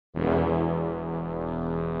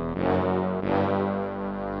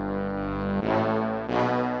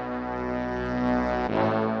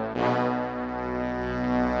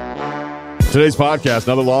Today's podcast,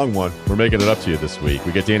 another long one. We're making it up to you this week.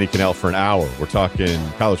 We get Danny Kanell for an hour. We're talking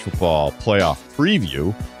college football playoff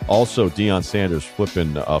preview. Also, Deion Sanders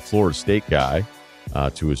flipping a Florida State guy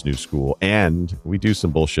to his new school. And we do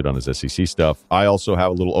some bullshit on his SEC stuff. I also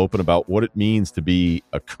have a little open about what it means to be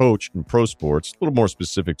a coach in pro sports, a little more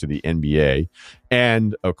specific to the NBA.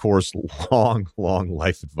 And, of course, long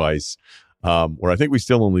life advice, where I think we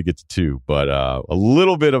still only get to 2, but a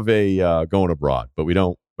little bit of a going abroad. But we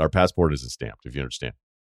don't. Our passport isn't stamped, if you understand.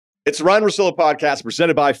 It's the Ryan Russillo podcast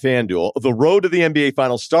presented by FanDuel. The road to the NBA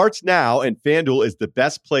Finals starts now, and FanDuel is the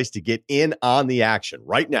best place to get in on the action.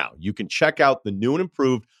 Right now, you can check out the new and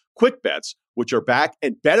improved Quick Bets, which are back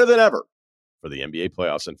and better than ever for the NBA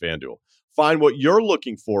playoffs on FanDuel. Find what you're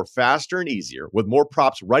looking for faster and easier with more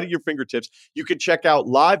props right at your fingertips. You can check out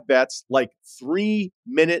live bets like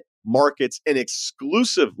 3-minute markets and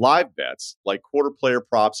exclusive live bets like quarter player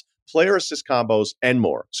props, player assist combos, and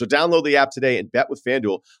more. So download the app today and bet with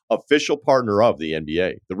FanDuel, official partner of the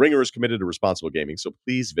NBA. The Ringer is committed to responsible gaming, so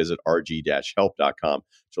please visit rg-help.com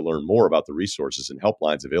to learn more about the resources and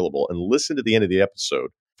helplines available and listen to the end of the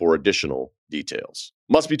episode for additional details.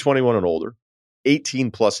 Must be 21 and older, 18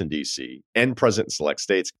 plus in D.C., and present in select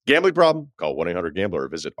states. Gambling problem? Call 1-800-GAMBLER or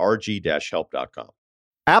visit rg-help.com.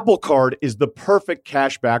 Apple Card is the perfect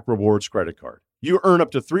cashback rewards credit card. You earn up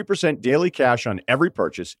to 3% daily cash on every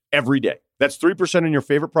purchase every day. That's 3% on your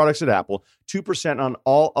favorite products at Apple, 2% on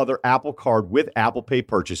all other Apple Card with Apple Pay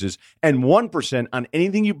purchases, and 1% on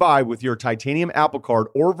anything you buy with your titanium Apple Card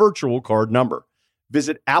or virtual card number.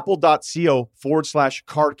 Visit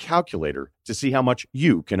apple.co/card calculator to see how much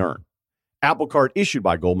you can earn. Apple Card issued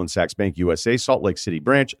by Goldman Sachs Bank USA, Salt Lake City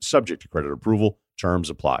branch, subject to credit approval. Terms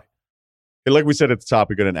apply. And like we said at the top,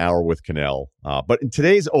 we got an hour with Kanell. But in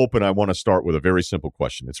today's open, I want to start with a very simple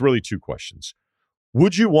question. It's really 2 questions.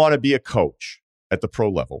 Would you want to be a coach at the pro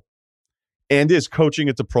level? And is coaching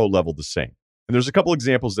at the pro level the same? And there's a couple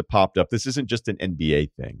examples that popped up. This isn't just an NBA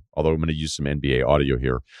thing, although I'm going to use some NBA audio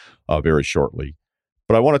here very shortly.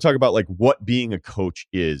 But I want to talk about like what being a coach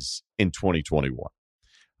is in 2021.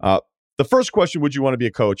 The first question, would you want to be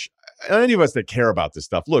a coach? Any of us that care about this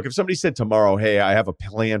stuff, look, if somebody said tomorrow, hey, I have a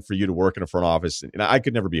plan for you to work in a front office, and I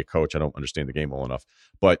could never be a coach. I don't understand the game well enough.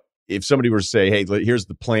 But if somebody were to say, hey, here's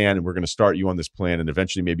the plan, and we're going to start you on this plan, and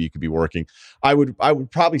eventually maybe you could be working, I would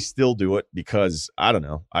probably still do it because, I don't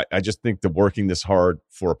know, I just think that working this hard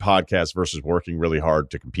for a podcast versus working really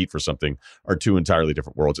hard to compete for something are 2 entirely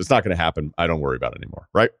different worlds. It's not going to happen. I don't worry about it anymore,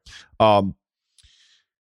 right?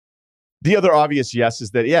 The other obvious yes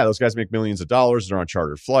is that, yeah, those guys make millions of dollars. They're on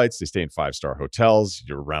chartered flights. They stay in 5-star hotels.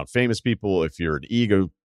 You're around famous people. If you're an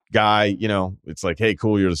ego guy, you know, it's like, hey,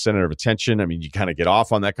 cool, you're the center of attention. I mean, you kind of get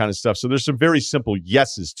off on that kind of stuff. So there's some very simple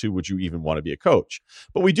yeses to would you even want to be a coach.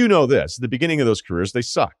 But we do know this. At the beginning of those careers, they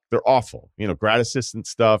suck. They're awful. You know, grad assistant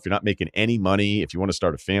stuff. You're not making any money. If you want to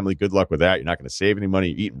start a family, good luck with that. You're not going to save any money.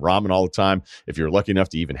 You're eating ramen all the time. If you're lucky enough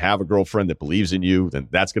to even have a girlfriend that believes in you, then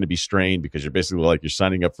that's going to be strained because you're basically like you're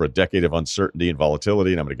signing up for a decade of uncertainty and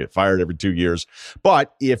volatility, and I'm going to get fired every 2 years.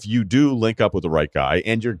 But if you do link up with the right guy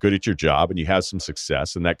and you're good at your job and you have some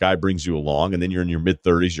success and that guy brings you along and then you're in your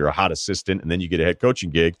mid-30s, you're a hot assistant, and then you get a head coaching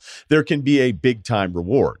gig, there can be a big-time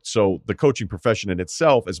reward. So the coaching profession in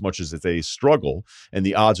itself, as much as it's a struggle and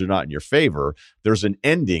the odds are not in your favor, there's an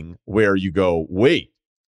ending where you go, wait,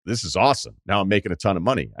 this is awesome. Now I'm making a ton of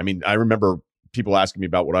money. I mean, I remember people asking me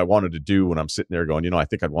about what I wanted to do when I'm sitting there going, you know, I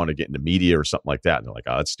think I'd want to get into media or something like that. And they're like,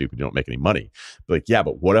 oh, that's stupid. You don't make any money. But like, yeah,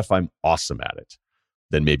 but what if I'm awesome at it?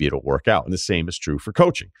 Then maybe it'll work out. And the same is true for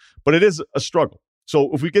coaching. But it is a struggle. So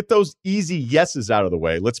if we get those easy yeses out of the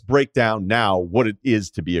way, let's break down now what it is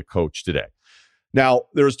to be a coach today. Now,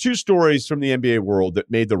 there's 2 stories from the NBA world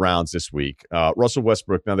that made the rounds this week. Russell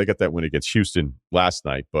Westbrook, now they got that win against Houston last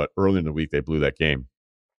night, but early in the week they blew that game,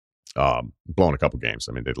 blown a couple games.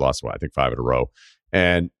 I mean, they'd lost, I think 5 in a row.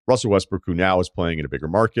 And Russell Westbrook, who now is playing in a bigger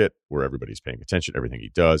market where everybody's paying attention to everything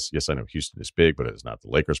he does. Yes, I know Houston is big, but it is not the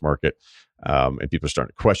Lakers market. And people are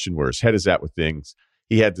starting to question where his head is at with things.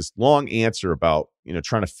 He had this long answer about, you know,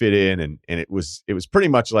 trying to fit in. And it was pretty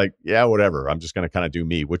much like, yeah, whatever. I'm just going to kind of do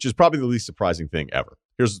me, which is probably the least surprising thing ever.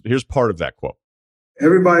 Here's part of that quote.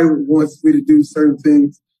 Everybody wants me to do certain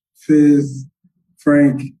things. Fizz,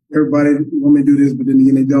 Frank, everybody want me to do this, but then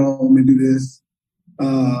again, they don't want me to do this.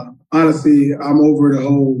 Honestly, I'm over the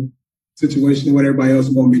whole situation and what everybody else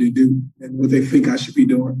want me to do and what they think I should be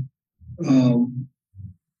doing. And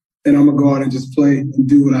I'm going to go out and just play and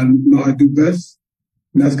do what I know how to do best.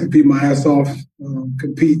 And that's compete my ass off,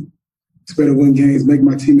 compete, try to win games, make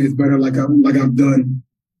my teammates better like I've done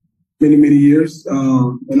many, many years.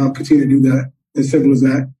 And I'll continue to do that. As simple as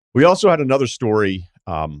that. We also had another story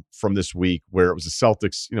from this week where it was the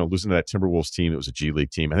Celtics, losing to that Timberwolves team. It was a G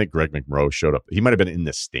League team. I think Greg McMurrow showed up. He might have been in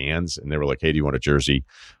the stands, and they were like, hey, do you want a jersey?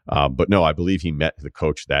 But no, I believe he met the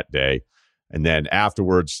coach that day. And then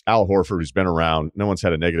afterwards, Al Horford, who's been around, no one's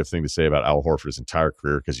had a negative thing to say about Al Horford his entire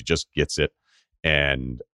career because he just gets it.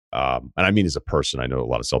 And I mean, as a person, I know a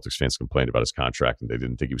lot of Celtics fans complained about his contract and they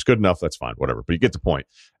didn't think he was good enough. That's fine, whatever. But you get the point.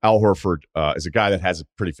 Al Horford is a guy that has it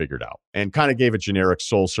pretty figured out and kind of gave a generic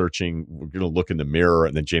soul searching. We're going to look in the mirror.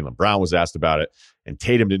 And then Jaylen Brown was asked about it, and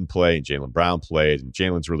Tatum didn't play, and Jaylen Brown played, and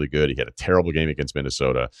Jaylen's really good. He had a terrible game against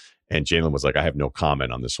Minnesota, and Jaylen was like, I have no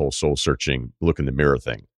comment on this whole soul searching, look in the mirror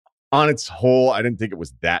thing. On its whole, I didn't think it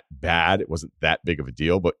was that bad. It wasn't that big of a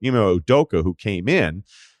deal. But Udoka, who came in,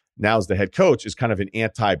 now as the head coach, is kind of an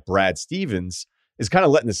anti-Brad Stevens, is kind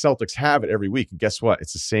of letting the Celtics have it every week. And guess what?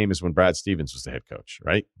 It's the same as when Brad Stevens was the head coach,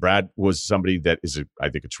 right? Brad was somebody that is, I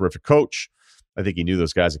think, a terrific coach. I think he knew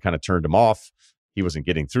those guys that kind of turned him off. He wasn't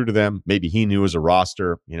getting through to them. Maybe he knew as a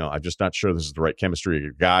roster, I'm just not sure this is the right chemistry of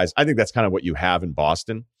your guys. I think that's kind of what you have in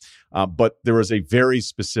Boston. But there was a very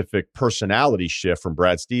specific personality shift from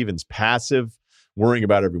Brad Stevens, passive, worrying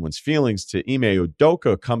about everyone's feelings, to Ime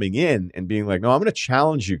Udoka coming in and being like, no, I'm going to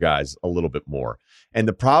challenge you guys a little bit more. And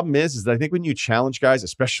the problem is that I think when you challenge guys,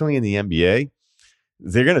 especially in the NBA,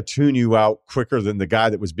 they're going to tune you out quicker than the guy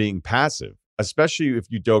that was being passive, especially if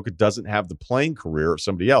Udoka doesn't have the playing career of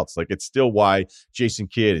somebody else. Like, it's still why Jason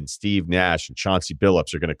Kidd and Steve Nash and Chauncey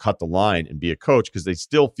Billups are going to cut the line and be a coach, because they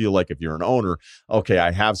still feel like if you're an owner, okay,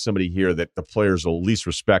 I have somebody here that the players will at least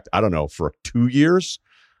respect, I don't know, for 2 years.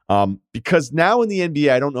 Because now in the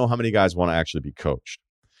NBA, I don't know how many guys want to actually be coached.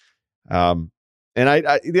 And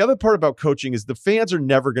the other part about coaching is the fans are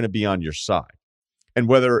never going to be on your side. And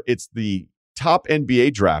whether it's the top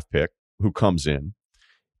NBA draft pick who comes in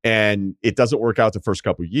and it doesn't work out the first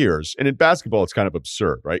couple of years, and in basketball, it's kind of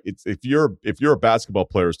absurd, right? It's if you're a basketball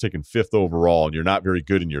player who's taken 5th overall and you're not very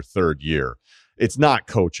good in your 3rd year, it's not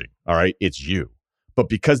coaching, all right? It's you. But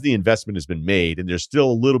because the investment has been made and there's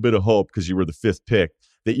still a little bit of hope because you were the 5th pick,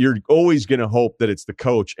 that you're always going to hope that it's the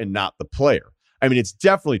coach and not the player. I mean, it's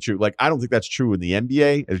definitely true. Like, I don't think that's true in the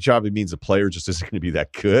NBA. It probably means the player just isn't going to be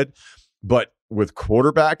that good. But with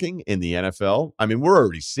quarterbacking in the NFL, I mean, we're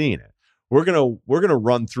already seeing it. We're gonna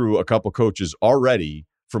run through a couple coaches already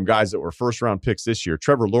from guys that were first-round picks this year.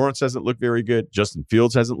 Trevor Lawrence hasn't looked very good. Justin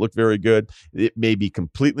Fields hasn't looked very good. It may be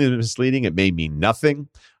completely misleading. It may mean nothing.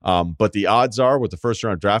 But the odds are with the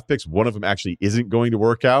first-round draft picks, one of them actually isn't going to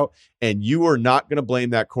work out. And you are not going to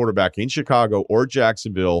blame that quarterback in Chicago or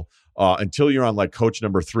Jacksonville until you're on like coach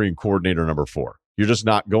number 3 and coordinator number 4. You're just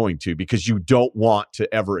not going to, because you don't want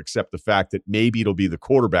to ever accept the fact that maybe it'll be the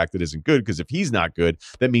quarterback that isn't good, because if he's not good,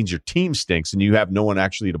 that means your team stinks and you have no one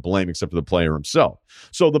actually to blame except for the player himself.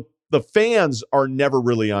 So the fans are never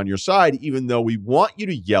really on your side, even though we want you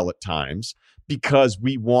to yell at times, because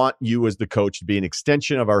we want you as the coach to be an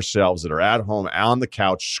extension of ourselves that are at home on the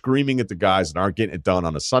couch screaming at the guys that aren't getting it done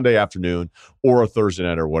on a Sunday afternoon or a Thursday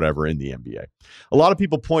night or whatever in the NBA. A lot of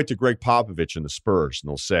people point to Greg Popovich and the Spurs and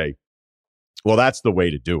they'll say, well, that's the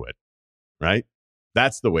way to do it, right?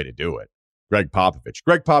 That's the way to do it. Greg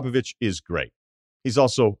Popovich is great. He's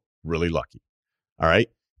also really lucky, all right?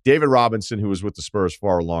 David Robinson, who was with the Spurs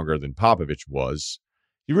far longer than Popovich was,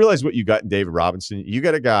 you realize what you got in David Robinson? You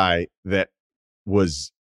got a guy that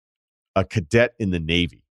was a cadet in the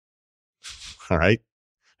Navy, all right?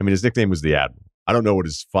 I mean, his nickname was the Admiral. I don't know what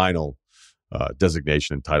his final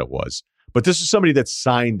designation and title was, but this is somebody that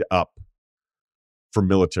signed up for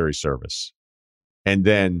military service. And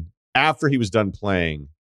then after he was done playing,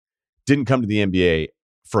 didn't come to the NBA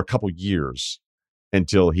for a couple years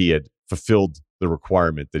until he had fulfilled the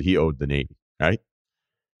requirement that he owed the Navy, right?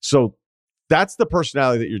 So that's the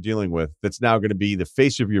personality that you're dealing with that's now going to be the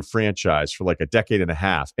face of your franchise for like a decade and a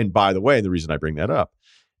half. And by the way, the reason I bring that up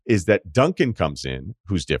is that Duncan comes in,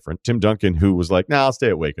 who's different. Tim Duncan, who was like, I'll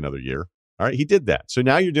stay awake another year. All right, he did that. So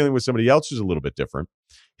now you're dealing with somebody else who's a little bit different.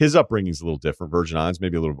 His upbringing is a little different. Virgin Islands,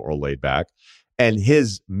 maybe a little more laid back. And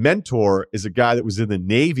his mentor is a guy that was in the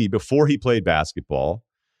Navy before he played basketball.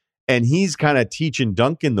 And he's kind of teaching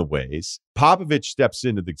Duncan the ways. Popovich steps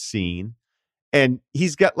into the scene. And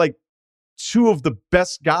he's got like 2 of the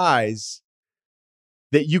best guys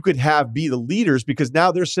that you could have be the leaders, because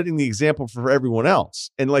now they're setting the example for everyone else.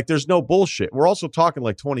 And like, there's no bullshit. We're also talking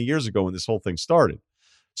like 20 years ago when this whole thing started.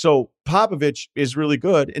 So Popovich is really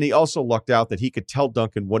good, and he also lucked out that he could tell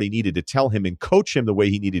Duncan what he needed to tell him and coach him the way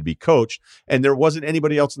he needed to be coached. And there wasn't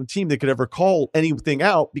anybody else on the team that could ever call anything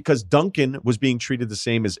out, because Duncan was being treated the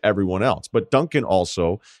same as everyone else. But Duncan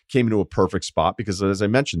also came into a perfect spot because, as I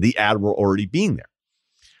mentioned, the Admiral already being there.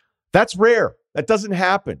 That's rare. That doesn't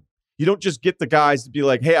happen. You don't just get the guys to be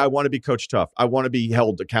like, hey, I want to be Coach Tough. I want to be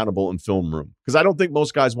held accountable in film room. Because I don't think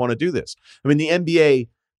most guys want to do this. I mean, the NBA,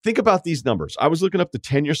 think about these numbers. I was looking up the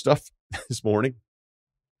tenure stuff this morning.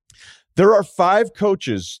 There are 5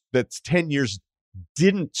 coaches that's 10 years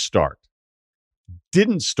didn't start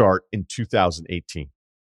in 2018.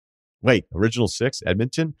 Wait, original 6,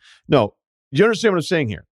 Edmonton? No, you understand what I'm saying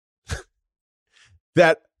here?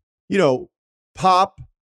 That, Pop,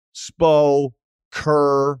 Spo,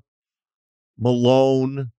 Kerr,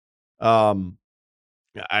 Malone, I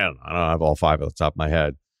don't have all 5 at the top of my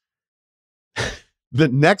head. The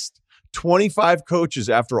next 25 coaches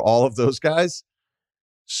after all of those guys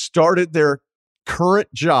started their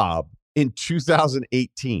current job in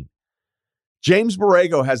 2018. James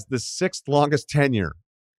Borrego has the 6th longest tenure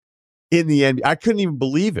in the NBA. I couldn't even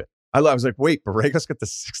believe it. I was like, wait, Borrego's got the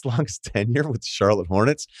 6th longest tenure with the Charlotte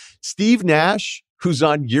Hornets. Steve Nash, who's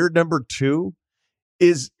on year number 2,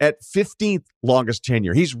 is at 15th longest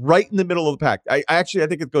tenure. He's right in the middle of the pack. I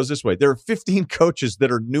think it goes this way. There are 15 coaches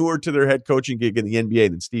that are newer to their head coaching gig in the NBA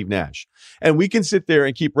than Steve Nash. And we can sit there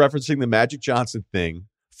and keep referencing the Magic Johnson thing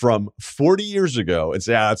from 40 years ago and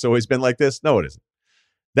say, it's always been like this. No, it isn't.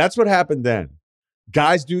 That's what happened then.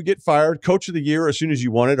 Guys do get fired. Coach of the year, as soon as you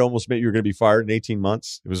won it, almost meant you were going to be fired in 18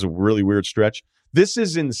 months. It was a really weird stretch. This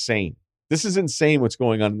is insane. This is insane what's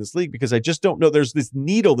going on in this league, because I just don't know. There's this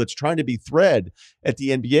needle that's trying to be thread at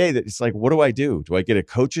the NBA that it's like, what do I do? Do I get a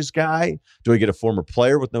coach's guy? Do I get a former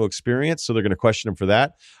player with no experience? So they're going to question him for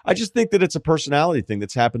that. I just think that it's a personality thing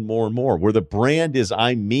that's happened more and more, where the brand is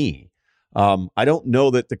I'm me. I don't know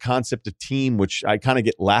that the concept of team, which I kind of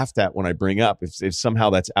get laughed at when I bring up, if somehow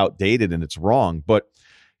that's outdated and it's wrong. But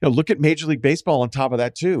look at Major League Baseball on top of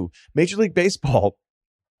that too. Major League Baseball,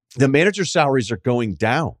 the manager salaries are going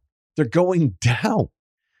down. They're going down.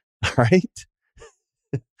 All right.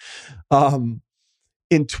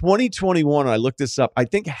 In 2021, I looked this up. I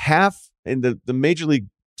think half in the Major League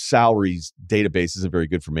salaries database isn't very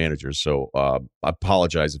good for managers. So I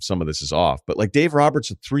apologize if some of this is off. But like Dave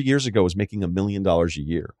Roberts 3 years ago was making $1 million a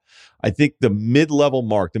year. I think the mid-level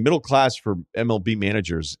mark, the middle class for MLB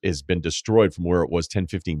managers has been destroyed from where it was 10,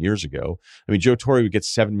 15 years ago. I mean, Joe Torre would get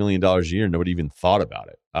 $7 million a year. Nobody even thought about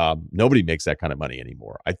it. Nobody makes that kind of money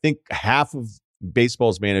anymore. I think half of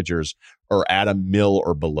baseball's managers are at $1 million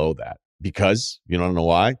or below that. Because, you don't know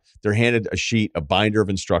why, they're handed a sheet, a binder of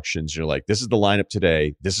instructions. You're like, this is the lineup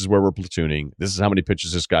today. This is where we're platooning. This is how many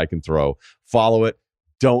pitches this guy can throw. Follow it.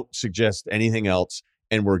 Don't suggest anything else,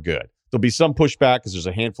 and we're good. There'll be some pushback because there's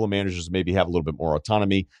a handful of managers that maybe have a little bit more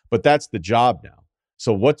autonomy, but that's the job now.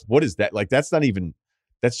 So what is that? Like, that's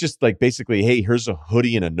just like basically, hey, here's a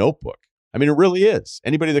hoodie and a notebook. I mean, it really is.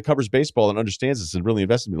 Anybody that covers baseball and understands this and really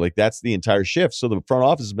invested in it, like, that's the entire shift. So the front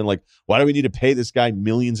office has been like, why do we need to pay this guy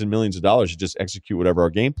millions and millions of dollars to just execute whatever our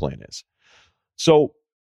game plan is? So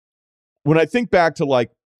when I think back to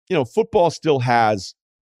football still has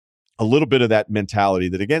a little bit of that mentality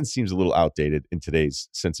that, again, seems a little outdated in today's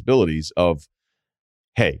sensibilities of,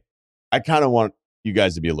 hey, I kind of want you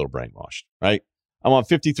guys to be a little brainwashed, right? I want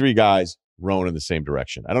 53 guys rowing in the same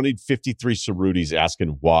direction. I don't need 53 Cerrutis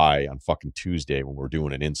asking why on fucking Tuesday when we're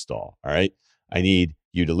doing an install. All right. I need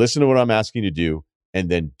you to listen to what I'm asking you to do and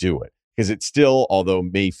then do it. Because it still, although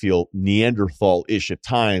may feel Neanderthal-ish at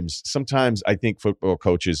times, sometimes I think football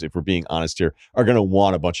coaches, if we're being honest here, are going to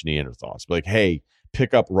want a bunch of Neanderthals. Like, hey,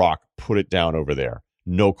 pick up rock, put it down over there.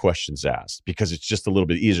 No questions asked, because it's just a little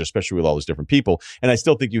bit easier, especially with all those different people. And I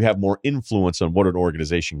still think you have more influence on what an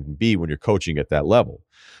organization can be when you're coaching at that level.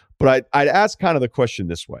 But I'd ask kind of the question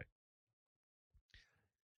this way.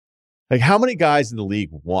 Like, how many guys in the league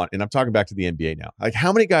want, and I'm talking back to the NBA now, like,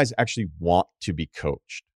 how many guys actually want to be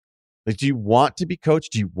coached? Like, do you want to be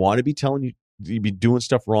coached? Do you want to be telling you be doing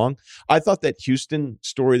stuff wrong? I thought that Houston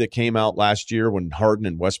story that came out last year when Harden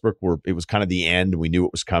and Westbrook it was kind of the end. We knew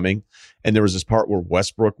it was coming. And there was this part where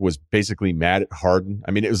Westbrook was basically mad at Harden.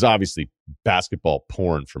 I mean, it was obviously basketball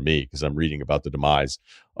porn for me because I'm reading about the demise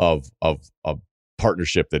of a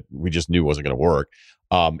partnership that we just knew wasn't going to work.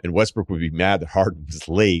 And Westbrook would be mad that Harden was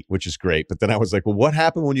late, which is great. But then I was like, well, what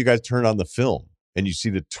happened when you guys turned on the film and you see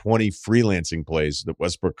the 20 freelancing plays that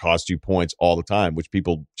Westbrook cost you points all the time, which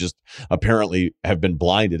people just apparently have been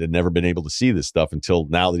blinded and never been able to see this stuff until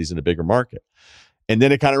now that he's in a bigger market. And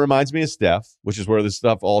then it kind of reminds me of Steph, which is where this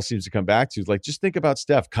stuff all seems to come back to. Like, just think about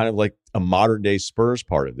Steph, kind of like a modern day Spurs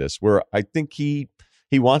part of this, where I think he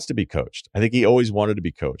wants to be coached. I think he always wanted to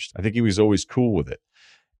be coached. I think he was always cool with it.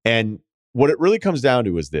 And what it really comes down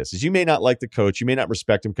to is this, is you may not like the coach. You may not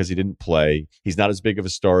respect him because he didn't play. He's not as big of a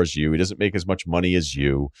star as you. He doesn't make as much money as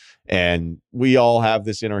you. And we all have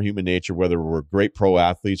this in our human nature, whether we're great pro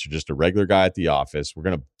athletes or just a regular guy at the office. We're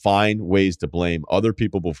going to find ways to blame other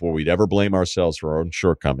people before we'd ever blame ourselves for our own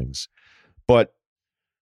shortcomings. But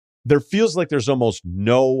there feels like there's almost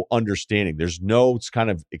no understanding. There's no kind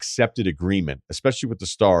of accepted agreement, especially with the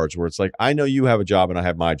stars, where it's like, I know you have a job and I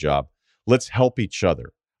have my job. Let's help each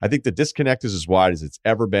other. I think the disconnect is as wide as it's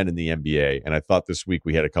ever been in the NBA, and I thought this week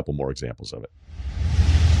we had a couple more examples of it.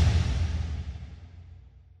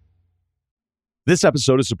 This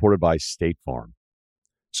episode is supported by State Farm.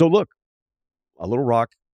 So look, a little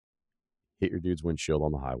rock hit your dude's windshield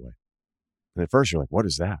on the highway. And at first you're like, what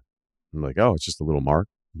is that? I'm like, oh, it's just a little mark.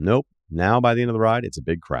 Nope. Now by the end of the ride, it's a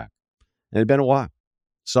big crack. And it had been a while.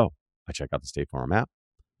 So I check out the State Farm app.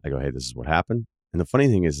 I go, hey, this is what happened. And the funny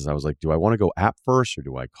thing is I was like, do I want to go app first or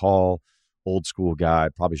do I call? Old school guy,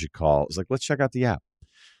 probably should call. I was like, let's check out the app.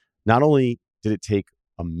 Not only did it take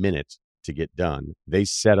a minute to get done, they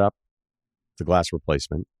set up the glass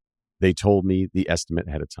replacement. They told me the estimate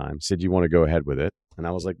ahead of time, said, you want to go ahead with it? And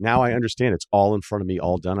I was like, now I understand. It's all in front of me,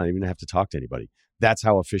 all done. I don't even have to talk to anybody. That's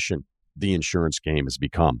how efficient the insurance game has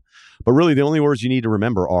become. But really, the only words you need to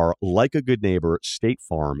remember are, like a good neighbor, State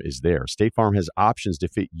Farm is there. State Farm has options to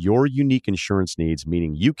fit your unique insurance needs,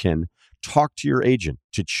 meaning you can talk to your agent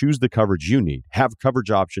to choose the coverage you need, have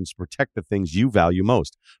coverage options to protect the things you value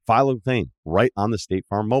most, file a claim right on the State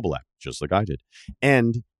Farm mobile app, just like I did,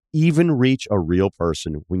 and even reach a real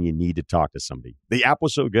person when you need to talk to somebody. The app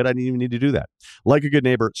was so good, I didn't even need to do that. Like a good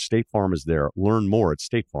neighbor, State Farm is there. Learn more at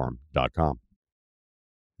statefarm.com.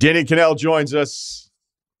 Danny Kanell joins us.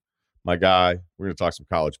 My guy. We're going to talk some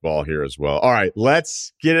college ball here as well. All right,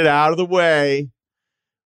 let's get it out of the way.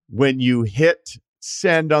 When you hit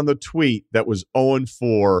send on the tweet that was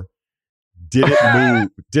 0-4, did it move?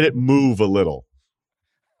 Did it move a little?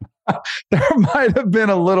 There might have been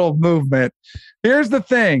a little movement. Here's the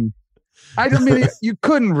thing. I mean, you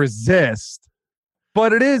couldn't resist,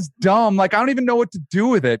 but it is dumb. Like, I don't even know what to do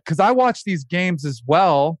with it because I watch these games as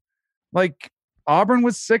well. Like, Auburn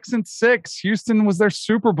was 6-6. Houston was their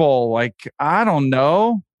Super Bowl. Like, I don't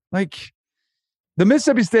know. Like, the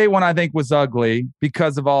Mississippi State one, I think, was ugly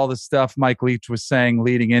because of all the stuff Mike Leach was saying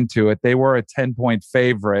leading into it. They were a 10-point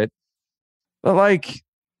favorite. But, like,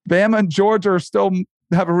 Bama and Georgia are still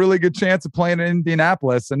have a really good chance of playing in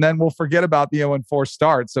Indianapolis, and then we'll forget about the 0-4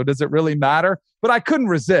 start. So does it really matter? But I couldn't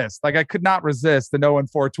resist. Like, I could not resist the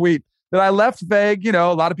 0-4 tweet that I left vague. You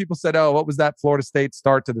know, a lot of people said, oh, what was that Florida State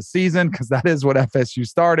start to the season? Because that is what FSU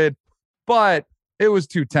started. But it was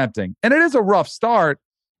too tempting. And it is a rough start,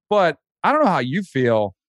 but I don't know how you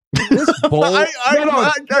feel. This bowl.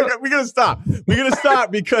 We got to stop. We got to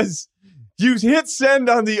stop because you hit send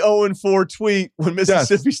on the 0-4 tweet when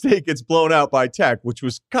Mississippi State gets blown out by Tech, which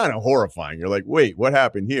was kind of horrifying. You're like, wait, what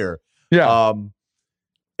happened here? Yeah.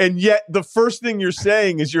 And yet the first thing you're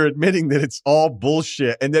saying is you're admitting that it's all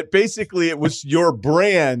bullshit and that basically it was your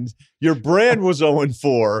brand. Your brand was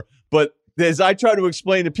 0-4. But as I try to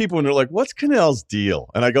explain to people and they're like, what's Kanell's deal?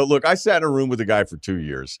 And I go, look, I sat in a room with a guy for 2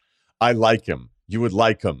 years. I like him. You would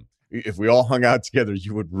like him. If we all hung out together,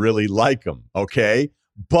 you would really like him. Okay.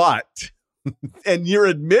 But, and you're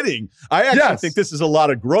admitting, I actually think this is a lot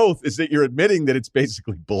of growth, is that you're admitting that it's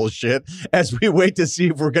basically bullshit as we wait to see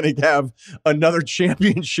if we're going to have another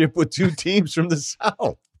championship with two teams from the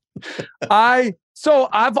South. So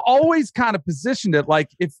I've always kind of positioned it like,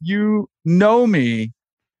 if you know me,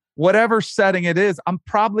 whatever setting it is, I'm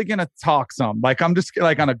probably going to talk some. Like, I'm just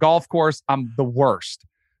like on a golf course, I'm the worst.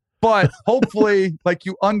 But hopefully, like,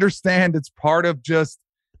 you understand it's part of just,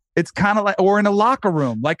 it's kind of like, or in a locker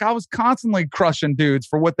room, like I was constantly crushing dudes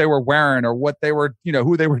for what they were wearing or what they were, you know,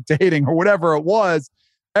 who they were dating or whatever it was.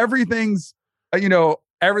 Everything's,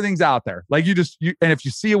 everything's out there. Like, and if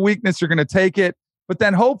you see a weakness, you're going to take it. But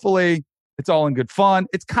then hopefully it's all in good fun.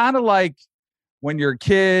 It's kind of like when you're a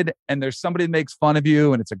kid and there's somebody that makes fun of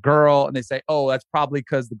you and it's a girl and they say, oh, that's probably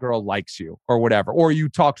because the girl likes you or whatever. Or you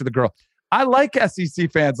talk to the girl. I like SEC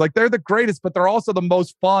fans. Like, they're the greatest, but they're also the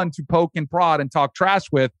most fun to poke and prod and talk trash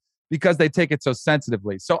with because they take it so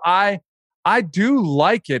sensitively. So I do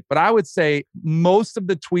like it, but I would say most of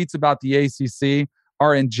the tweets about the ACC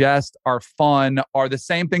are in jest, are fun, are the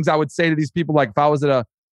same things I would say to these people. Like, if I was at a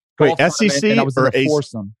golf SEC and I was in or a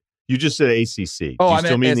foursome. You just said ACC. Oh,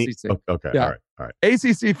 I meant SEC. Okay, yeah. All right.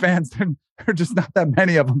 ACC fans, there are just not that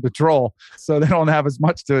many of them to troll, so they don't have as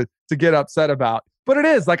much to get upset about. But it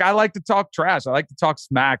is, like, I like to talk trash. I like to talk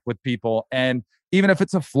smack with people. And even if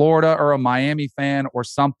it's a Florida or a Miami fan or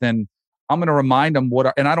something, I'm going to remind them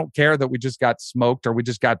and I don't care that we just got smoked or we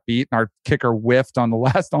just got beat and our kicker whiffed on the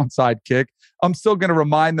last onside kick. I'm still going to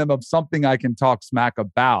remind them of something I can talk smack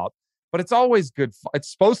about. But it's always good.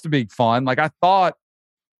 It's supposed to be fun. Like, I thought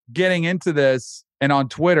getting into this, and on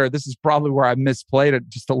Twitter, this is probably where I misplayed it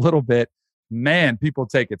just a little bit. Man, people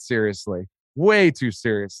take it seriously, way too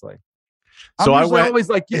seriously. So I'm usually always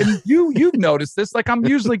like, you've noticed this. Like, I'm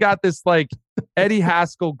usually got this like Eddie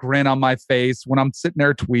Haskell grin on my face when I'm sitting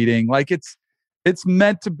there tweeting. Like, it's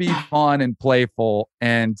meant to be fun and playful.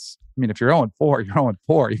 And I mean, if you're 0-4, you're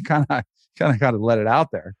 0-4. You kind of got to let it out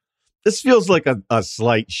there. This feels like a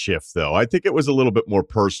slight shift, though. I think it was a little bit more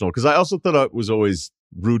personal because I also thought it was always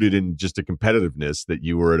rooted in just a competitiveness that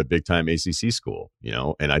you were at a big time ACC school, you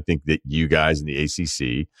know, and I think that you guys in the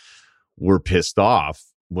ACC were pissed off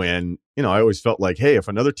when, you know, I always felt like, hey, if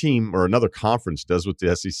another team or another conference does what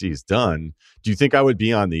the SEC has done, do you think I would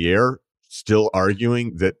be on the air still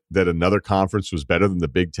arguing that another conference was better than the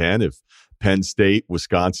Big Ten if Penn State,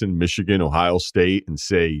 Wisconsin, Michigan, Ohio State, and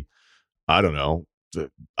say, I don't know,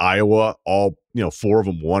 Iowa, all, you know, 4 of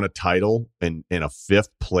them won a title and a 5th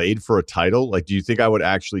played for a title? Like, do you think I would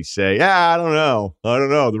actually say, I don't know.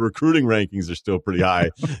 The recruiting rankings are still pretty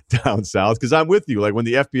high down south? Because I'm with you. Like, when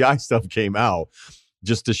the FBI stuff came out,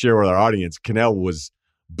 just to share with our audience, Kanell was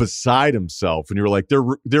beside himself. And you were like,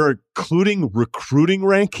 they're including recruiting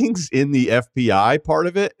rankings in the FBI part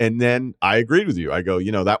of it. And then I agreed with you. I go,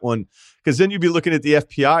 you know, that one, because then you'd be looking at the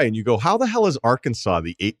FPI and you go, how the hell is Arkansas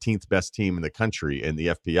the 18th best team in the country in the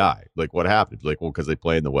FPI? Like, what happened? Like, well, because they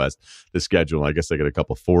play in the West, the schedule. I guess they got a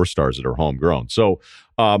couple 4-stars that are homegrown. So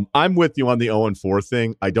I'm with you on the 0-4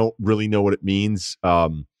 thing. I don't really know what it means.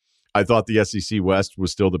 I thought the SEC West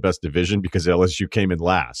was still the best division because LSU came in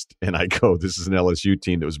last. And I go, this is an LSU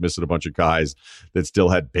team that was missing a bunch of guys that still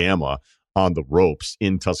had Bama on the ropes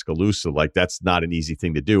in Tuscaloosa. Like, that's not an easy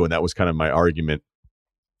thing to do. And that was kind of my argument,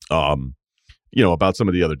 you know, about some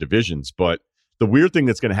of the other divisions. But the weird thing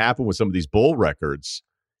that's going to happen with some of these bowl records,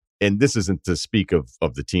 and this isn't to speak of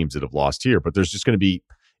the teams that have lost here, but there's just going to be,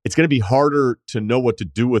 it's going to be harder to know what to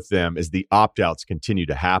do with them as the opt-outs continue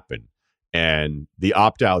to happen. And the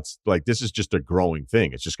opt-outs, like, this is just a growing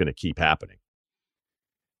thing. It's just going to keep happening.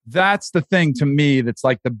 That's the thing to me that's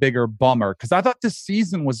like the bigger bummer, because I thought this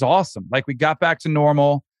season was awesome. Like, we got back to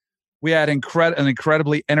normal. We had an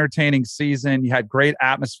incredibly entertaining season. You had great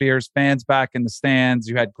atmospheres, fans back in the stands.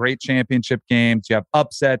 You had great championship games. You have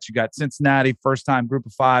upsets. You got Cincinnati, first-time Group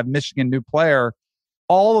of 5, Michigan, new player.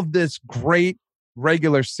 All of this great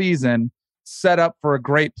regular season set up for a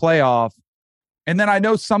great playoff. And then I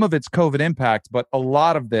know some of it's COVID impact, but a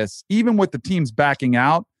lot of this, even with the teams backing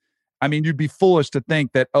out, I mean, you'd be foolish to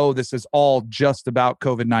think that, oh, this is all just about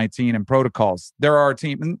COVID-19 and protocols. There are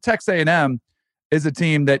teams, and Texas A&M is a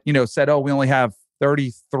team that, you know, said, oh, we only have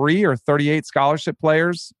 33 or 38 scholarship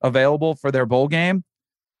players available for their bowl game.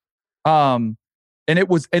 And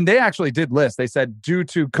they actually did list. They said due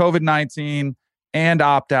to COVID-19 and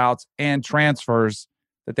opt-outs and transfers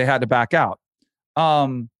that they had to back out.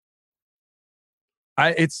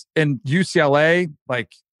 It's in UCLA,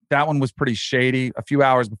 like, that one was pretty shady. A few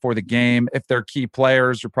hours before the game, if they're key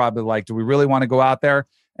players, you're probably like, do we really want to go out there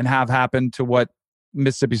and have happen to what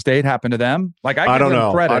Mississippi State happened to them? Like, I don't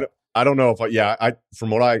know. Credit. I don't know if I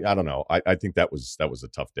don't know. I think that was a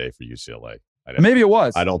tough day for UCLA. Maybe it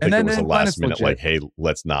was. I don't think it was a last minute legit. Like, hey,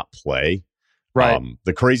 let's not play. Right.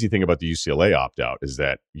 The crazy thing about the UCLA opt-out is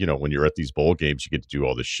that, you know, when you're at these bowl games, you get to do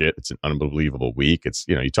all this shit. It's an unbelievable week. It's,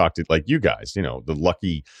 you know, you talk to, like, you guys, you know, the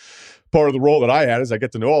lucky part of the role that I had is I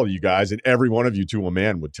get to know all of you guys, and every one of you to a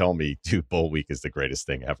man would tell me, dude, bowl week is the greatest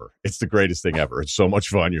thing ever. It's the greatest thing ever. It's so much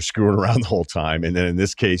fun. You're screwing around the whole time. And then in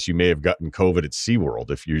this case, you may have gotten COVID at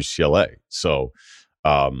SeaWorld if you're UCLA. So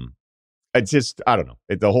it's just, I don't know.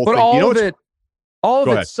 The whole but thing. All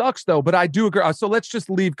of it sucks, though. But I do agree. So let's just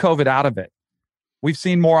leave COVID out of it. We've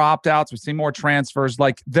seen more opt-outs. We've seen more transfers.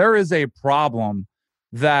 Like, there is a problem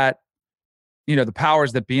that, you know, the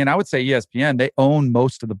powers that be, and I would say ESPN, they own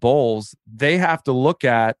most of the bowls. They have to look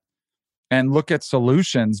at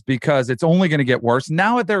solutions, because it's only going to get worse.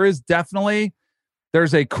 Now there's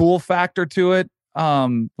a cool factor to it.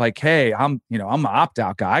 Like, hey, I'm an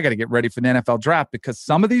opt-out guy. I got to get ready for the NFL draft, because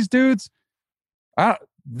some of these dudes,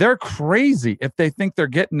 they're crazy. If they think they're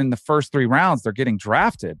getting in the first 3 rounds, they're getting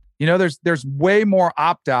drafted. You know, there's way more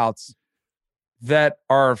opt-outs that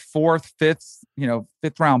are 4th,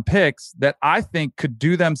 5th round picks that I think could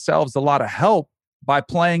do themselves a lot of help by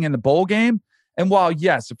playing in the bowl game. And while,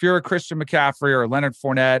 yes, if you're a Christian McCaffrey or a Leonard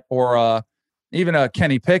Fournette or even a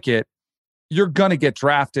Kenny Pickett, you're going to get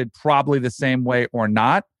drafted probably the same way or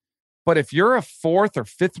not. But if you're a 4th or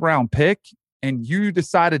 5th round pick and you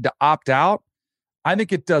decided to opt out, I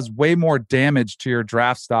think it does way more damage to your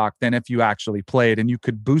draft stock than if you actually played, and you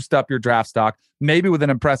could boost up your draft stock, maybe with an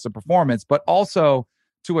impressive performance, but also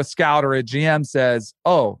to a scout or a GM says,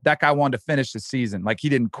 oh, that guy wanted to finish the season. Like he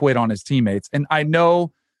didn't quit on his teammates. And I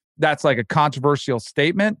know that's like a controversial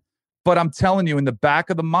statement, but I'm telling you, in the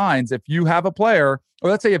back of the minds, if you have a player, or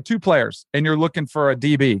let's say you have two players and you're looking for a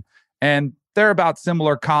DB and they're about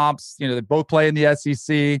similar comps, they both play in the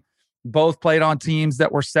SEC, both played on teams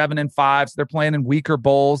that were 7-5. So they're playing in weaker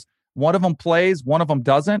bowls. One of them plays, one of them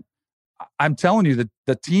doesn't. I'm telling you that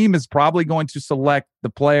the team is probably going to select the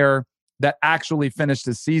player that actually finished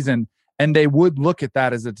the season, and they would look at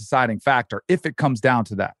that as a deciding factor if it comes down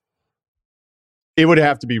to that. It would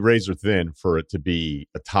have to be razor thin for it to be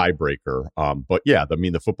a tiebreaker. But yeah,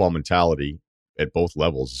 the football mentality at both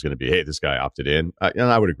levels is going to be, hey, this guy opted in. And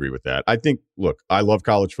I would agree with that. I think, look, I love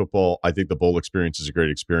college football. I think the bowl experience is a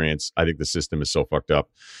great experience. I think the system is so fucked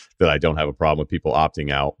up that I don't have a problem with people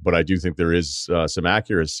opting out. But I do think there is some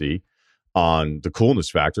accuracy on the coolness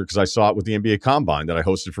factor, because I saw it with the NBA Combine that I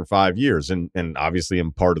hosted for 5 years. And obviously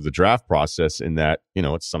I'm part of the draft process in that,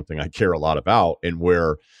 it's something I care a lot about, and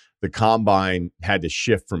where the Combine had to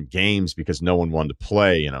shift from games because no one wanted to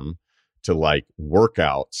play in them to like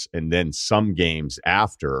workouts and then some games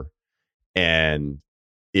after. And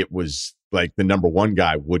it was like the number one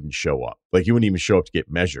guy wouldn't show up. Like he wouldn't even show up to get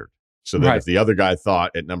measured. So that if the other guy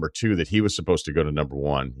thought at number 2 that he was supposed to go to number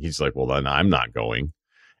 1, he's like, well, then I'm not going.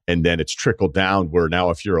 And then it's trickled down where now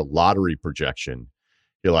if you're a lottery projection,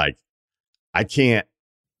 you're like, I can't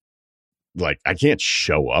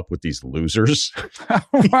show up with these losers.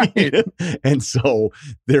 Right. And so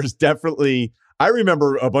there's definitely, I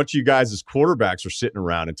remember a bunch of you guys as quarterbacks were sitting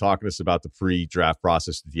around and talking to us about the pre-draft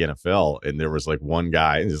process at the NFL. And there was like one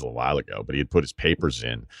guy, and this is a while ago, but he had put his papers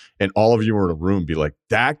in, and all of you were in a room be like,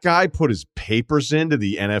 that guy put his papers into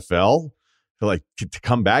the NFL to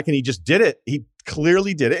come back, and he just did it. He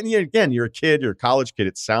clearly did it. And again, you're a kid, you're a college kid.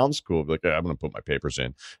 It sounds cool. Like, I'm going to put my papers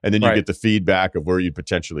in. And then you get the feedback of where you'd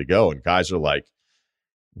potentially go. And guys are like,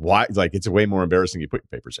 why? Like, it's way more embarrassing you put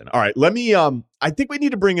your papers in. All right, let me, I think we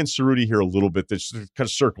need to bring in Cerruti here a little bit to just kind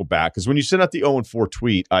of circle back. Because when you sent out the 0-4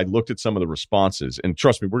 tweet, I looked at some of the responses. And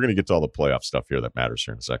trust me, we're going to get to all the playoff stuff here that matters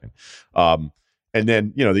here in a second. And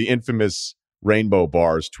then, the infamous Rainbow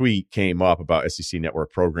Bars tweet came up about SEC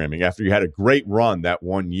network programming after you had a great run that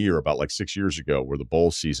one year about like 6 years ago where the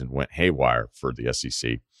bowl season went haywire for the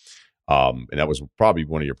SEC. And that was probably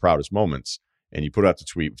one of your proudest moments. And you put out the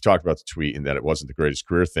tweet. We've talked about the tweet and that it wasn't the greatest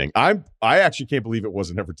career thing. I actually can't believe it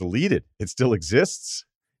wasn't ever deleted. It still exists.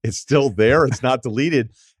 It's still there. It's not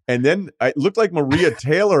deleted. And then it looked like Maria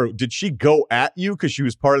Taylor. Did she go at you because she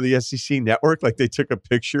was part of the SEC network? Like they took a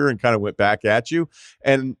picture and kind of went back at you?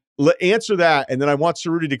 And answer that, and then I want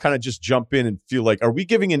Cerruti to kind of just jump in and feel like, are we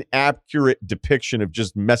giving an accurate depiction of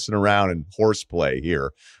just messing around and horseplay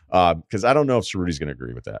here? Because I don't know if Cerruti's going to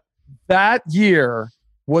agree with that. That year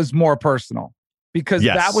was more personal because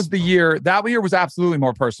that was the year. That year was absolutely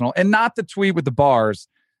more personal, and not the tweet with the bars.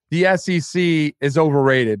 The SEC is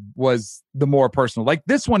overrated was the more personal. Like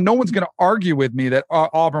this one, no one's going to argue with me that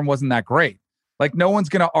Auburn wasn't that great. Like no one's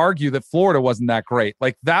going to argue that Florida wasn't that great.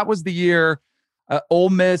 Like that was the year. Ole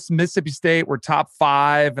Miss, Mississippi State were top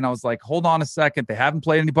 5. And I was like, hold on a second. They haven't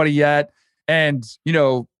played anybody yet. And,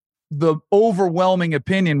 the overwhelming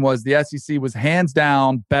opinion was the SEC was hands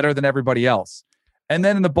down better than everybody else. And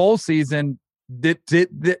then in the bowl season,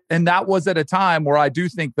 and that was at a time where I do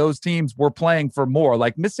think those teams were playing for more.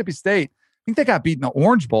 Like Mississippi State, I think they got beaten in the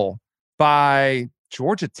Orange Bowl by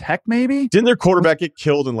Georgia Tech, maybe? Didn't their quarterback get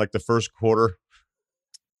killed in like the first quarter?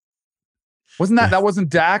 Wasn't that wasn't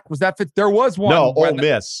Dak? Was that fit? There was one. No, Ole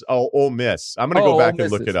Miss. Ole Miss. I'm going to go back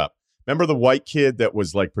and look it up. Remember the white kid that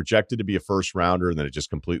was like projected to be a first rounder and then it just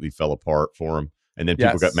completely fell apart for him? And then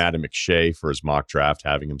people got mad at McShay for his mock draft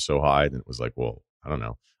having him so high. And it was like, well, I don't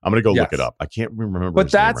know. I'm going to go look it up. I can't remember.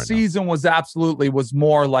 But that season was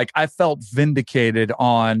more like I felt vindicated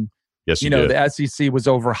on, the SEC was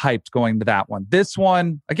overhyped going to that one. This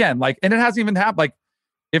one, again, like, and it hasn't even happened. Like,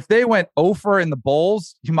 if they went 0-for in the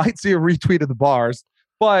bowls, you might see a retweet of the bars,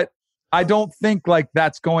 but I don't think like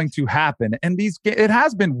that's going to happen. And it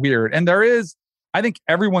has been weird. And I think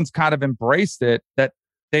everyone's kind of embraced it, that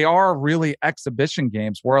they are really exhibition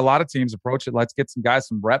games where a lot of teams approach it. Let's get some guys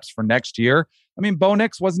some reps for next year. I mean, Bo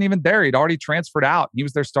Nix wasn't even there. He'd already transferred out. He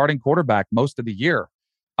was their starting quarterback most of the year.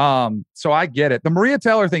 So I get it. The Maria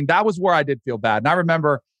Taylor thing, that was where I did feel bad. And I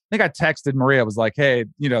remember think I texted Maria, was like, hey,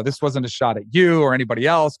 this wasn't a shot at you or anybody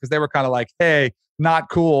else, because they were kind of like, hey, not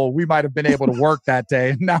cool. We might have been able to work that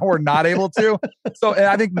day, and now we're not able to. So, and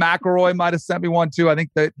I think McElroy might have sent me one too. I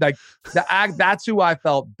think that's who I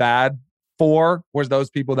felt bad for, was those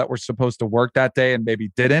people that were supposed to work that day and maybe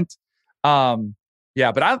didn't.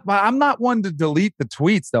 Yeah, but I'm not one to delete the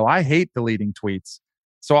tweets, though. I hate deleting tweets.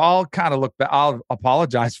 So I'll kind of look back, I'll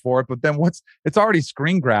apologize for it, but then it's already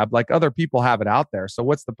screen grabbed. Like, other people have it out there. So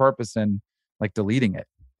what's the purpose in like deleting it?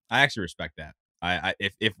 I actually respect that.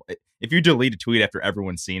 If you delete a tweet after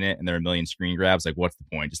everyone's seen it and there are a million screen grabs, like, what's the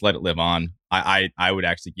point? Just let it live on. I would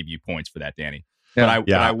actually give you points for that, Danny. Yeah.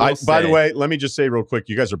 But I will say, by the way, let me just say real quick,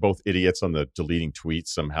 you guys are both idiots on the deleting tweets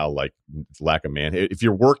somehow, like lack of man. If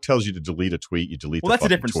your work tells you to delete a tweet, you delete. Well, that's a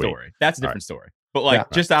different story. That's a different story. But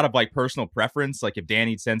like, just out of like personal preference, like if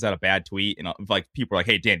Danny sends out a bad tweet and like people are like,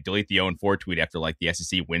 hey, Dan, delete the 0-4 tweet after like the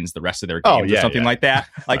SEC wins the rest of their games or something like that.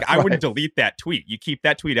 Like, I wouldn't delete that tweet. You keep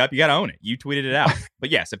that tweet up. You got to own it. You tweeted it out. But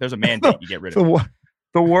yes, if there's a mandate, you get rid of it.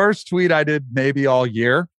 The worst tweet I did maybe all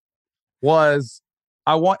year was,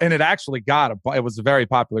 and it actually it was a very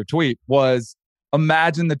popular tweet, was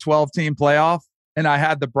imagine the 12-team playoff, and I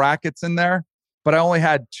had the brackets in there, but I only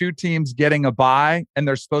had 2 teams getting a bye, and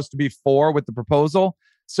there's supposed to be 4 with the proposal.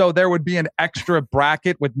 So there would be an extra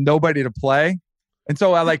bracket with nobody to play. And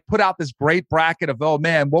so I like put out this great bracket of, oh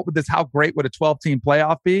man, how great would a 12-team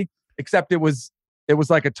playoff be? Except it was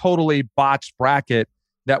like a totally botched bracket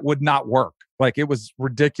that would not work. Like, it was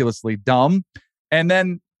ridiculously dumb. And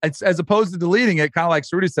then as opposed to deleting it, kind of like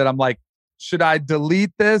Cerruti said, I'm like, should I delete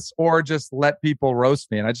this or just let people roast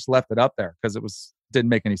me? And I just left it up there because didn't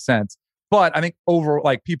make any sense. But I think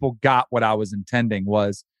people got what I was intending,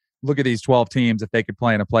 was look at these 12 teams. If they could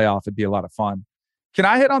play in a playoff, it'd be a lot of fun. Can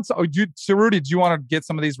I hit on some? Cerruti, do you want to get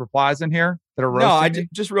some of these replies in here that are roasting? No,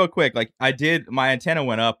 just real quick. Like, I did. My antenna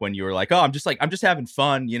went up when you were like, "Oh, I'm just having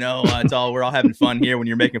fun." It's all, we're all having fun here when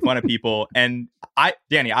you're making fun of people. And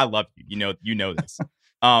Danny, I love you. You know this.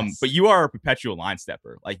 But you are a perpetual line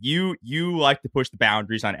stepper. Like, you like to push the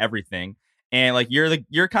boundaries on everything, and like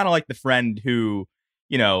you're kind of like the friend who,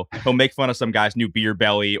 he'll make fun of some guy's new beer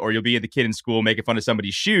belly, or you'll be the kid in school making fun of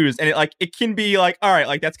somebody's shoes, and it can be like, all right,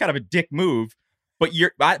 like that's kind of a dick move. But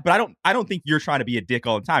I don't think you're trying to be a dick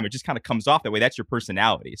all the time. It just kind of comes off that way. That's your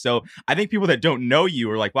personality. So I think people that don't know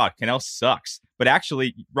you are like, wow, Kanell sucks. But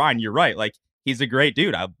actually, Ryan, you're right. Like, he's a great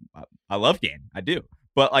dude. I love Dan. I do.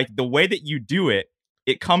 But like, the way that you do it,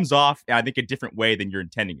 it comes off, I think, a different way than you're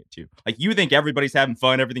intending it to. Like, you think everybody's having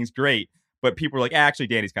fun, everything's great, but people are like, actually,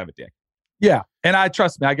 Danny's kind of a dick. Yeah. And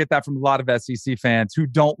trust me, I get that from a lot of SEC fans who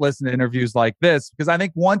don't listen to interviews like this, because I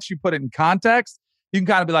think once you put it in context, you can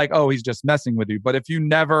kind of be like, oh, he's just messing with you. But if you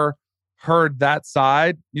never heard that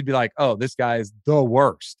side, you'd be like, oh, this guy is the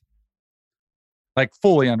worst. Like,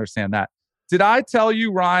 fully understand that. Did I tell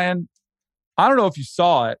you, Ryan? I don't know if you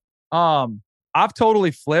saw it. I've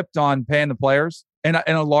totally flipped on paying the players. And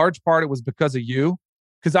in a large part, it was because of you.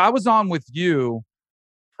 Because I was on with you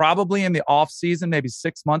probably in the off season, maybe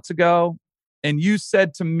 6 months ago. And you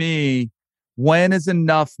said to me, when is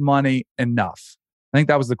enough money enough? I think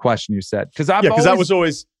that was the question you said. Because that was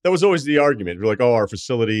always the argument. We're like, oh, our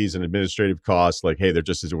facilities and administrative costs, like, hey,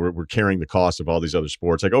 we're carrying the cost of all these other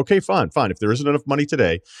sports. Like, okay, fine. If there isn't enough money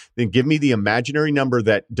today, then give me the imaginary number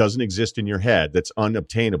that doesn't exist in your head, that's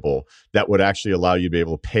unobtainable, that would actually allow you to be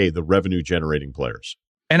able to pay the revenue generating players.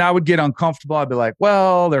 And I would get uncomfortable. I'd be like,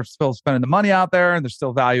 well, they're still spending the money out there, and there's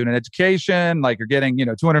still value in education. Like, you're getting,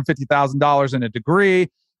 $250,000 in a degree.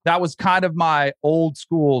 That was kind of my old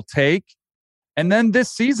school take. And then this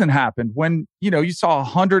season happened when, you saw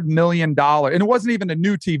 $100 million, and it wasn't even a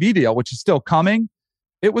new TV deal, which is still coming.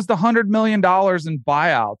 It was the $100 million in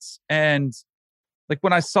buyouts. And like,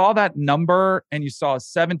 when I saw that number, and you saw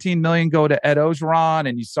 $17 million go to Ed Ogeron,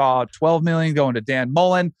 and you saw $12 million going to Dan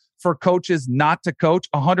Mullen for coaches not to coach,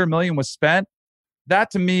 $100 million was spent.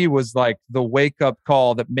 That to me was like the wake up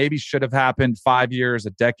call that maybe should have happened 5 years,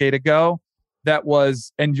 a decade ago.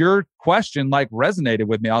 And your question like resonated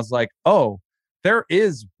with me. I was like, oh, there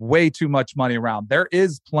is way too much money around. There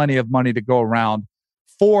is plenty of money to go around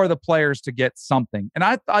for the players to get something. And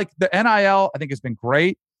I like the NIL, I think has been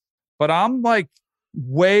great, but I'm like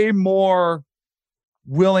way more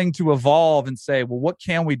willing to evolve and say, well, what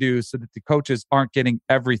can we do so that the coaches aren't getting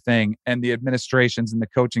everything, and the administrations and the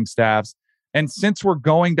coaching staffs? And since we're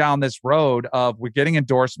going down this road of we're getting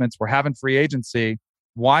endorsements, we're having free agency,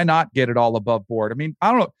 why not get it all above board? I mean, I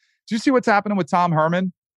don't know. Do you see what's happening with Tom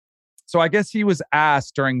Herman? So I guess he was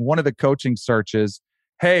asked during one of the coaching searches,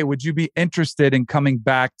 hey, would you be interested in coming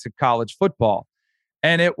back to college football?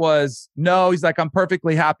 And it was, no, he's like, I'm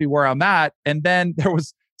perfectly happy where I'm at. And then there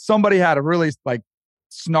was somebody had a really like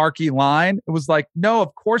snarky line. It was like, no,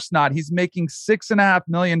 of course not. He's making $6.5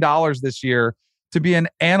 million this year to be an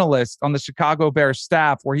analyst on the Chicago Bears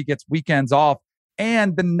staff where he gets weekends off.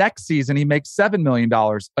 And the next season, he makes $7 million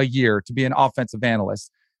a year to be an offensive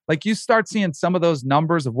analyst. Like you start seeing some of those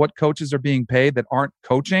numbers of what coaches are being paid that aren't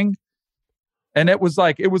coaching. And it was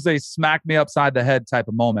a smack me upside the head type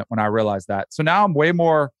of moment when I realized that. So now I'm way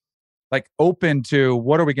more like open to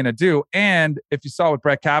what are we going to do? And if you saw what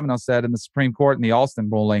Brett Kavanaugh said in the Supreme Court in the Alston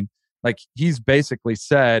ruling, like he's basically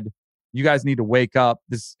said, you guys need to wake up.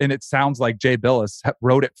 This, and it sounds like Jay Billis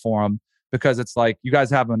wrote it for him because it's like you guys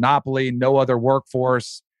have a monopoly, no other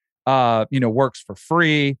workforce, works for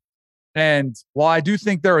free. And while I do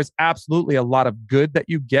think there is absolutely a lot of good that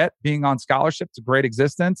you get being on scholarship, it's a great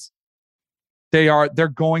existence. They're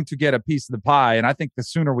going to get a piece of the pie. And I think the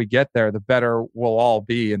sooner we get there, the better we'll all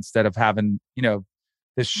be instead of having,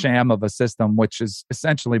 this sham of a system, which is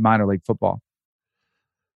essentially minor league football.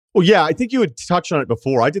 Well, yeah, I think you had touched on it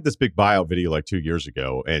before. I did this big buyout video like 2 years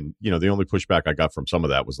ago. And, the only pushback I got from some of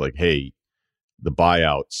that was like, hey, the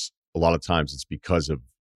buyouts, a lot of times it's because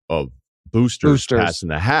of boosters passing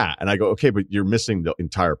the hat. And I go, okay, but you're missing the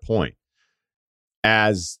entire point.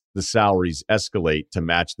 As the salaries escalate to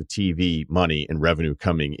match the TV money and revenue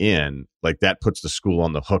coming in, like that puts the school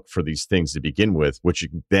on the hook for these things to begin with, which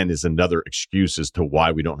then is another excuse as to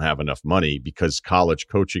why we don't have enough money, because college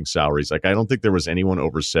coaching salaries, like I don't think there was anyone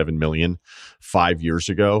over 7 million 5 years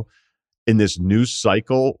ago. In this new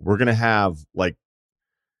cycle, we're going to have like,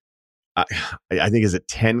 I think, is it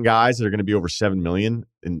 10 guys that are going to be over 7 million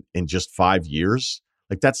in just 5 years?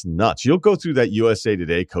 Like, that's nuts. You'll go through that USA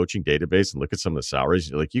Today coaching database and look at some of the salaries.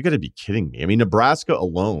 You're like, you got to be kidding me. I mean, Nebraska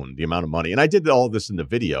alone, the amount of money, and I did all of this in the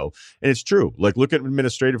video, and it's true. Like, look at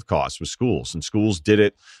administrative costs with schools, and schools did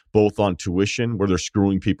it both on tuition where they're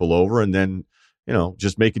screwing people over, and then,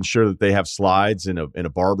 just making sure that they have slides in a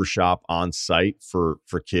barbershop on site for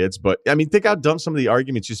kids. But I mean, think how dumb some of the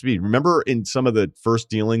arguments used to be. Remember in some of the first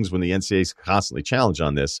dealings when the NCAA's constantly challenged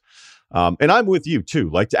on this, and I'm with you too,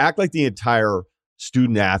 like to act like the entire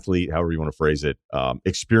student athlete, however you want to phrase it,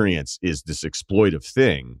 experience is this exploitive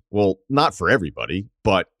thing. Well, not for everybody,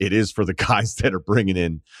 but it is for the guys that are bringing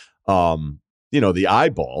in, the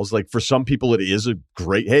eyeballs. Like for some people, it is a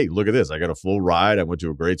great, hey, look at this. I got a full ride. I went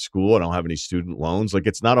to a great school. I don't have any student loans. Like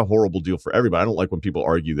it's not a horrible deal for everybody. I don't like when people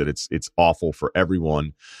argue that it's awful for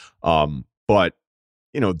everyone. But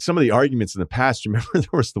some of the arguments in the past, remember there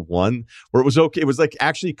was the one where it was okay. It was like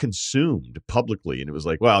actually consumed publicly. And it was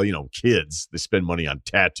like, well, kids, they spend money on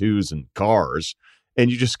tattoos and cars. And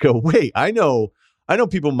you just go, wait, I know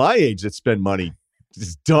people my age that spend money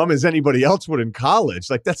as dumb as anybody else would in college.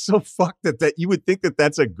 Like that's so fucked that you would think that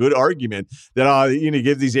that's a good argument that,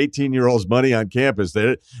 give these 18-year-olds money on campus.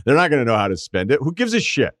 They're not going to know how to spend it. Who gives a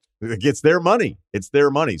shit? It's their money. It's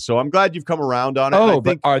their money. So I'm glad you've come around on it. Oh,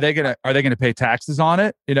 but are they gonna pay taxes on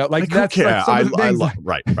it? That's like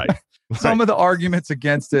right. Some of the arguments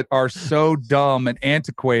against it are so dumb and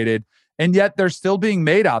antiquated, and yet they're still being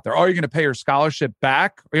made out there. Are you going to pay your scholarship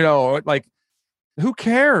back? Who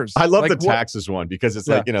cares? I love the taxes one because it's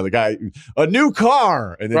like, the guy, a new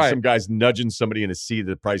car, and then some guy's nudging somebody in a seat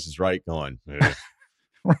that the price is right, going,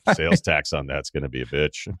 sales tax on that's going to be a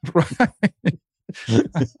bitch. Right.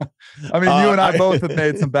 I mean, you and I both have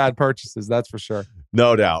made some bad purchases, that's for sure.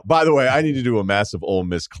 No doubt. By the way, I need to do a massive Ole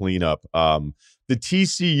Miss cleanup. The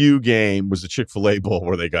TCU game was the Chick-fil-A Bowl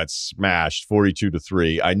where they got smashed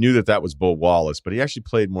 42-3. I knew that was Bo Wallace, but he actually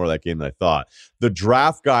played more of that game than I thought. The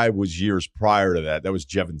draft guy was years prior to that. That was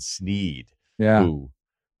Jevin Sneed, who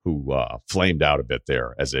flamed out a bit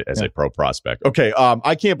there as a pro prospect. Okay,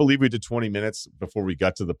 I can't believe we did 20 minutes before we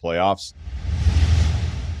got to the playoffs.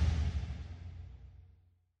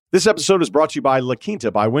 This episode is brought to you by La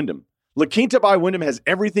Quinta by Wyndham. La Quinta by Wyndham has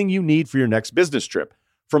everything you need for your next business trip.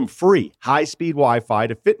 From free, high-speed Wi-Fi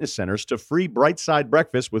to fitness centers to free bright-side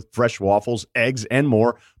breakfast with fresh waffles, eggs, and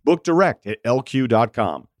more. Book direct at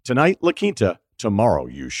lq.com. Tonight, La Quinta. Tomorrow,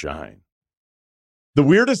 you shine. The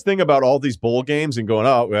weirdest thing about all these bowl games and going,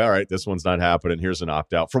 oh, well, all right, this one's not happening. Here's an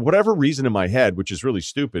opt-out. For whatever reason in my head, which is really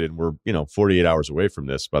stupid, and we're 48 hours away from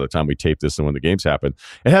this by the time we tape this and when the games happen,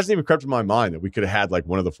 it hasn't even crept in my mind that we could have had like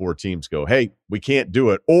one of the four teams go, hey, we can't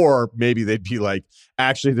do it. Or maybe they'd be like,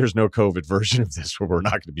 actually, there's no COVID version of this where we're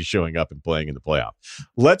not going to be showing up and playing in the playoff.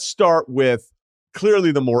 Let's start with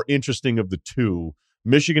clearly the more interesting of the two,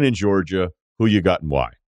 Michigan and Georgia. Who you got and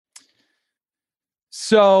why?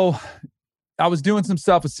 So I was doing some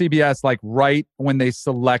stuff with CBS like right when they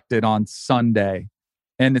selected on Sunday,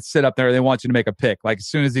 and it's sit up there. They want you to make a pick like as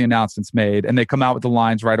soon as the announcement's made, and they come out with the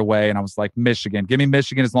lines right away. And I was like, Michigan, give me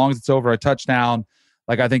Michigan as long as it's over a touchdown.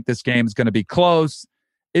 Like, I think this game is going to be close.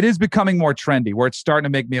 It is becoming more trendy where it's starting to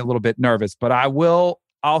make me a little bit nervous, but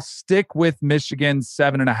I'll stick with Michigan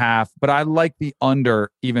 7.5, but I like the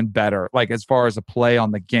under even better, like as far as a play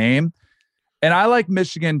on the game. And I like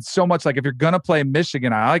Michigan so much. Like, if you're going to play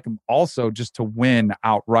Michigan, I like them also just to win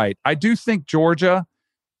outright. I do think Georgia,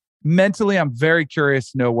 mentally, I'm very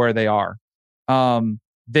curious to know where they are.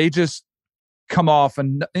 They just come off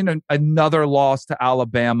another loss to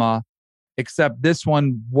Alabama, except this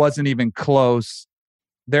one wasn't even close.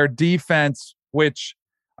 Their defense, which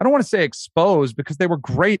I don't want to say exposed because they were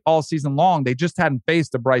great all season long. They just hadn't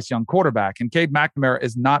faced a Bryce Young quarterback. And Cade McNamara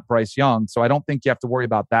is not Bryce Young. So I don't think you have to worry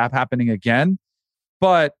about that happening again.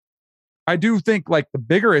 But I do think like the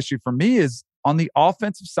bigger issue for me is on the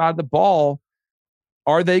offensive side of the ball,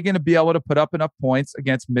 are they going to be able to put up enough points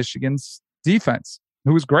against Michigan's defense,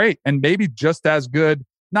 who is great and maybe just as good,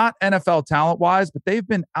 not NFL talent-wise, but they've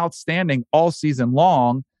been outstanding all season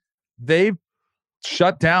long. They've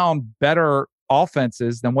shut down better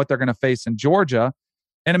offenses than what they're going to face in Georgia.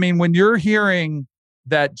 And I mean, when you're hearing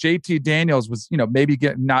that JT Daniels was, maybe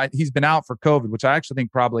he's been out for COVID, which I actually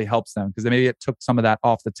think probably helps them because maybe it took some of that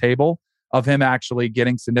off the table of him actually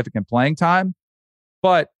getting significant playing time.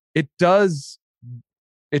 But it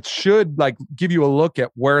should like give you a look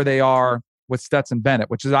at where they are with Stetson Bennett,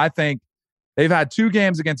 which is, I think they've had 2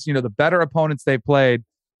 games against, the better opponents they played.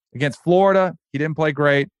 Against Florida, he didn't play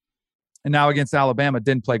great. And now against Alabama,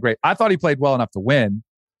 didn't play great. I thought he played well enough to win,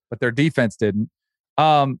 but their defense didn't.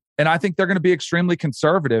 And I think they're going to be extremely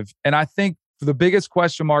conservative. And I think the biggest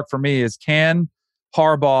question mark for me is, can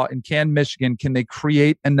Harbaugh and can Michigan, can they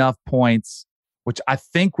create enough points, which I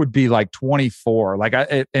think would be like 24,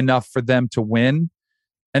 enough for them to win?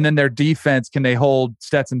 And then their defense, can they hold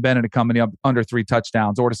Stetson Bennett to coming up under 3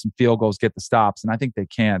 touchdowns or to some field goals, get the stops? And I think they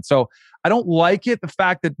can. So I don't like it, the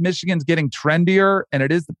fact that Michigan's getting trendier, and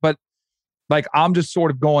it is, but like, I'm just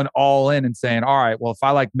sort of going all in and saying, all right, well, if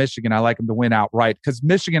I like Michigan, I like them to win outright. Because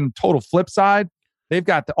Michigan, total flip side, they've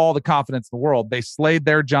got all the confidence in the world. They slayed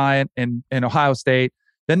their giant in Ohio State.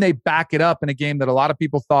 Then they back it up in a game that a lot of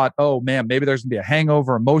people thought, oh, man, maybe there's going to be a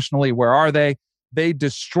hangover emotionally. Where are they? They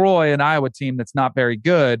destroy an Iowa team that's not very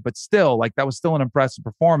good, but still, like, that was still an impressive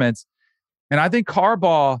performance. And I think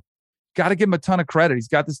Harbaugh, got to give him a ton of credit. He's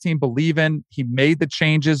got this team believing. He made the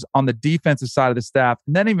changes on the defensive side of the staff.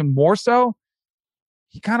 And then even more so,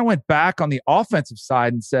 he kind of went back on the offensive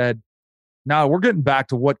side and said, no, we're getting back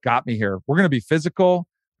to what got me here. We're going to be physical.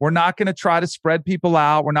 We're not going to try to spread people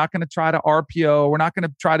out. We're not going to try to RPO. We're not going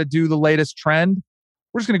to try to do the latest trend.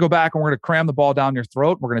 We're just going to go back and we're going to cram the ball down your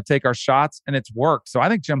throat. We're going to take our shots, and it's worked. So I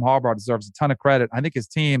think Jim Harbaugh deserves a ton of credit. I think his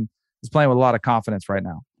team is playing with a lot of confidence right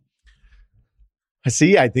now. I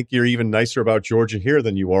see. I think you're even nicer about Georgia here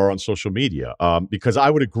than you are on social media, because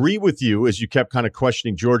I would agree with you as you kept kind of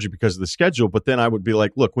questioning Georgia because of the schedule. But then I would be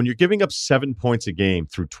like, look, when you're giving up 7 points a game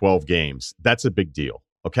through 12 games, that's a big deal.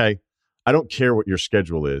 Okay. I don't care what your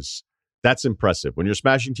schedule is. That's impressive. When you're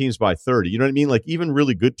smashing teams by 30, you know what I mean? Like, even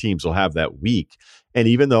really good teams will have that week. And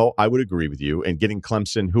even though I would agree with you, and getting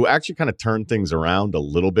Clemson, who actually kind of turned things around a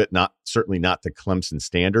little bit, certainly not to Clemson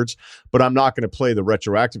standards, but I'm not going to play the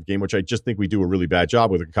retroactive game, which I just think we do a really bad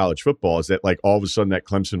job with in college football, is that like all of a sudden that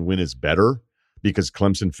Clemson win is better because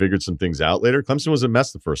Clemson figured some things out later. Clemson was a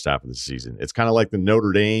mess the first half of the season. It's kind of like the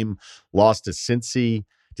Notre Dame loss to Cincy.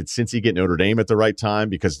 Did Cincy get Notre Dame at the right time?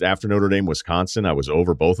 Because after Notre Dame, Wisconsin, I was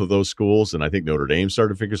over both of those schools, and I think Notre Dame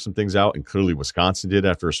started to figure some things out, and clearly Wisconsin did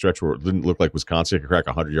after a stretch where it didn't look like Wisconsin could crack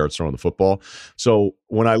 100 yards throwing the football. So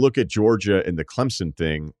when I look at Georgia and the Clemson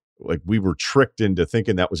thing, like, we were tricked into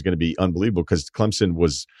thinking that was going to be unbelievable because Clemson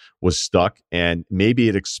was stuck, and maybe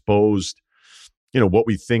it exposed, what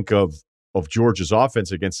we think of Georgia's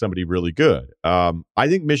offense against somebody really good. I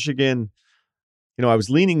think Michigan. I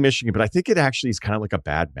was leaning Michigan, but I think it actually is kind of like a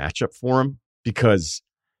bad matchup for them because,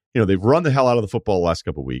 they've run the hell out of the football the last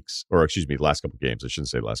couple of weeks, or excuse me, last couple of games. I shouldn't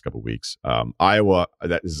say the last couple of weeks. Iowa,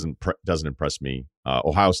 that doesn't impress me.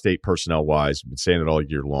 Ohio State, personnel-wise, I've been saying it all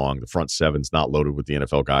year long. The front seven's not loaded with the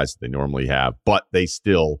NFL guys that they normally have, but they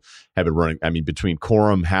still have been running. I mean, between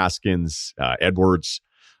Corum, Haskins, Edwards,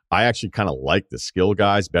 I actually kind of like the skill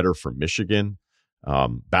guys better for Michigan.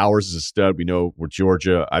 Bowers is a stud. We know with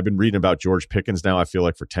Georgia. I've been reading about George Pickens now, I feel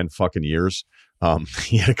like, for 10 fucking years.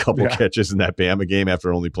 He had a couple catches in that Bama game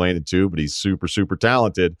after only playing in 2, but he's super, super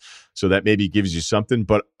talented. So that maybe gives you something.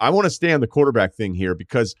 But I want to stay on the quarterback thing here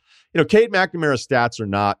because, Cade McNamara's stats are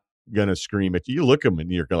not going to scream at you. You look at him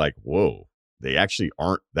and you're like, whoa, they actually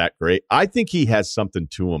aren't that great. I think he has something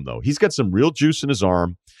to him, though. He's got some real juice in his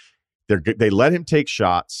arm. They let him take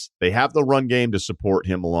shots. They have the run game to support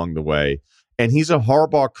him along the way. and he's a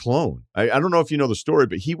Harbaugh clone. I don't know if you know the story,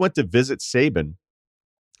 but he went to visit Saban,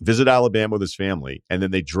 visit Alabama with his family, and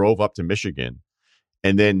then they drove up to Michigan,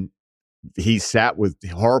 and then he sat with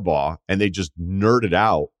Harbaugh, and they just nerded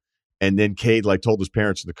out. And then Cade told his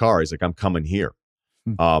parents in the car, he's like, "I'm coming here,"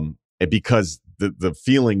 and because the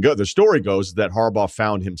feeling the story goes that Harbaugh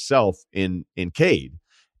found himself in Cade,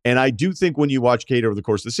 and I do think when you watch Cade over the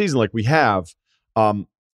course of the season, like we have.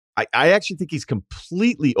 I actually think he's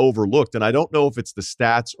completely overlooked, and I don't know if it's the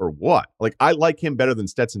stats or what. Like, I like him better than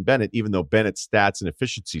Stetson Bennett, even though Bennett's stats and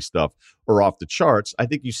efficiency stuff are off the charts. I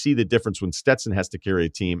think you see the difference when Stetson has to carry a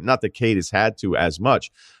team. Not that Cade has had to as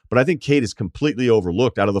much, but I think Cade is completely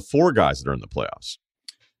overlooked out of the 4 guys that are in the playoffs.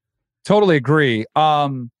 Totally agree.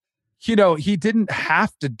 He didn't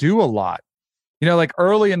have to do a lot. Like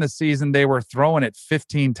early in the season, they were throwing it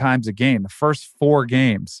 15 times a game, the first 4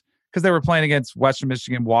 games. Because they were playing against Western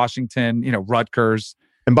Michigan, Washington, Rutgers.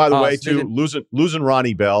 And by the way, too, losing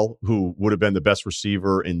Ronnie Bell, who would have been the best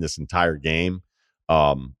receiver in this entire game,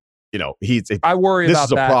 I worry about that. This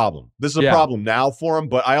is a problem. This is a problem now for him,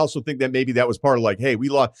 but I also think that maybe that was part of hey, we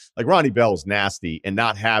lost. Ronnie Bell is nasty, and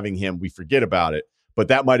not having him, we forget about it. But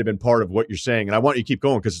that might have been part of what you're saying, and I want you to keep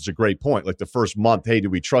going because it's a great point. Like the first month, hey, do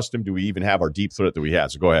we trust him? Do we even have our deep threat that we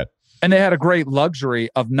had? So go ahead. And they had a great luxury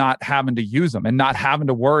of not having to use them and not having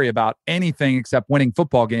to worry about anything except winning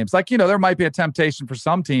football games. There might be a temptation for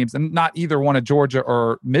some teams, and not either one of Georgia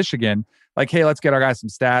or Michigan. Hey, let's get our guys some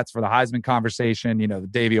stats for the Heisman conversation, the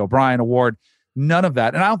Davey O'Brien Award. None of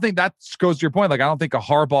that. And I don't think that goes to your point. I don't think a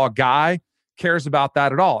Harbaugh guy cares about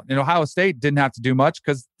that at all. Ohio State didn't have to do much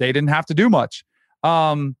because they didn't have to do much.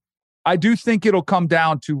 I do think it'll come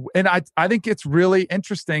down to, and I think it's really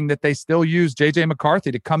interesting that they still use J.J.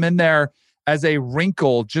 McCarthy to come in there as a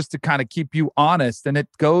wrinkle just to kind of keep you honest. And it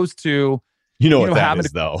goes to, what that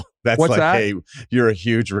is, though. That's hey, you're a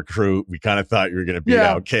huge recruit. We kind of thought you were going to beat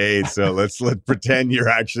out Cade. So let's pretend you're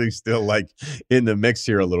actually still in the mix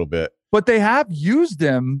here a little bit. But they have used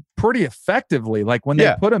him pretty effectively. When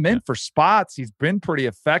they put him in for spots, he's been pretty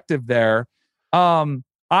effective there.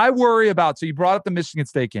 I worry about, so you brought up the Michigan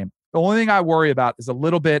State game. The only thing I worry about is a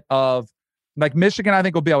little bit of, Michigan, I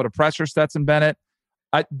think, will be able to pressure Stetson Bennett.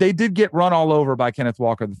 They did get run all over by Kenneth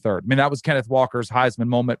Walker III. That was Kenneth Walker's Heisman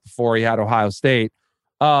moment before he had Ohio State.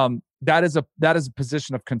 That is a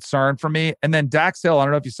position of concern for me. And then Dax Hill, I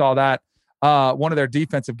don't know if you saw that, one of their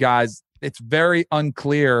defensive guys, it's very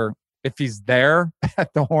unclear if he's there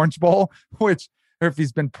at the Orange Bowl, or if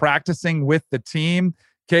he's been practicing with the team.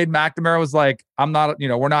 Cade McNamara was like,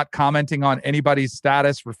 we're not commenting on anybody's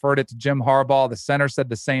status, referred it to Jim Harbaugh. The center said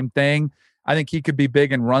the same thing. I think he could be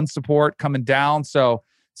big in run support coming down. So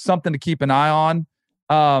something to keep an eye on.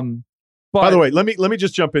 By the way, let me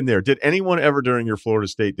just jump in there. Did anyone ever during your Florida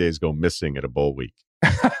State days go missing at a bowl week?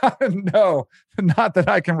 No, not that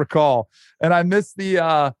I can recall. And I missed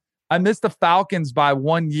the Falcons by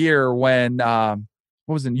 1 year when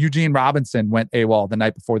Eugene Robinson went AWOL the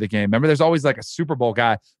night before the game. Remember, there's always a Super Bowl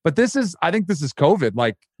guy. But I think this is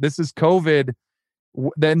COVID. This is COVID.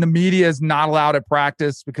 Then the media is not allowed at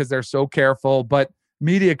practice because they're so careful. But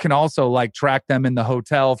media can also track them in the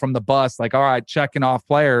hotel from the bus. All right, checking off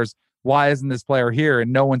players. Why isn't this player here?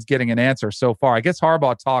 And no one's getting an answer so far. I guess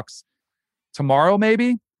Harbaugh talks tomorrow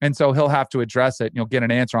maybe. And so he'll have to address it. And you'll get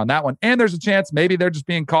an answer on that one. And there's a chance maybe they're just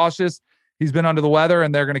being cautious. He's been under the weather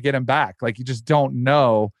and they're going to get him back. You just don't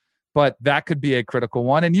know, but that could be a critical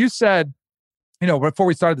one. And you said, before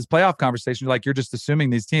we started this playoff conversation, you're just assuming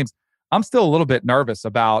these teams. I'm still a little bit nervous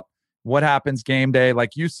about what happens game day.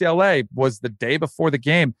 UCLA was the day before the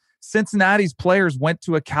game. Cincinnati's players went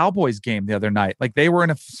to a Cowboys game the other night. They were in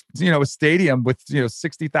a stadium with,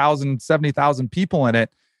 60,000, 70,000 people in it.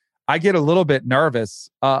 I get a little bit nervous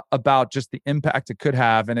about just the impact it could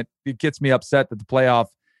have. And it gets me upset that the playoff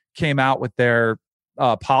came out with their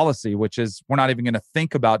policy, which is we're not even going to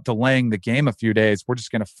think about delaying the game a few days. We're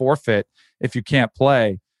just going to forfeit if you can't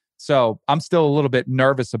play. So I'm still a little bit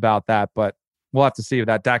nervous about that, but we'll have to see if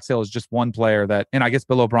that. Dax Hill is just one player and I guess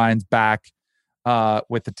Bill O'Brien's back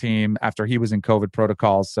with the team after he was in COVID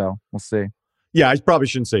protocols. So we'll see. Yeah, I probably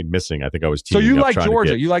shouldn't say missing. I think I was teaming. So you like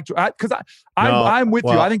Georgia? You like because I'm with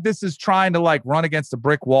you. I think this is trying to run against a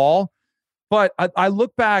brick wall. But I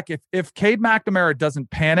look back, if Cade McNamara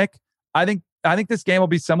doesn't panic, I think this game will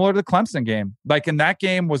be similar to the Clemson game. In that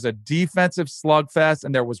game was a defensive slugfest,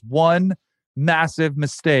 and there was one massive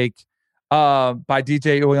mistake by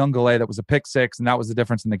DJ Uyunglele that was a pick six, and that was the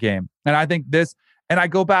difference in the game. And I think and I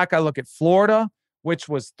go back, I look at Florida, which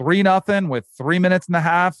was 3-0 with 3 minutes and a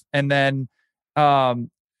half, and then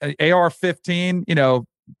AR-15,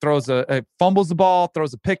 fumbles the ball,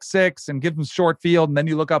 throws a pick six, and gives them short field, and then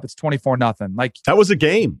you look up, it's 24-0. Like, that was a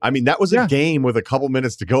game. I mean, that was a game with a couple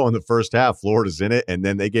minutes to go in the first half. Florida's in it, and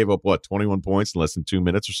then they gave up 21 points in less than 2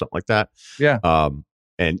 minutes or something like that. Yeah.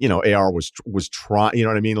 And AR was trying. You know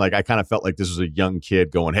what I mean? Like, I kind of felt like this was a young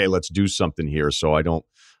kid going, "Hey, let's do something here." So I don't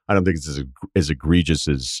think it's as egregious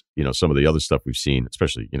as some of the other stuff we've seen,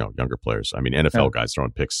 especially younger players. I mean, NFL guys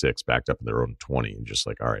throwing pick six backed up in their own 20 and just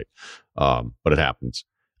like, all right, but it happens.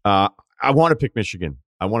 I want to pick Michigan.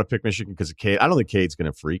 I want to pick Michigan because of Cade. I don't think Cade's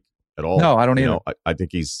going to freak at all. No, I don't either. I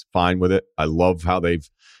think he's fine with it. I love how they've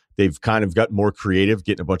kind of gotten more creative,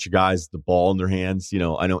 getting a bunch of guys the ball in their hands.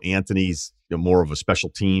 I know Anthony's more of a special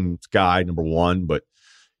team guy, number one, but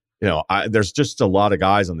there's just a lot of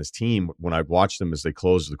guys on this team. When I watch them as they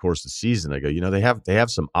close the course of the season, I go, they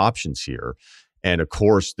have some options here. And of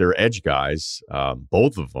course, their edge guys,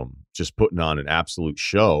 both of them, just putting on an absolute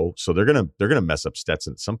show. So they're gonna mess up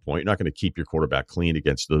Stetson at some point. You're not going to keep your quarterback clean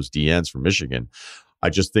against those DNs from Michigan. I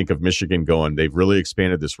just think of Michigan going, they've really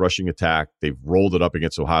expanded this rushing attack. They've rolled it up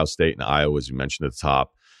against Ohio State and Iowa, as you mentioned at the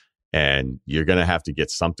top. And you're going to have to get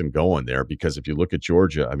something going there, because if you look at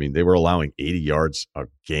Georgia, I mean, they were allowing 80 yards a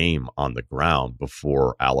game on the ground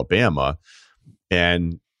before Alabama.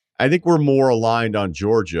 And I think we're more aligned on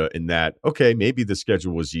Georgia in that, okay, maybe the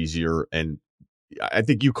schedule was easier. And I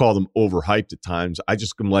think you call them overhyped at times. I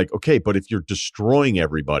just am like, okay, but if you're destroying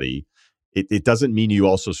everybody, it doesn't mean you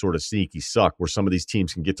also sort of sneaky suck, where some of these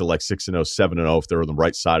teams can get to like 6-0, 7-0 if they're on the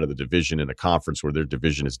right side of the division in a conference where their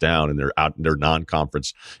division is down and they're out, their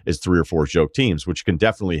non-conference is 3 or 4 joke teams, which can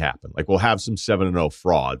definitely happen. Like, we'll have some 7-0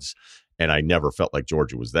 frauds. And I never felt like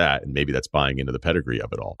Georgia was that. And maybe that's buying into the pedigree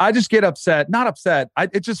of it all. I just get upset. Not upset.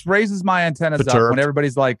 It just raises my antennas up when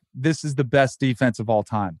everybody's like, this is the best defense of all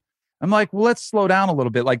time. I'm like, well, let's slow down a little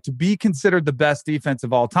bit. Like, to be considered the best defense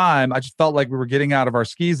of all time, I just felt like we were getting out of our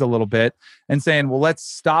skis a little bit and saying, well, let's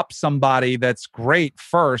stop somebody that's great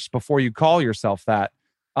first before you call yourself that.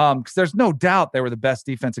 Because there's no doubt they were the best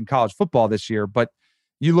defense in college football this year. But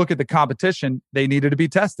you look at the competition, they needed to be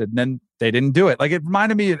tested, and then they didn't do it. Like, it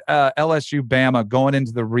reminded me of LSU Bama going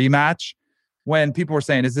into the rematch when people were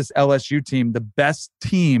saying, is this LSU team the best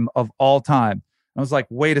team of all time? I was like,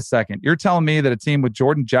 wait a second. You're telling me that a team with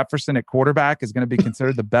Jordan Jefferson at quarterback is going to be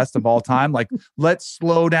considered the best of all time? Like, let's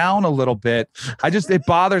slow down a little bit. It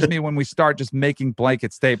bothers me when we start just making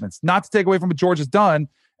blanket statements. Not to take away from what Georgia's done,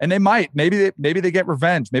 and they might. Maybe they get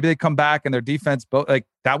revenge. Maybe they come back and their defense, like,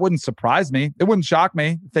 that wouldn't surprise me. It wouldn't shock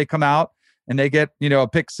me if they come out and they get, a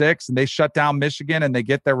pick six and they shut down Michigan and they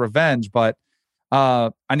get their revenge. But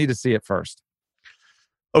I need to see it first.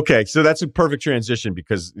 Okay, so that's a perfect transition,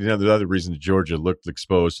 because the other reason Georgia looked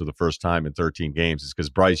exposed for the first time in 13 games is because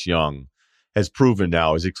Bryce Young has proven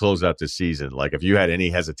now as he closed out this season. Like, if you had any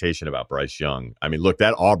hesitation about Bryce Young, I mean, look,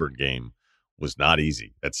 that Auburn game was not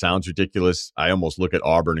easy. That sounds ridiculous. I almost look at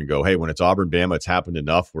Auburn and go, hey, when it's Auburn Bama, it's happened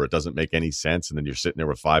enough where it doesn't make any sense. And then you're sitting there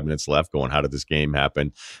with 5 minutes left going, how did this game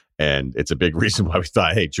happen? And it's a big reason why we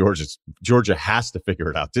thought, hey, Georgia has to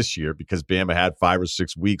figure it out this year, because Bama had 5 or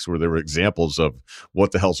 6 weeks where there were examples of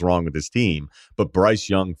what the hell's wrong with this team. But Bryce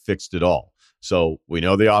Young fixed it all. So we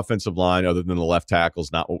know the offensive line, other than the left tackle,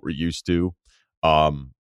 is not what we're used to.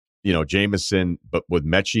 Jameson, but with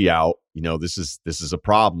Mechie out, this is a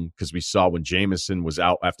problem, because we saw when Jameson was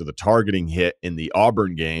out after the targeting hit in the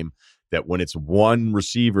Auburn game, that when it's one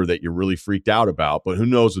receiver that you're really freaked out about, but who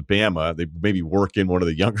knows with Bama, they maybe work in one of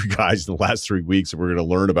the younger guys in the last 3 weeks, and we're going to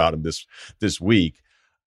learn about him this week.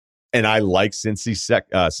 And I like Cincy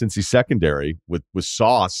secondary with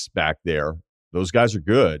Sauce back there. Those guys are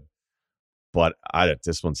good, but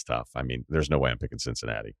this one's tough. I mean, there's no way I'm picking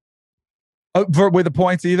Cincinnati. With the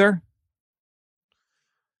points either?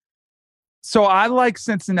 So I like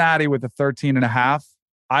Cincinnati with a 13.5.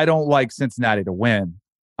 I don't like Cincinnati to win.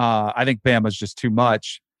 I think Bama's just too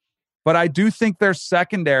much. But I do think their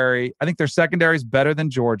secondary is better than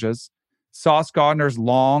Georgia's. Sauce Gardner's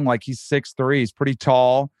long, like he's 6'3". He's pretty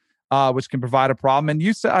tall, which can provide a problem. And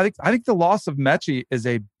you said, I think the loss of Mechie is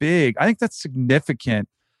I think that's significant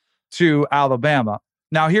to Alabama.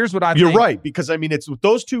 Now, here's what I think. You're right, because I mean, it's with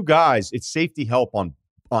those two guys, it's safety help on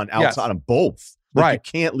outside on both. Like, right.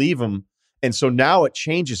 You can't leave them. And so now it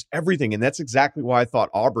changes everything. And that's exactly why I thought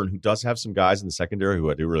Auburn, who does have some guys in the secondary who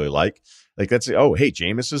I do really like that's, oh, hey,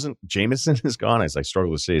 Jameson is gone, as I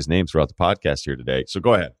struggle to say his name throughout the podcast here today. So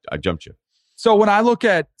go ahead. I jumped you. So when I look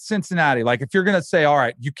at Cincinnati, like, if you're going to say, all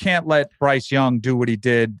right, you can't let Bryce Young do what he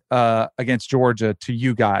did against Georgia to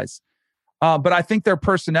you guys. But I think their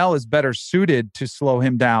personnel is better suited to slow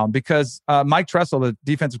him down, because Mike Tressel, the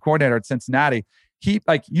defensive coordinator at Cincinnati,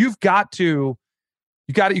 you've got to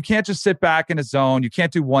You can't just sit back in a zone. You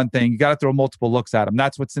can't do one thing. You got to throw multiple looks at them.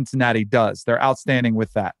 That's what Cincinnati does. They're outstanding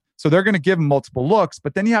with that. So they're going to give them multiple looks,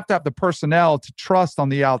 but then you have to have the personnel to trust on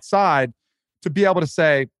the outside to be able to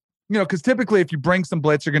say, because typically if you bring some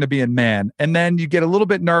blitz, you're going to be in man. And then you get a little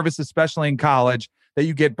bit nervous, especially in college, that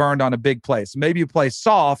you get burned on a big play. So maybe you play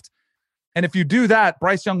soft. And if you do that,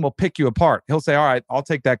 Bryce Young will pick you apart. He'll say, all right, I'll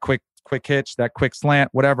take that quick hitch, that quick slant,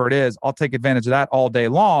 whatever it is. I'll take advantage of that all day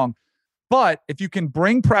long. But if you can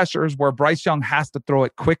bring pressures where Bryce Young has to throw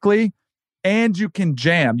it quickly and you can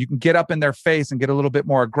jam, you can get up in their face and get a little bit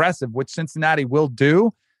more aggressive, which Cincinnati will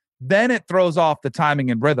do, then it throws off the timing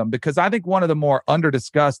and rhythm. Because I think one of the more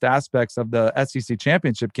under-discussed aspects of the SEC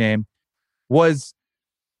championship game was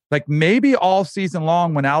like maybe all season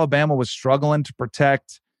long when Alabama was struggling to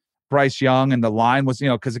protect Bryce Young and the line was,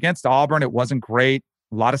 because against Auburn, it wasn't great.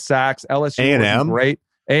 A lot of sacks. LSU wasn't great.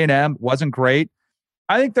 A&M wasn't great.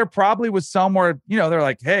 I think there probably was somewhere, they're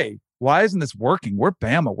like, hey, why isn't this working? We're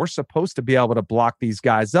Bama. We're supposed to be able to block these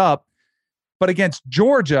guys up. But against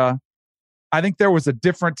Georgia, I think there was a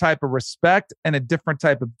different type of respect and a different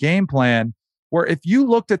type of game plan where if you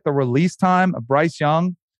looked at the release time of Bryce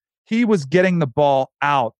Young, he was getting the ball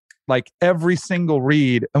out like every single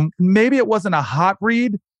read. And maybe it wasn't a hot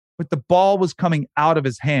read, but the ball was coming out of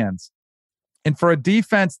his hands. And for a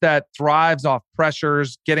defense that thrives off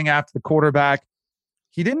pressures, getting after the quarterback,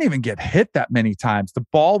 he didn't even get hit that many times. The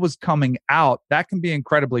ball was coming out. That can be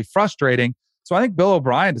incredibly frustrating. So I think Bill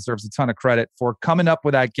O'Brien deserves a ton of credit for coming up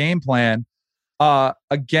with that game plan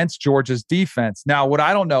against Georgia's defense. Now, what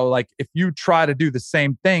I don't know, like if you try to do the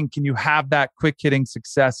same thing, can you have that quick hitting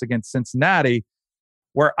success against Cincinnati?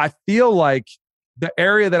 Where I feel like the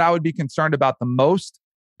area that I would be concerned about the most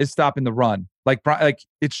is stopping the run. Like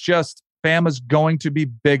it's just Bama's going to be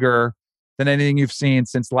bigger than anything you've seen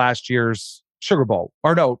since last year's Sugar Bowl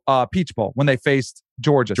Peach Bowl when they faced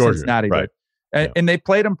Georgia. Cincinnati, right? And they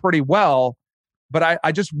played them pretty well. But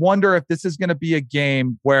I just wonder if this is going to be a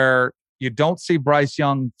game where you don't see Bryce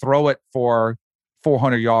Young throw it for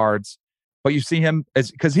 400 yards, but you see him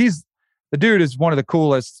because the dude is one of the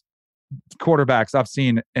coolest quarterbacks I've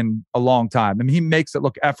seen in a long time. I mean, he makes it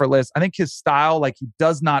look effortless. I think his style, like he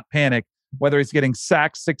does not panic, whether he's getting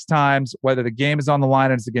sacked 6 times, whether the game is on the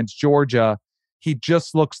line and it's against Georgia, he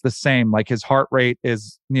just looks the same. Like his heart rate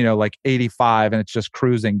is, like 85 and it's just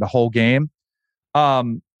cruising the whole game.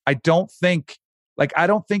 I don't think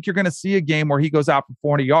you're going to see a game where he goes out for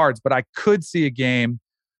 400 yards, but I could see a game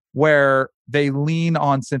where they lean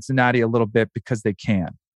on Cincinnati a little bit because they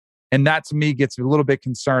can. And that to me gets a little bit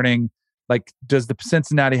concerning. Like, does the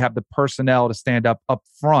Cincinnati have the personnel to stand up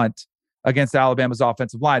front against Alabama's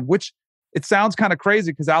offensive line? Which it sounds kind of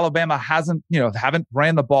crazy because Alabama haven't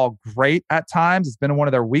ran the ball great at times. It's been one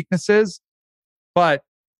of their weaknesses. But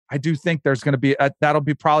I do think there's going to be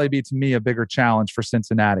probably be to me a bigger challenge for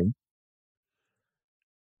Cincinnati.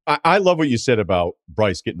 I love what you said about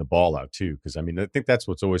Bryce getting the ball out too, because I mean I think that's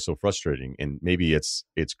what's always so frustrating, and maybe it's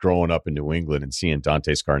growing up in New England and seeing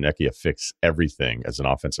Dante Scarnecchia fix everything as an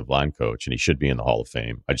offensive line coach, and he should be in the Hall of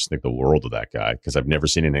Fame. I just think the world of that guy because I've never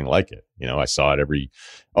seen anything like it. I saw it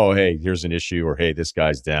hey, here's an issue, or hey, this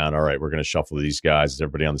guy's down. All right, we're going to shuffle these guys. Is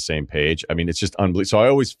everybody on the same page? I mean, it's just unbelievable. So I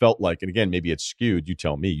always felt like, and again, maybe it's skewed. You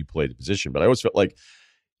tell me. You play the position, but I always felt like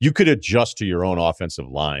you could adjust to your own offensive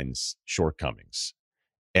line's shortcomings.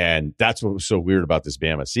 And that's what was so weird about this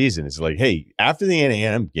Bama season is like, hey, after the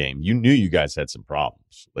A&M game, you knew you guys had some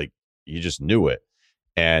problems. Like, you just knew it.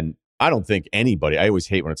 And I don't think anybody, I always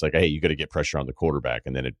hate when it's like, hey, you got to get pressure on the quarterback.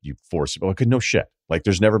 And then you force it. Like, no shit. Like,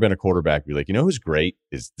 there's never been a quarterback be like, who's great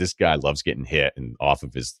is this guy loves getting hit and off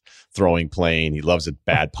of his throwing plane. He loves a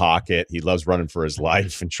bad pocket. He loves running for his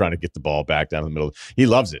life and trying to get the ball back down the middle. He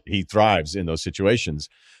loves it. He thrives in those situations.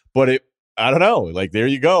 But I don't know. Like, there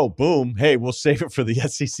you go. Boom. Hey, we'll save it for the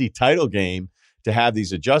SEC title game to have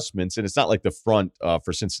these adjustments. And it's not like the front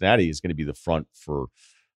for Cincinnati is going to be the front for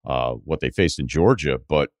what they faced in Georgia.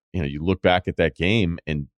 But, you look back at that game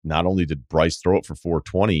and not only did Bryce throw it for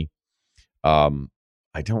 420, I'm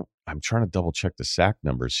trying to double check the sack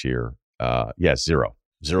numbers here.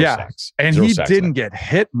 Zero sacks. And Zero he sacks didn't get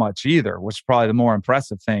hit much either, which is probably the more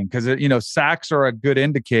impressive thing because, sacks are a good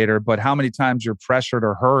indicator, but how many times you're pressured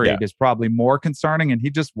or hurried is probably more concerning, and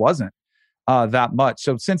he just wasn't that much.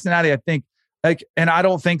 So Cincinnati, I think, and I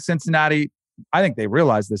don't think Cincinnati, I think they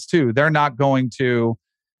realize this too. They're not going to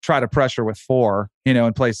try to pressure with 4,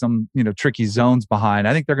 and play some, tricky zones behind.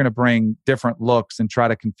 I think they're going to bring different looks and try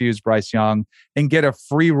to confuse Bryce Young and get a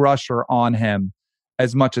free rusher on him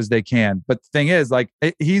as much as they can. But the thing is,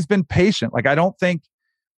 he's been patient.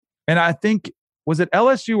 I think was it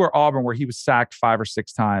LSU or Auburn where he was sacked 5 or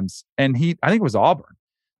 6 times? And I think it was Auburn.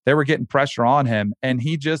 they were getting pressure on him, and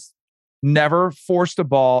he just never forced a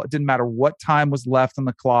ball. It didn't matter what time was left on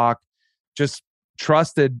the clock. Just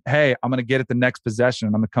trusted, hey, I'm going to get it the next possession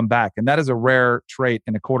and I'm going to come back. And that is a rare trait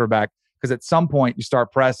in a quarterback, because at some point you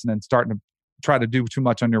start pressing and starting to try to do too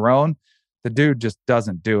much on your own. The dude just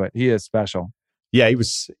doesn't do it. He is special. Yeah, he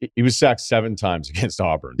was sacked 7 times against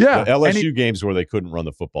Auburn. Yeah, the LSU games where they couldn't run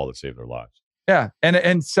the football that saved their lives. Yeah,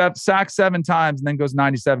 and sacked 7 times and then goes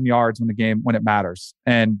 97 yards when it matters.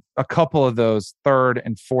 And a couple of those 3rd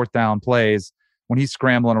and 4th down plays when he's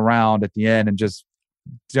scrambling around at the end and just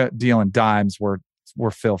dealing dimes were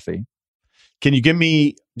filthy. Can you give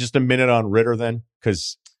me just a minute on Ritter then?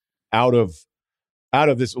 Because out of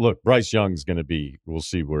this, look, Bryce Young's going to be, we'll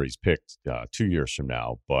see where he's picked 2 years from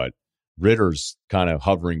now, but Ritter's kind of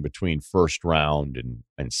hovering between first round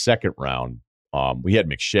and second round. We had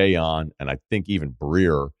McShay on, and I think even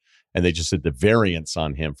Breer, and they just said the variance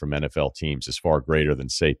on him from NFL teams is far greater than,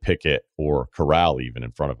 say, Pickett or Corral even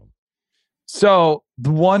in front of him. So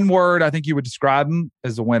the one word I think you would describe him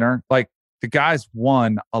as a winner. Like, the guy's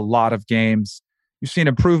won a lot of games. You've seen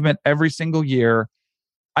improvement every single year.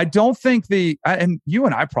 I don't think and you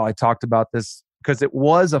and I probably talked about this because it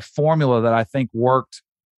was a formula that I think worked,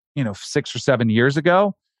 6 or 7 years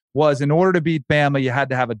ago, was in order to beat Bama, you had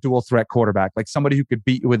to have a dual threat quarterback, like somebody who could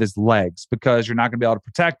beat you with his legs, because you're not going to be able to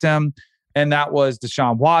protect him. And that was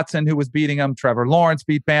Deshaun Watson who was beating him. Trevor Lawrence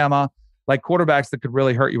beat Bama, like quarterbacks that could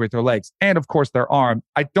really hurt you with their legs. And of course, their arm.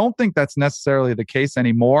 I don't think that's necessarily the case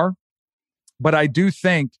anymore, but I do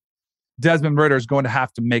think Desmond Ridder is going to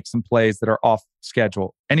have to make some plays that are off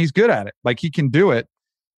schedule. And he's good at it. Like, he can do it.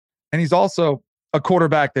 And he's also a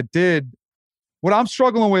quarterback that did. What I'm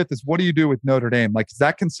struggling with is, what do you do with Notre Dame? Like, is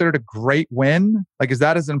that considered a great win? Like, is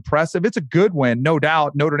that as impressive? It's a good win, no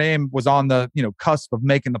doubt. Notre Dame was on the cusp of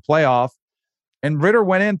making the playoff. And Ridder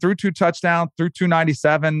went in, threw 2 touchdowns, threw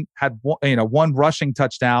 297, had one rushing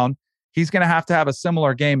touchdown. He's going to have a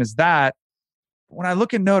similar game as that. When I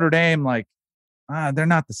look at Notre Dame, like, they're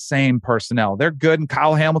not the same personnel. They're good, and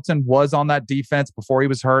Kyle Hamilton was on that defense before he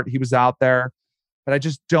was hurt. He was out there. But I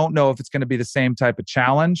just don't know if it's going to be the same type of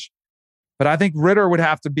challenge. But I think Ridder would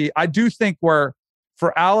have to be. I do think for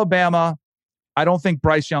Alabama, I don't think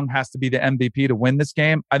Bryce Young has to be the MVP to win this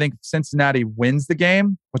game. I think Cincinnati wins the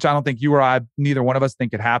game, which I don't think you or I, neither one of us,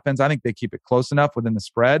 think it happens. I think they keep it close enough within the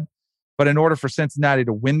spread. But in order for Cincinnati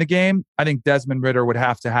to win the game, I think Desmond Ridder would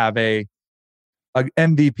have to have a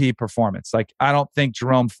MVP performance. Like, I don't think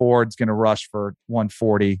Jerome Ford's going to rush for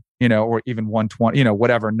 140, or even 120,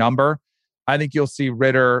 whatever number. I think you'll see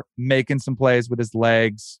Ridder making some plays with his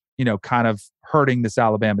legs, kind of hurting this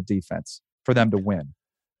Alabama defense for them to win.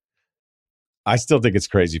 I still think it's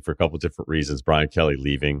crazy for a couple of different reasons. Brian Kelly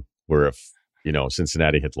leaving, where if,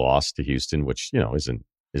 Cincinnati had lost to Houston, which, isn't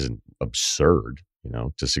absurd,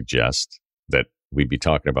 to suggest that we'd be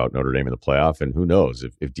talking about Notre Dame in the playoff. And who knows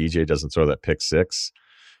if DJ doesn't throw that pick 6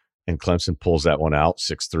 and Clemson pulls that one out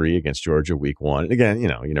 6-3 against Georgia week 1. And again,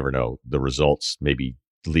 you never know, the results maybe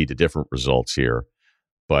lead to different results here.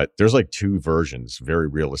 But there's like 2 versions, very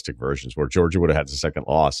realistic versions, where Georgia would have had the second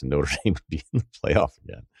loss and Notre Dame would be in the playoff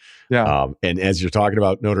again. Yeah. And as you're talking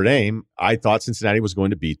about Notre Dame, I thought Cincinnati was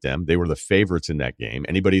going to beat them. They were the favorites in that game.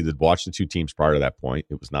 Anybody that watched the 2 teams prior to that point,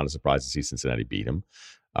 it was not a surprise to see Cincinnati beat them.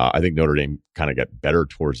 I think Notre Dame kind of got better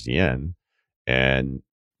towards the end. And,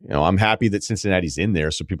 I'm happy that Cincinnati's in there,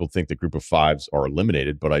 so people think the group of 5s are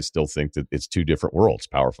eliminated, but I still think that it's 2 different worlds,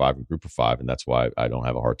 Power 5 and group of 5, and that's why I don't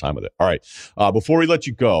have a hard time with it. All right. Before we let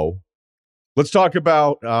you go, let's talk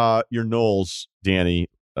about your Knowles, Danny.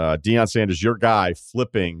 Deion Sanders, your guy,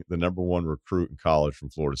 flipping the number 1 recruit in college from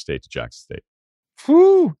Florida State to Jackson State.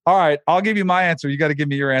 Whew. All right. I'll give you my answer. You got to give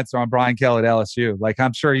me your answer on Brian Kelly at LSU. Like,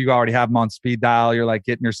 I'm sure you already have him on speed dial. You're like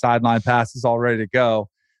getting your sideline passes all ready to go.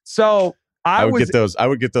 So I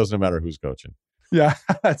would get those no matter who's coaching. Yeah,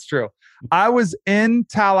 that's true. I was in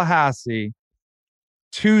Tallahassee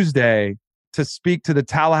Tuesday to speak to the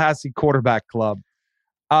Tallahassee Quarterback Club.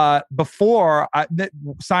 Signing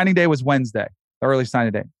day was Wednesday, early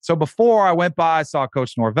signing day. So before I went by, I saw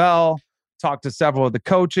Coach Norvell, talked to several of the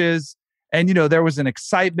coaches, and, there was an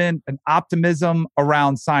excitement, an optimism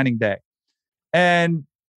around signing day. And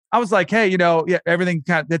I was like, hey, everything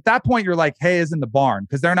kind of, at that point, you're like, hay is in the barn,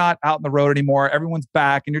 because they're not out in the road anymore. Everyone's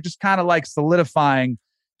back, and you're just kind of like solidifying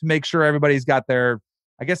to make sure everybody's got their,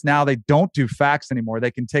 I guess now they don't do fax anymore.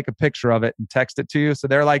 They can take a picture of it and text it to you. So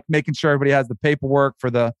they're like making sure everybody has the paperwork for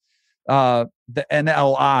the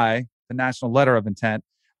NLI, the National Letter of Intent.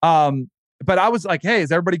 But I was like, hey,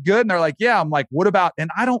 is everybody good? And they're like, yeah. I'm like, what about, and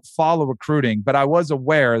I don't follow recruiting, but I was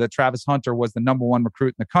aware that Travis Hunter was the number 1 recruit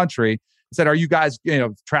in the country. I said, are you guys,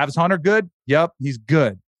 Travis Hunter good? Yep, he's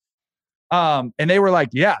good. And they were like,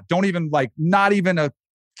 yeah, don't even like, not even a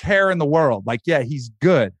care in the world. Like, yeah, he's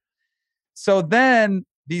good. So then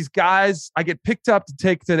these guys, I get picked up to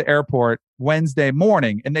take to the airport Wednesday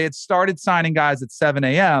morning, and they had started signing guys at 7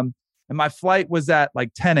 a.m. and my flight was at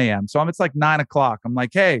like 10 a.m. So it's like 9 o'clock. I'm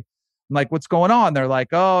like, hey, I'm like, what's going on? They're like,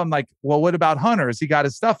 oh, I'm like, well, what about Hunter? Has he got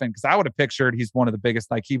his stuff in? Because I would have pictured he's one of the biggest.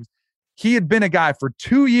 Like he had been a guy for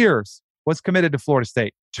 2 years, was committed to Florida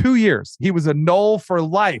State. 2 years. He was a Knoll for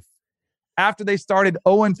life. After they started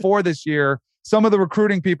 0-4 this year, some of the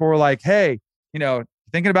recruiting people were like, hey,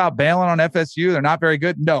 thinking about bailing on FSU? They're not very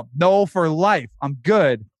good. No for life. I'm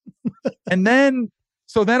good. And then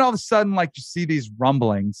all of a sudden, like, you see these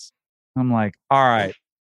rumblings. I'm like, all right,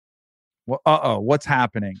 well, what's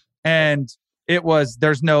happening? And it was,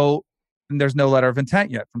 there's no letter of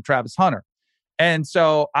intent yet from Travis Hunter. And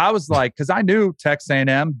so I was like, because I knew Texas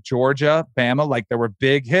A&M, Georgia, Bama, like there were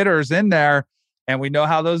big hitters in there. And we know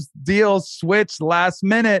how those deals switch last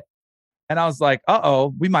minute. And I was like,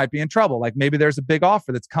 we might be in trouble. Like maybe there's a big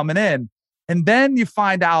offer that's coming in. And then you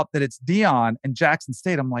find out that it's Deion and Jackson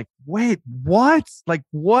State. I'm like, wait, what? Like,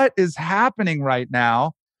 what is happening right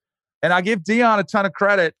now? And I give Deion a ton of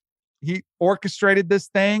credit. He orchestrated this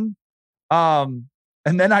thing. And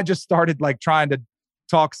then I just started like trying to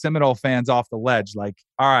talk Seminole fans off the ledge. Like,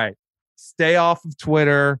 all right, stay off of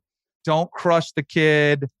Twitter. Don't crush the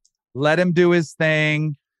kid. Let him do his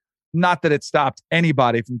thing. Not that it stopped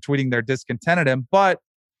anybody from tweeting their discontent at him, but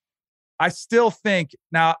I still think,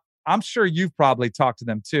 now I'm sure you've probably talked to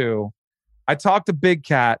them too. I talked to Big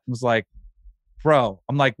Cat and was like, bro,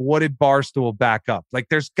 I'm like, what did Barstool back up? Like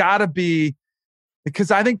there's gotta be, because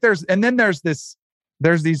I think there's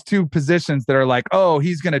these two positions that are like, oh,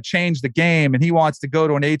 he's going to change the game and he wants to go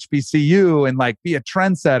to an HBCU and like be a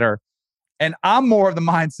trendsetter. And I'm more of the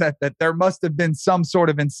mindset that there must have been some sort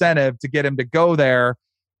of incentive to get him to go there.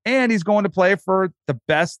 And he's going to play for the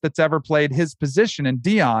best that's ever played his position in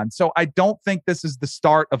Deion. So I don't think this is the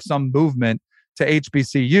start of some movement to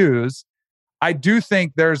HBCUs. I do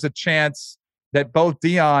think there's a chance that both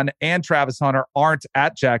Deion and Travis Hunter aren't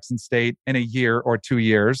at Jackson State in a year or 2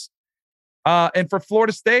 years. And for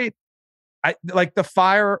Florida State, I like the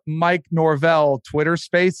fire Mike Norvell Twitter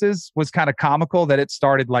spaces was kind of comical that it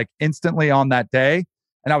started like instantly on that day.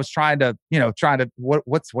 And I was trying to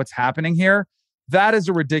what's happening here? That is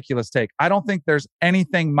a ridiculous take. I don't think there's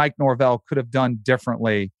anything Mike Norvell could have done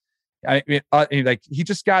differently. Like he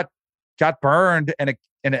just got burned, and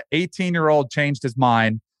an 18-year-old changed his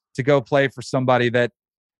mind to go play for somebody that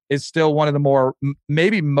is still one of the more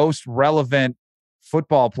maybe most relevant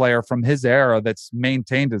football player from his era that's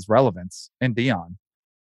maintained his relevance in Deion.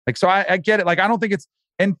 Like, so I get it. Like, I don't think it's,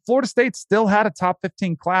 and Florida State still had a top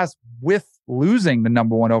 15 class with losing the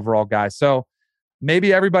number 1 overall guy. So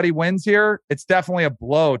maybe everybody wins here. It's definitely a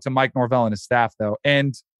blow to Mike Norvell and his staff, though.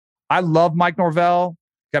 And I love Mike Norvell.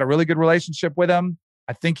 Got a really good relationship with him.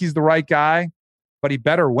 I think he's the right guy, but he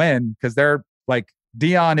better win because they're like,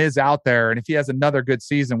 Deion is out there. And if he has another good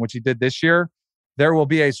season, which he did this year, there will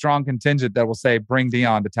be a strong contingent that will say, bring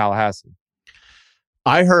Deion to Tallahassee.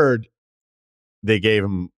 I heard they gave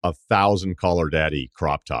him 1,000 Caller Daddy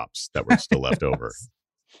crop tops that were still left over.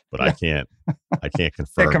 But I can't confirm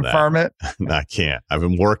can't confirm that. it. I can't. I've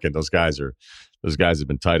been working. Those guys have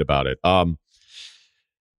been tight about it.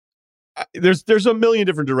 There's a million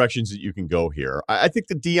different directions that you can go here. I think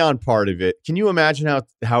the Deion part of it, can you imagine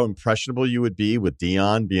how impressionable you would be with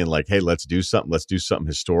Deion being like, hey, let's do something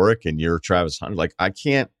historic, and you're Travis Hunter? Like, I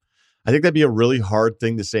think that'd be a really hard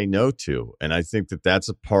thing to say no to. And I think that that's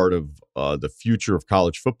a part of the future of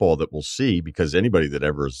college football that we'll see, because anybody that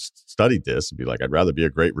ever studied this would be like, I'd rather be a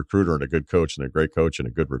great recruiter and a good coach than a great coach and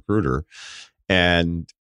a good recruiter.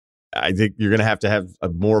 And I think you're going to have a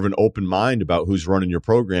more of an open mind about who's running your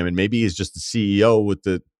program. And maybe he's just the CEO with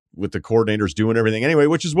the coordinators doing everything anyway,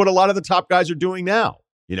 which is what a lot of the top guys are doing now.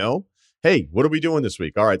 Hey, what are we doing this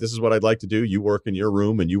week? All right, this is what I'd like to do. You work in your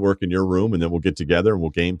room and you work in your room, and then we'll get together and we'll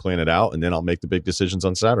game plan it out. And then I'll make the big decisions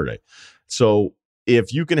on Saturday. So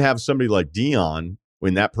if you can have somebody like Deion,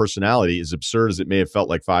 when that personality, as absurd as it may have felt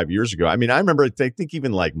like 5 years ago. I mean, I remember, I think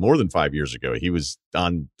even like more than 5 years ago, he was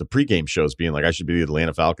on the pregame shows being like, I should be the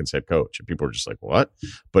Atlanta Falcons head coach. And people were just like, what?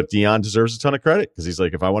 But Deion deserves a ton of credit because he's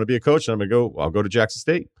like, if I want to be a coach, I'll go to Jackson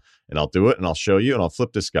State and I'll do it and I'll show you and I'll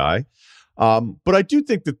flip this guy. But I do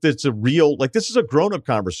think that it's a real, like, this is a grown-up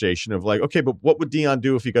conversation of like, okay, but what would Deion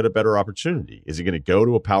do if he got a better opportunity? Is he going to go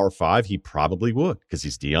to a Power 5? He probably would, because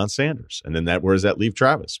he's Deion Sanders. And then where does that leave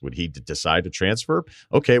Travis? Would he decide to transfer?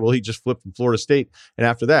 Okay, well, he just flipped from Florida State. And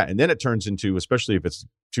after that, and then it turns into, especially if it's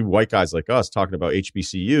two white guys like us talking about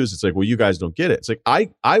HBCUs, it's like, well, you guys don't get it. It's like,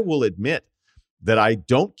 I will admit that I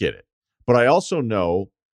don't get it. But I also know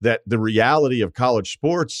that the reality of college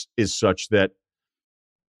sports is such that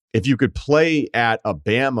if you could play at a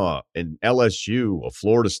Bama, an LSU, a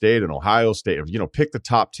Florida State, an Ohio State, pick the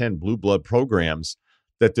top 10 blue blood programs,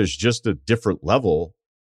 that there's just a different level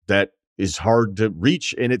that is hard to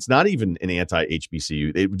reach. And it's not even an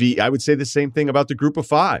anti-HBCU. I would say the same thing about the Group of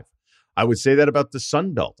Five. I would say that about the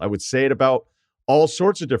Sun Belt. I would say it about all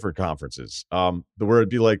sorts of different conferences, where it'd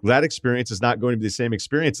be like, that experience is not going to be the same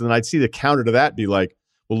experience. And then I'd see the counter to that be like,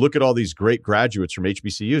 well, look at all these great graduates from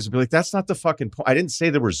HBCUs. And be like, that's not the fucking point. I didn't say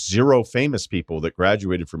there were zero famous people that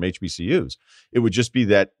graduated from HBCUs. It would just be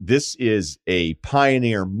that this is a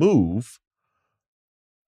pioneer move,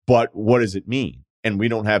 but what does it mean? And we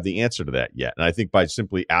don't have the answer to that yet. And I think by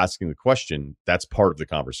simply asking the question, that's part of the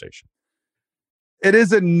conversation. It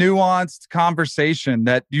is a nuanced conversation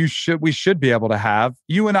that we should be able to have.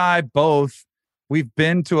 You and I both, we've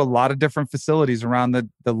been to a lot of different facilities around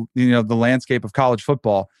the landscape of college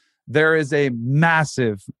football. There is a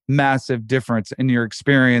massive, massive difference in your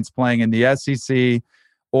experience playing in the SEC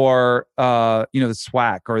or the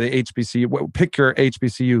SWAC or the HBCU. Pick your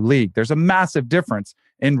HBCU league. There's a massive difference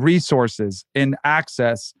in resources, in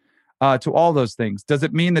access to all those things. Does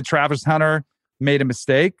it mean that Travis Hunter made a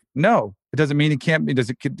mistake? No. It doesn't mean he can't make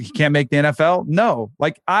the NFL? No.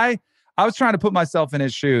 Like I was trying to put myself in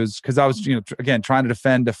his shoes because I was, again, trying to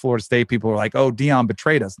defend the Florida State. People were like, oh, Deion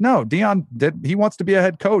betrayed us. No, Deion he wants to be a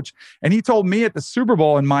head coach. And he told me at the Super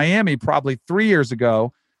Bowl in Miami probably 3 years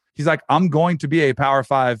ago, he's like, I'm going to be a Power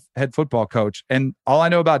 5 head football coach. And all I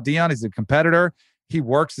know about Deion, he's a competitor. He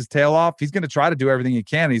works his tail off. He's going to try to do everything he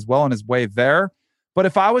can. He's well on his way there. But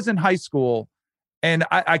if I was in high school and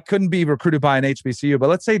I couldn't be recruited by an HBCU, but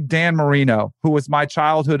let's say Dan Marino, who was my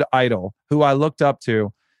childhood idol, who I looked up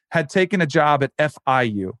to, had taken a job at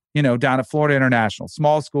FIU, down at Florida International,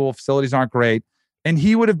 small school, facilities aren't great. And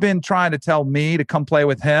he would have been trying to tell me to come play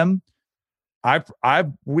with him. I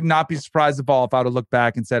would not be surprised at all if I would have looked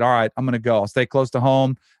back and said, all right, I'm going to go. I'll stay close to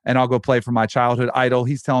home and I'll go play for my childhood idol.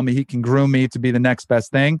 He's telling me he can groom me to be the next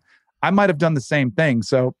best thing. I might have done the same thing.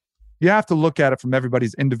 So you have to look at it from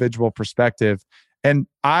everybody's individual perspective. And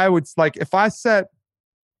I would like, if I set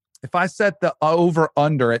the over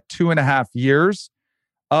under at 2.5 years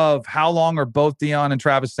of how long are both Deion and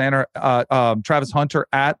Travis Hunter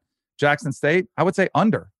at Jackson State, I would say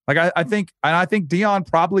under. Like I think Deion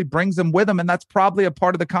probably brings them with him, and that's probably a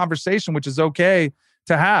part of the conversation, which is okay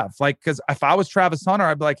to have. Like, because if I was Travis Hunter,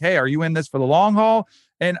 I'd be like, hey, are you in this for the long haul?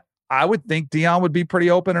 And I would think Deion would be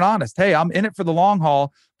pretty open and honest. Hey, I'm in it for the long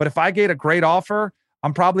haul, but if I get a great offer,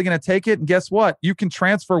 I'm probably going to take it. And guess what? You can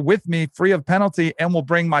transfer with me free of penalty, and we'll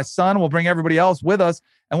bring my son, we'll bring everybody else with us,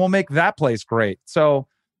 and we'll make that place great. So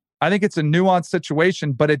I think it's a nuanced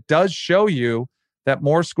situation, but it does show you that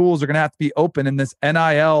more schools are going to have to be open in this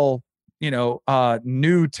NIL,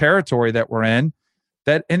 new territory that we're in.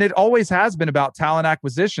 And it always has been about talent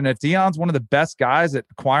acquisition. If Deion's one of the best guys at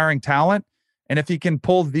acquiring talent, and if he can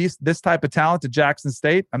pull this type of talent to Jackson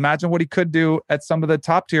State, imagine what he could do at some of the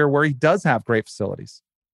top tier where he does have great facilities.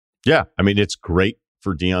 Yeah, I mean, it's great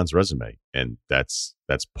for Deion's resume, and that's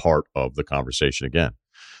part of the conversation again.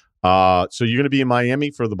 So you're going to be in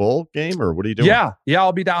Miami for the bowl game, or what are you doing? Yeah,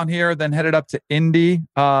 I'll be down here, then headed up to Indy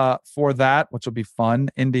for that, which will be fun.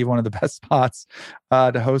 Indy, one of the best spots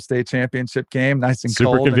to host a championship game. Nice and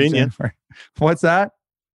super cold. Convenient. What's that?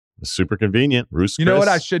 Super convenient. Roos You know what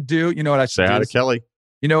I should do? Say hi to Kelly.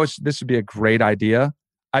 This should be a great idea.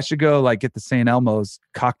 I should go get the St. Elmo's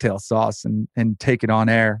cocktail sauce and take it on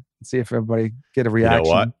air and see if everybody get a reaction.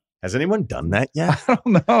 You know what? Has anyone done that yet? I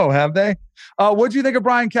don't know. Have they? What do you think of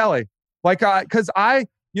Brian Kelly? Because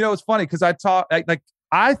it's funny because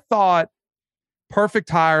I thought perfect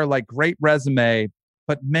hire, great resume,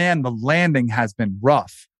 but man, the landing has been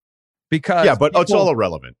rough. Because but it's all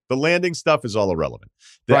irrelevant. The landing stuff is all irrelevant.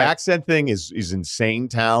 The Right. accent thing is insane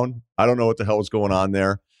town. I don't know what the hell is going on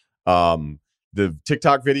there. The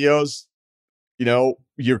TikTok videos,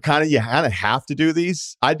 you kind of have to do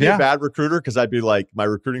these. I'd be a bad recruiter because I'd be like, my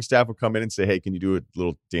recruiting staff would come in and say, hey, can you do a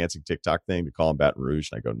little dancing TikTok thing to call him Baton Rouge?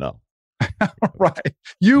 And I go, no. Right.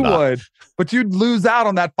 You would, but you'd lose out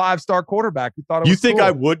on that 5-star quarterback who thought it was You think cool.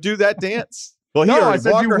 I would do that dance? Well, No, I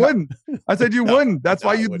said you wouldn't. I said you wouldn't. That's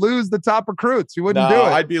why I you'd wouldn't. lose the top recruits. You wouldn't do it.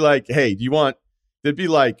 I'd be like, hey, it'd be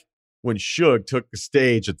like when Suge took the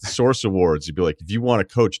stage at the Source Awards. You'd be like, if you want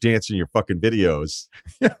to coach dance in your fucking videos.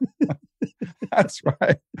 That's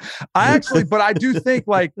right. But I do think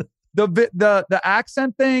the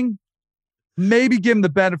accent thing, maybe give him the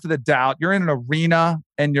benefit of the doubt. You're in an arena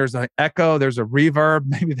and there's an echo, there's a reverb.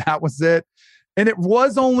 Maybe that was it. And it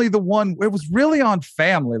was only the one, it was really on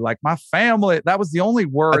family. Like my family, that was the only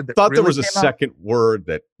word I thought that there really was a second word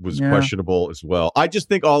that was questionable as well. I just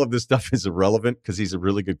think all of this stuff is irrelevant because he's a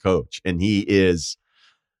really good coach. And he is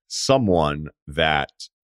someone that,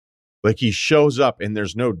 like, he shows up and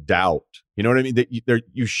there's no doubt. You know what I mean? That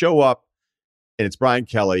you show up and it's Brian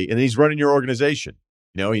Kelly and he's running your organization.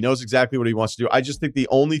 You know, he knows exactly what he wants to do. I just think the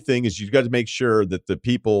only thing is you've got to make sure that the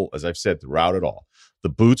people, as I've said throughout it all, the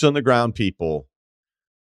boots on the ground people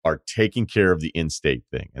are taking care of the in-state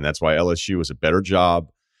thing. And that's why LSU is a better job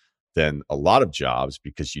than a lot of jobs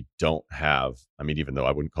because you don't have, I mean, even though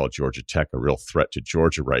I wouldn't call Georgia Tech a real threat to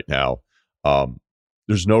Georgia right now,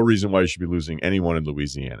 there's no reason why you should be losing anyone in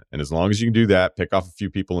Louisiana. And as long as you can do that, pick off a few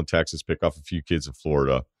people in Texas, pick off a few kids in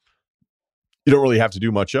Florida, you don't really have to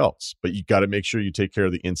do much else, but you got to make sure you take care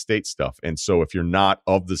of the in-state stuff. And so if you're not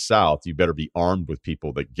of the South, you better be armed with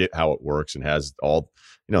people that get how it works and has all,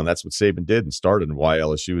 you know, and that's what Saban did and started and why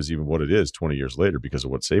LSU is even what it is 20 years later because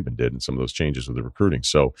of what Saban did and some of those changes with the recruiting.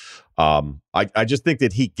 So I just think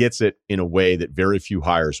that he gets it in a way that very few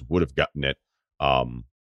hires would have gotten it.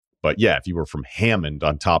 But yeah, if you were from Hammond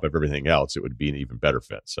on top of everything else, it would be an even better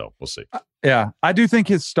fit. So we'll see. Yeah, I do think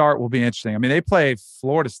his start will be interesting. I mean, they play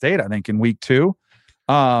Florida State, I think, in week 2.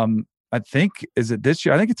 I think, is it this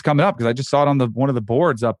year? I think it's coming up because I just saw it on one of the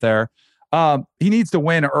boards up there. He needs to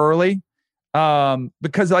win early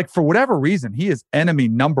because, like, for whatever reason, he is enemy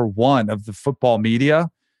number 1 of the football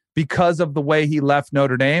media because of the way he left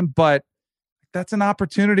Notre Dame. But that's an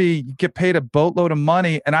opportunity. You get paid a boatload of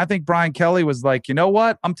money. And I think Brian Kelly was like, you know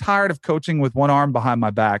what? I'm tired of coaching with one arm behind my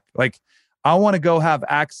back. Like, I want to go have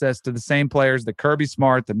access to the same players that Kirby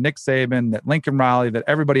Smart, that Nick Saban, that Lincoln Riley, that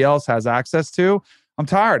everybody else has access to. I'm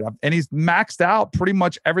tired of. And he's maxed out pretty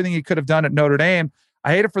much everything he could have done at Notre Dame.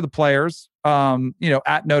 I hate it for the players,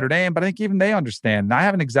 at Notre Dame, but I think even they understand. And I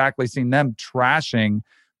haven't exactly seen them trashing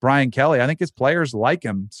Brian Kelly. I think his players like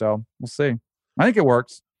him. So we'll see. I think it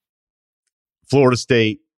works. Florida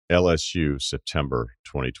State, LSU, September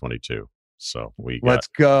 2022. So let's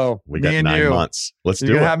go. We got 9 months. Let's do it.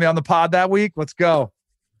 You're going to have me on the pod that week? Let's go.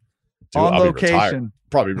 On location.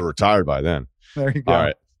 Probably be retired by then. There you go. All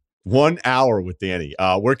right. 1 hour with Danny.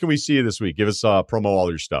 Where can we see you this week? Give us promo all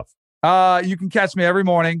your stuff. You can catch me every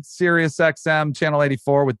morning, Sirius XM, Channel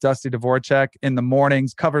 84 with Dusty Dvorak in the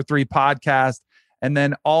mornings, Cover 3 podcast, and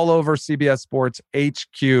then all over CBS Sports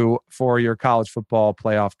HQ for your college football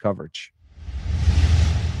playoff coverage.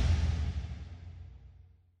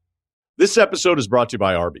 This episode is brought to you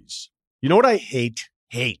by Arby's. You know what I hate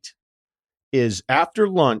is after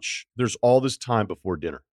lunch, there's all this time before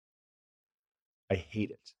dinner. I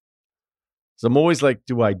hate it. So I'm always like,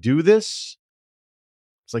 do I do this?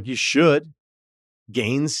 It's like, you should.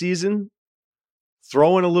 Gain season,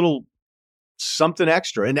 throw in a little something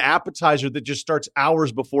extra, an appetizer that just starts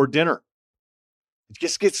hours before dinner. It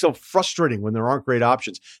just gets so frustrating when there aren't great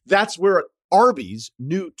options. That's where Arby's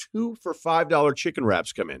new 2 for $5 chicken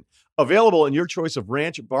wraps come in. Available in your choice of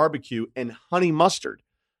ranch, barbecue, and honey mustard.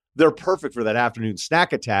 They're perfect for that afternoon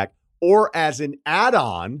snack attack or as an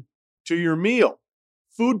add-on to your meal.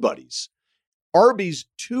 Food Buddies. Arby's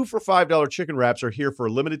 2 for $5 chicken wraps are here for a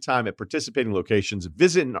limited time at participating locations.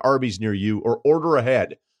 Visit an Arby's near you or order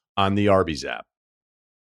ahead on the Arby's app.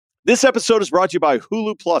 This episode is brought to you by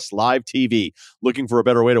Hulu Plus Live TV. Looking for a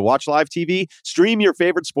better way to watch live TV? Stream your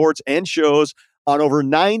favorite sports and shows on over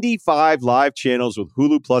 95 live channels with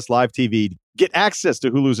Hulu Plus Live TV. Get access to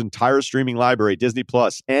Hulu's entire streaming library, Disney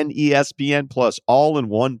Plus and ESPN Plus, all in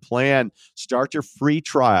one plan. Start your free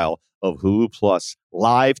trial of Hulu Plus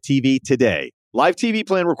Live TV today. Live TV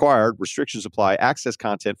plan required. Restrictions apply. Access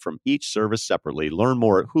content from each service separately. Learn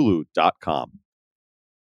more at hulu.com.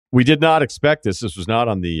 We did not expect this. This was not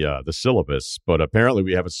on the syllabus, but apparently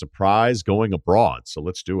we have a surprise going abroad. So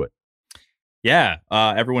let's do it. Yeah,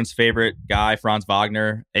 everyone's favorite guy, Franz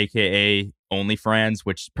Wagner, a.k.a. Only Franz,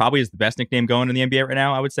 which probably is the best nickname going in the NBA right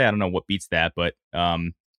now, I would say. I don't know what beats that, but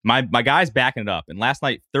my guy's backing it up. And last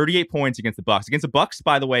night, 38 points against the Bucks. Against the Bucks,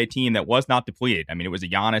 by the way, a team that was not depleted. I mean, it was a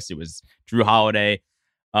Giannis, it was Drew Holiday,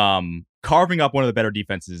 carving up one of the better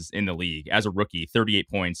defenses in the league as a rookie, 38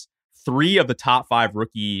 points. 3 of the top 5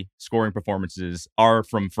 rookie scoring performances are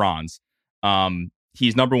from Franz.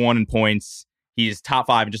 He's number 1 in points. He's top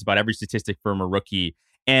 5 in just about every statistic from a rookie.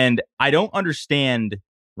 And I don't understand,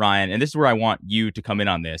 Ryan, and this is where I want you to come in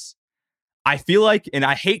on this. I feel like, and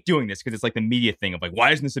I hate doing this because it's like the media thing of like,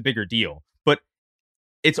 why isn't this a bigger deal? But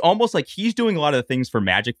it's almost like he's doing a lot of the things for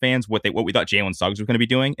Magic fans what we thought Jalen Suggs was going to be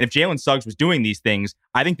doing. And if Jalen Suggs was doing these things,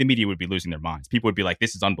 I think the media would be losing their minds. People would be like,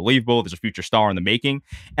 this is unbelievable. There's a future star in the making.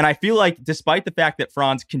 And I feel like despite the fact that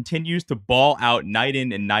Franz continues to ball out night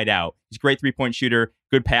in and night out, he's a great three-point shooter,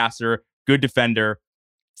 good passer, good defender.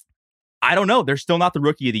 I don't know. They're still not the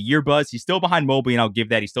rookie of the year buzz. He's still behind Mobley, and I'll give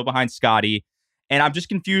that. He's still behind Scotty. And I'm just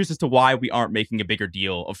confused as to why we aren't making a bigger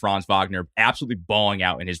deal of Franz Wagner absolutely balling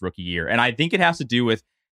out in his rookie year. And I think it has to do with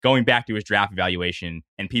going back to his draft evaluation,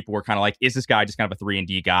 and people were kind of like, is this guy just kind of a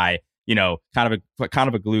 3-and-D guy, kind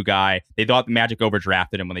of a glue guy? They thought the Magic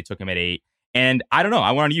overdrafted him when they took him at 8. And I don't know.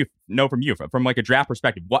 I want to know from you, from like a draft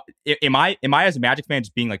perspective, what am I as a Magic fan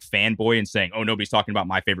just being like fanboy and saying, oh, nobody's talking about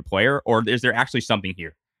my favorite player? Or is there actually something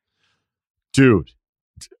here? Dude,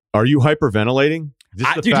 are you hyperventilating?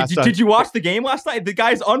 Did you watch the game last night? The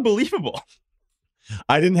guy's unbelievable.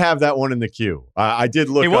 I didn't have that one in the queue. I did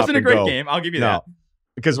look. It wasn't a great game. I'll give you that.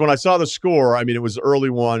 Because when I saw the score, I mean, it was early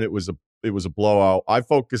one. It was a blowout. I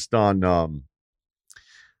focused on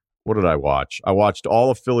what did I watch? I watched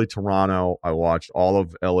all of Philly, Toronto. I watched all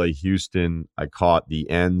of LA, Houston. I caught the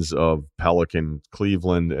ends of Pelican,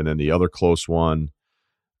 Cleveland, and then the other close one.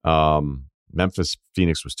 Memphis,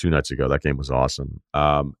 Phoenix was 2 nights ago. That game was awesome.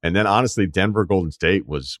 And then honestly, Denver, Golden State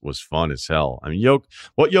was fun as hell. I mean,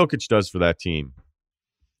 what Jokic does for that team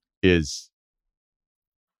is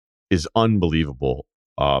unbelievable.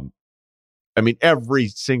 I mean, every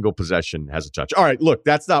single possession has a touch. All right, look,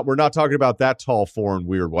 we're not talking about that tall, foreign,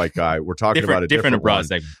 weird white guy. We're talking about a different one.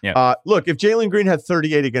 Yeah. Look, if Jalen Green had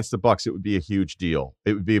 38 against the Bucks, it would be a huge deal.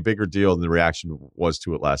 It would be a bigger deal than the reaction was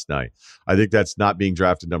to it last night. I think that's not being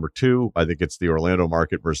drafted number 2. I think it's the Orlando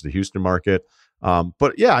market versus the Houston market.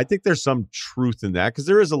 But yeah, I think there's some truth in that because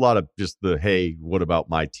there is a lot of just the, hey, what about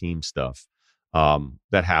my team stuff?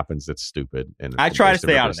 That happens. That's stupid. And I try to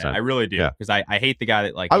stay out of that. I really do because I hate the guy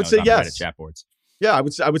that I would say yes. Chat boards. Yeah,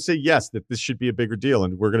 I would say yes, that this should be a bigger deal,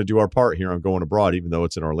 and we're going to do our part here on going abroad, even though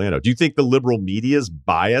it's in Orlando. Do you think the liberal media's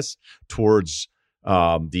bias towards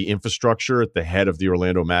the infrastructure at the head of the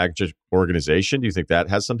Orlando Magic organization? Do you think that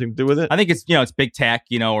has something to do with it? I think it's it's big tech.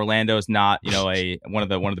 Orlando's not one of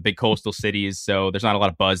the big coastal cities, so there's not a lot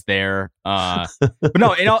of buzz there. But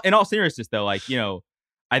no, in all seriousness though,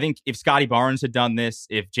 I think if Scotty Barnes had done this,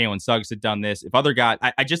 if Jalen Suggs had done this, if other guys,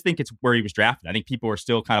 I just think it's where he was drafted. I think people are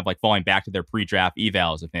still kind of like falling back to their pre-draft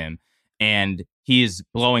evals of him. And he is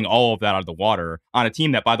blowing all of that out of the water on a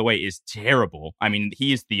team that, by the way, is terrible. I mean,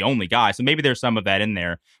 he is the only guy. So maybe there's some of that in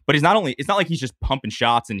there. But it's not like he's just pumping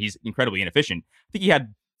shots and he's incredibly inefficient. I think he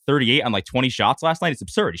had 38 on 20 shots last night. It's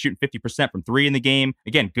absurd. He's shooting 50% from 3 in the game.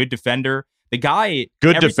 Again, good defender. The guy,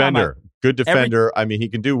 good defender. I mean, he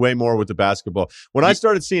can do way more with the basketball. When I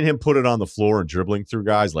started seeing him put it on the floor and dribbling through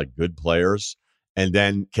guys like good players, and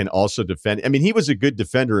then can also defend. I mean, he was a good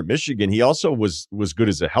defender at Michigan. He also was good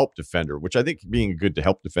as a help defender, which I think being a good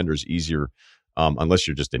help defender is easier, unless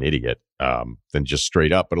you're just an idiot, than just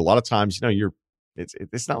straight up. But a lot of times,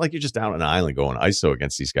 it's not like you're just down on an island going ISO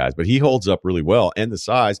against these guys. But he holds up really well, and the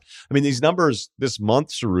size. I mean, these numbers this month,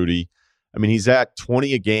 Cerruti. I mean, he's at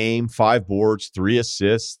 20 a game, 5 boards, 3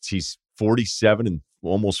 assists. He's 47 and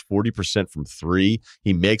almost 40% from 3.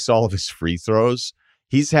 He makes all of his free throws.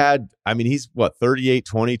 He's 38,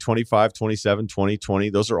 20, 25, 27, 20, 20.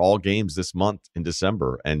 Those are all games this month in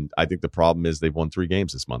December. And I think the problem is they've won 3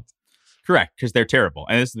 games this month. Correct, because they're terrible.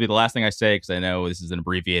 And this will be the last thing I say because I know this is an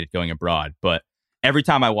abbreviated going abroad. But every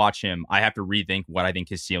time I watch him, I have to rethink what I think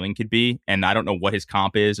his ceiling could be. And I don't know what his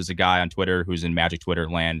comp is. There's a guy on Twitter who's in Magic Twitter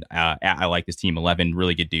land. I like this team 11,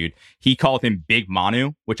 really good dude. He called him Big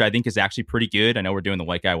Manu, which I think is actually pretty good. I know we're doing the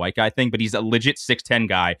white guy thing, but he's a legit 6'10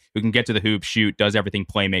 guy who can get to the hoop, shoot, does everything,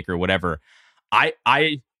 playmaker, whatever. I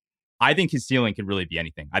think his ceiling could really be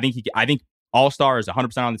anything. I think All-Star is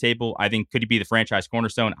 100% on the table. I think could he be the franchise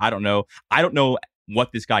cornerstone? I don't know. I don't know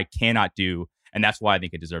what this guy cannot do. And that's why I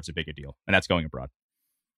think it deserves a bigger deal. And that's going abroad.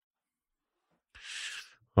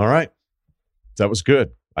 All right. That was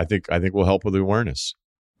good. I think we'll help with the awareness.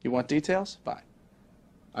 You want details? Fine.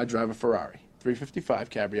 I drive a Ferrari 355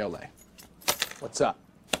 Cabriolet. What's up?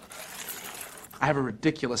 I have a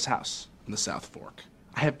ridiculous house in the South Fork.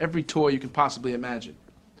 I have every toy you can possibly imagine.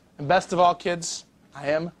 And best of all, kids, I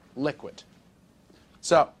am liquid.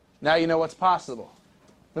 So, now you know what's possible.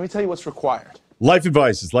 Let me tell you what's required. Life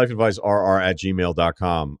advice is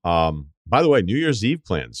lifeadvicerr@gmail.com. By the way, New Year's Eve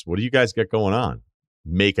plans. What do you guys get going on?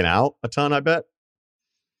 Making out a ton, I bet.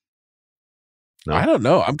 No? I don't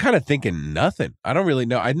know. I'm kind of thinking nothing. I don't really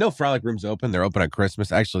know. I know Frolic Room's open. They're open on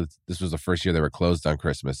Christmas. Actually, this was the first year they were closed on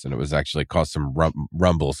Christmas, and it was actually caused some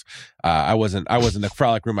rumbles. I wasn't a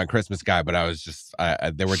Frolic Room on Christmas guy, but I was just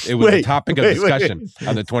it was a topic of discussion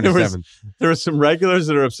on the 27th. There were some regulars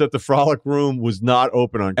that are upset the Frolic Room was not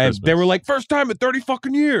open on Christmas. And they were like, first time in 30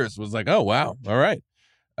 fucking years. Was like, oh wow, all right.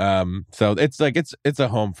 So it's like it's a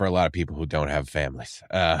home for a lot of people who don't have families.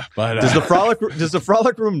 But does the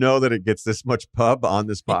Frolic Room know that it gets this much pub on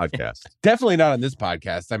this podcast? Definitely not on this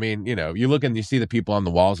podcast. I mean, you look and you see the people on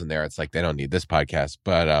the walls in there. It's like they don't need this podcast.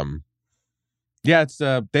 But yeah, it's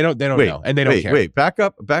they don't know, and they don't care. Wait, back.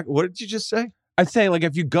 What did you just say? I'd say like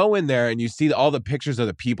if you go in there and you see all the pictures of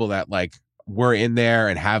the people that like were in there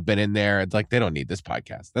and have been in there, it's like they don't need this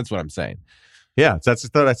podcast. That's what I'm saying. Yeah, that's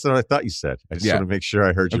what I thought you said. I just want to make sure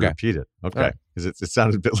I heard you repeat it. Okay, because it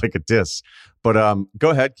sounded a bit like a diss. But go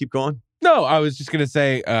ahead, keep going. No, I was just going to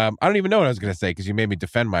say, I don't even know what I was going to say because you made me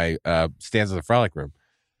defend my stance of the Frolic Room.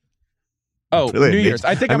 Oh, really? New Year's.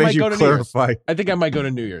 I think I might go to New Year's. I think I might go to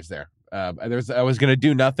New Year's there. I was going to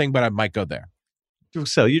do nothing, but I might go there.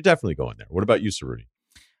 So you're definitely going there. What about you, Cerruti?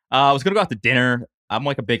 I was going to go out to dinner. I'm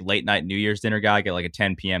like a big late night New Year's dinner guy. I get like a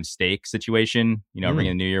 10 p.m. steak situation, ringing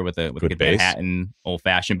the New Year with a Manhattan old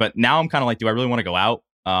fashioned. But now I'm kind of like, do I really want to go out?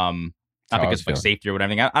 Not because of like safety or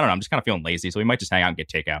whatever. I don't know. I'm just kind of feeling lazy. So we might just hang out and get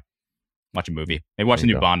takeout, watch a movie, maybe watch the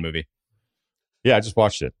new Bond movie. Yeah, I just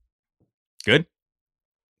watched it. Good.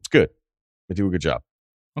 It's good. They do a good job.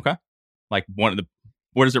 Okay. Like where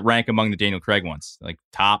does it rank among the Daniel Craig ones? Like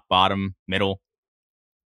top, bottom, middle?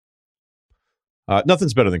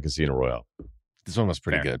 Nothing's better than Casino Royale. This one was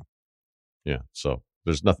pretty good. Yeah, so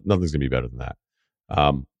there's nothing's gonna be better than that.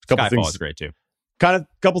 Skyfall is great too.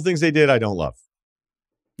 Couple things they did I don't love.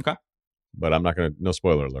 Okay, but I'm not gonna. No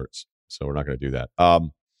spoiler alerts, so we're not gonna do that.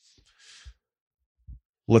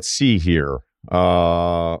 Let's see here.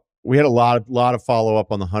 We had a lot of follow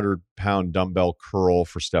up on the 100-pound dumbbell curl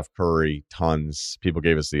for Steph Curry. Tons. People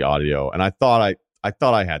gave us the audio, and I thought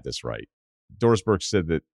I had this right. Doris Burke said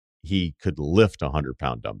that he could lift a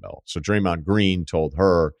 100-pound dumbbell. So Draymond Green told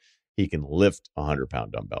her he can lift a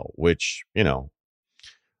 100-pound dumbbell, which,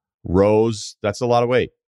 rows, that's a lot of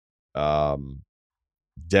weight.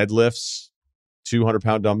 Deadlifts,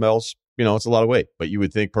 200-pound dumbbells, it's a lot of weight. But you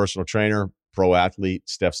would think personal trainer, pro athlete,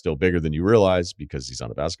 Steph's still bigger than you realize because he's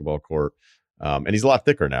on a basketball court. And he's a lot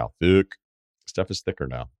thicker now. Steph is thicker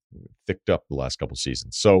now. Thicked up the last couple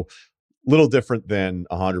seasons. So little different than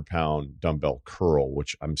a 100-pound dumbbell curl,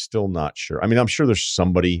 which I'm still not sure. I mean, I'm sure there's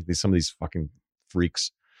some of these fucking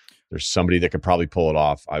freaks. There's somebody that could probably pull it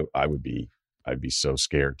off. I'd be so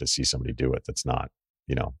scared to see somebody do it. That's not,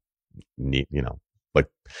 neat,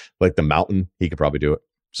 like the mountain. He could probably do it.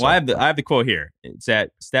 So, well, I have the quote here. It's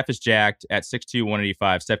that Steph is jacked at 6'2",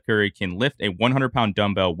 185. Steph Curry can lift a 100-pound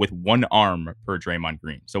dumbbell with one arm per Draymond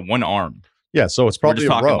Green. So one arm. Yeah. So it's probably we're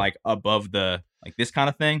just talking like above the like this kind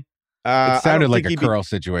of thing. It sounded like a curl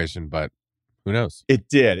situation, but who knows? It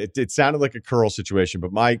did. It sounded like a curl situation,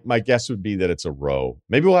 but my guess would be that it's a row.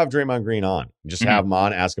 Maybe we'll have Draymond Green on. Just have him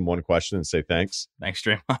on, ask him one question, and say thanks. Thanks,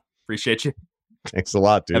 Draymond. Appreciate you. Thanks a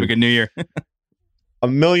lot, dude. Have a good New Year. A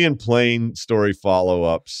million plane story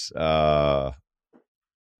follow-ups. We're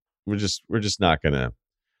just not gonna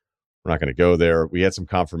go there. We had some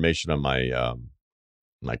confirmation on my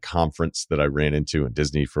my conference that I ran into in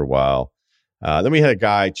Disney for a while. Then we had a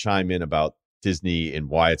guy chime in about Disney and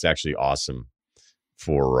why it's actually awesome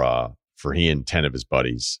for he and 10 of his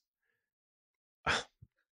buddies.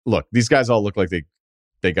 Look, these guys all look like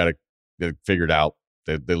they got it figured out.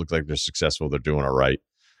 They look like they're successful. They're doing all right.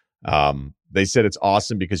 They said it's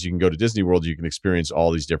awesome because you can go to Disney World. You can experience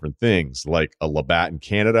all these different things like a Labatt in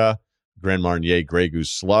Canada, Grand Marnier Grey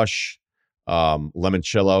Goose slush,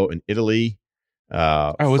 limoncello in Italy.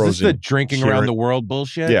 Was this the drinking around the world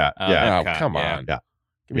bullshit? Yeah. Oh, come on. Yeah.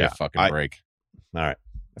 Give me a fucking break. All right.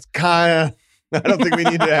 That's kind of, I don't think we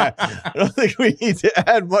need to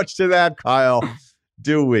add much to that, Kyle.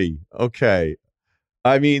 Do we? Okay.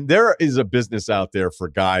 I mean, there is a business out there for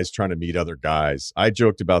guys trying to meet other guys. I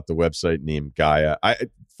joked about the website named Gaia.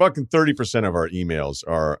 Fucking 30% of our emails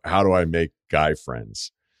are, how do I make guy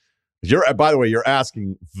friends? By the way, you're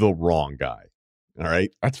asking the wrong guy. All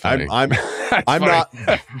right. That's funny. I'm not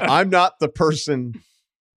the person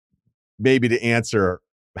maybe to answer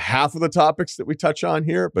half of the topics that we touch on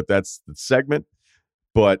here, but that's the segment.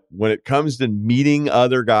 But when it comes to meeting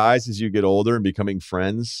other guys as you get older and becoming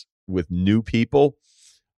friends with new people,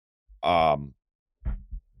 I'm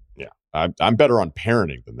better on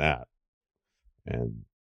parenting than that. And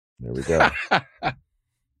there we go. That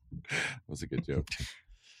was a good joke.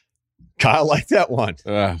 Kyle liked that one.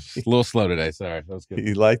 A little slow today. Sorry, that was good.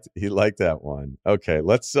 He liked that one. Okay,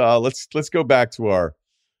 let's go back to our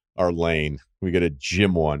lane. We get a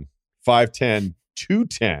gym one. 5'10",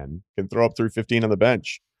 210, can throw up 315 on the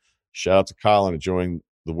bench. Shout out to Kyle and enjoying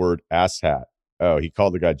the word asshat. Oh, he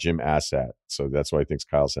called the guy Jim Asshat, so that's why he thinks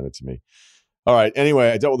Kyle sent it to me. All right.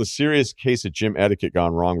 Anyway, I dealt with a serious case of gym etiquette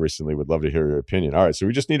gone wrong recently. Would love to hear your opinion. All right. So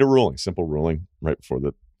we just need a ruling, simple ruling right before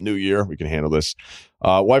the new year. We can handle this.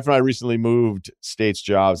 Wife and I recently moved states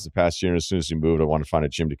jobs the past year. And as soon as we moved, I want to find a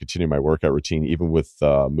gym to continue my workout routine, even with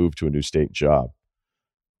move to a new state job.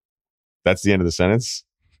 That's the end of the sentence.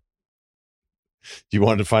 Do you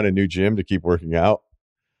want to find a new gym to keep working out?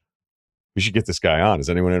 We should get this guy on. Has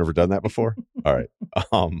anyone ever done that before? All right.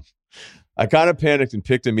 I kind of panicked and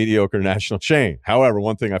picked a mediocre national chain. However,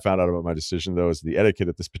 one thing I found out about my decision, though, is the etiquette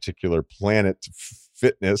at this particular Planet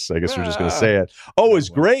Fitness, I guess we're just going to say it. Oh, is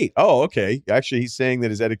great. Oh, okay. Actually, he's saying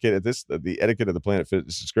that his etiquette at the etiquette of the Planet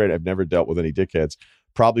Fitness is great. I've never dealt with any dickheads,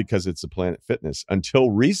 probably because it's a Planet Fitness until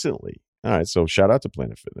recently. All right. So shout out to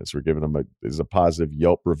Planet Fitness. We're giving them a positive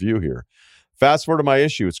Yelp review here. Fast forward to my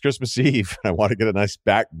issue. It's Christmas Eve. I want to get a nice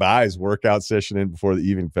back buys workout session in before the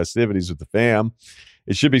evening festivities with the fam.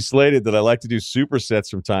 It should be slated that I like to do supersets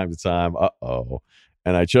from time to time.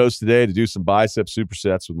 And I chose today to do some bicep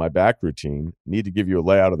supersets with my back routine. Need to give you a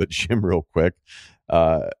layout of the gym real quick.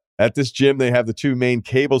 At this gym, they have the two main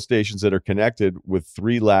cable stations that are connected with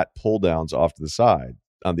 3 lat pull downs off to the side.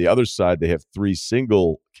 On the other side, they have 3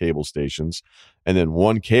 single cable stations and then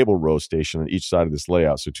 1 cable row station on each side of this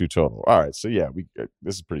layout. So 2 total. All right. So yeah,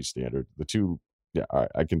 this is pretty standard. The 2. Yeah, all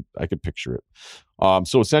right. I can picture it.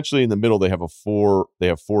 So essentially in the middle, they have 4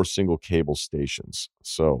 single cable stations.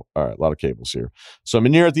 So, all right, a lot of cables here. So I'm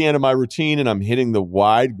near at the end of my routine and I'm hitting the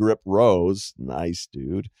wide grip rows. Nice,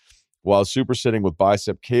 dude. While supersetting with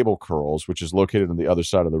bicep cable curls, which is located on the other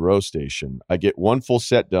side of the row station. I get 1 full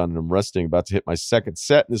set done and I'm resting, about to hit my second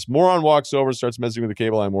set. And this moron walks over and starts messing with the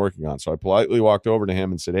cable I'm working on. So I politely walked over to him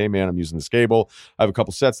and said, "Hey, man, I'm using this cable. I have a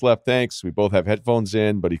couple sets left. Thanks." We both have headphones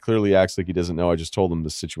in, but he clearly acts like he doesn't know. I just told him the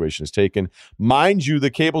situation is taken. Mind you, the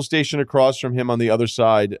cable station across from him on the other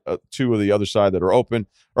side, 2 of the other side that are open.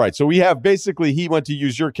 All right, so we have basically he went to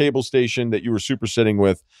use your cable station that you were supersetting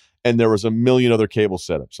with, and there was a million other cable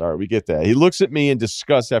setups. All right, we get that. He looks at me in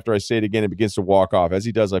disgust after I say it again and begins to walk off. As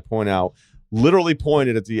he does, I point out, literally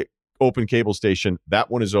pointed at the open cable station. That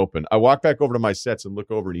one is open. I walk back over to my sets and look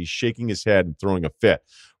over, and he's shaking his head and throwing a fit.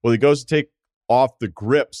 Well, he goes to take off the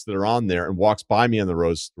grips that are on there and walks by me on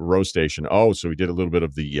the row station. Oh, so he did a little bit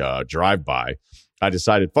of the drive-by. I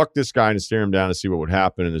decided, fuck this guy, and stare him down to see what would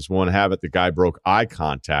happen. And as one habit, the guy broke eye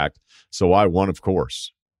contact. So I won, of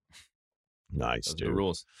course. Nice, Those are dude. the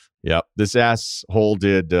rules. Yep. This asshole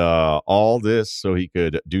did all this so he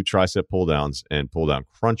could do tricep pull downs and pull down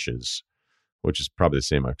crunches, which is probably the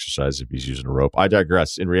same exercise if he's using a rope. I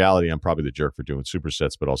digress. In reality, I'm probably the jerk for doing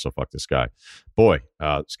supersets, but also fuck this guy. Boy,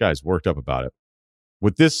 this guy's worked up about it.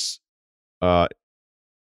 With this, so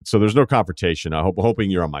there's no confrontation.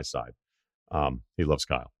 Hoping you're on my side. He loves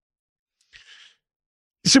Kyle.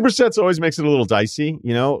 Supersets always makes it a little dicey,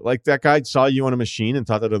 like that guy saw you on a machine and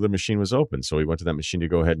thought that other machine was open. So he went to that machine to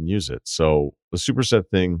go ahead and use it. So the superset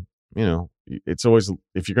thing, it's always,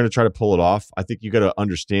 if you're going to try to pull it off, I think you got to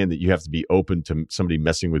understand that you have to be open to somebody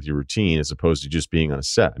messing with your routine as opposed to just being on a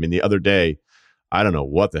set. I mean, the other day, I don't know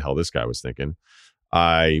what the hell this guy was thinking.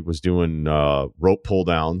 I was doing rope pull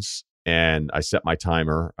downs and I set my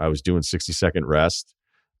timer. I was doing 60-second rest.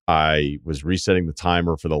 I was resetting the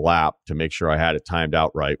timer for the lap to make sure I had it timed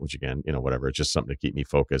out right, which again, whatever. It's just something to keep me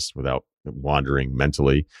focused without wandering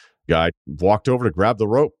mentally. Guy walked over to grab the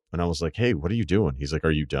rope and I was like, "Hey, what are you doing?" He's like,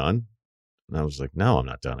 "Are you done?" And I was like, "No, I'm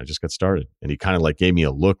not done. I just got started." And he kind of like gave me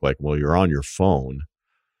a look like, "Well, you're on your phone."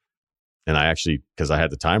 And I actually, because I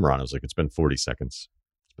had the timer on, I was like, "It's been 40 seconds.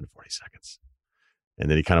 It's been 40 seconds." And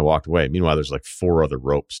then he kind of walked away. Meanwhile, there's like 4 other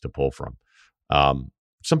ropes to pull from.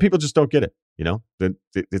 Some people just don't get it.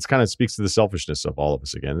 It's kind of speaks to the selfishness of all of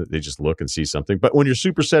us again. They just look and see something. But when you're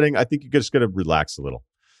supersetting, I think you're just going to relax a little.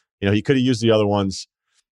 He could have used the other ones.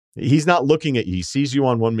 He's not looking at you. He sees you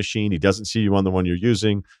on one machine. He doesn't see you on the one you're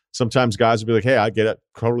using. Sometimes guys will be like, "Hey, I get it.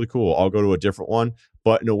 Totally cool. I'll go to a different one."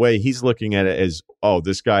 But in a way, he's looking at it as, "Oh,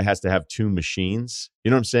 this guy has to have 2 machines."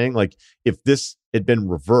 You know what I'm saying? Like if this had been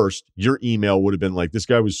reversed, your email would have been like, "This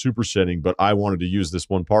guy was supersetting, but I wanted to use this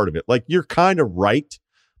one part of it." Like you're kind of right.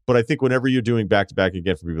 But I think whenever you're doing back-to-back,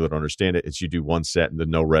 again, for people that don't understand it, it's you do one set and then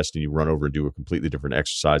no rest, and you run over and do a completely different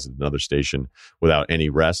exercise at another station without any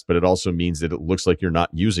rest. But it also means that it looks like you're not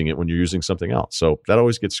using it when you're using something else. So that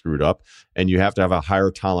always gets screwed up, and you have to have a higher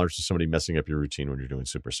tolerance to somebody messing up your routine when you're doing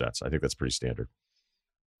supersets. I think that's pretty standard.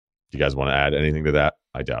 Do you guys want to add anything to that?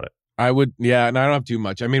 I doubt it. I would, yeah, and I don't have too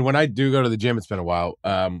much. I mean, when I do go to the gym, it's been a while.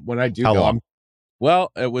 When I do How go, long?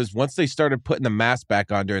 well, it was once they started putting the mask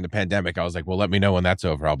back on during the pandemic. I was like, well, let me know when that's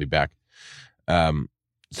over. I'll be back.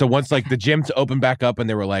 So once like the gyms opened back up and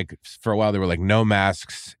they were like, for a while, they were like, no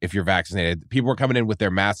masks if you're vaccinated. People were coming in with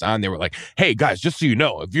their masks on. They were like, hey guys, just so you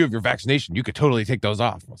know, if you have your vaccination, you could totally take those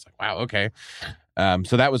off. I was like, wow, okay.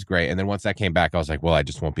 So that was great. And then once that came back, I was like, well, I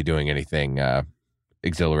just won't be doing anything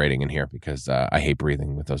exhilarating in here because I hate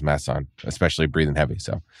breathing with those masks on, especially breathing heavy.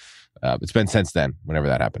 So it's been since then, whenever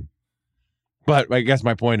that happened. But I guess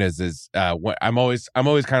my point is what I'm always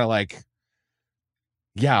kind of like,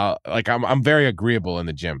 yeah, like I'm very agreeable in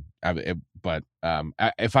the gym. But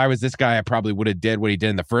if I was this guy, I probably would have did what he did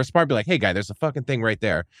in the first part. Be like, hey, guy, there's a fucking thing right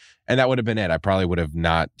there. And that would have been it. I probably would have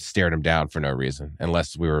not stared him down for no reason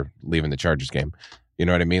unless we were leaving the Chargers game. You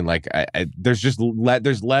know what I mean? Like there's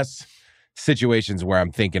less situations where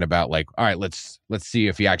I'm thinking about like, all right, let's see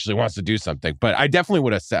if he actually wants to do something. But I definitely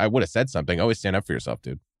would have said something. Always stand up for yourself,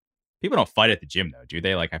 dude. People don't fight at the gym though, do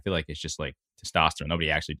they? Like, I feel like it's just like testosterone. Nobody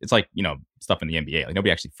actually, it's like, stuff in the NBA. Like, nobody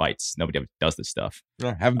actually fights. Nobody does this stuff.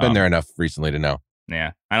 I haven't been there enough recently to know.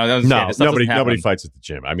 Yeah. I know. Nobody fights at the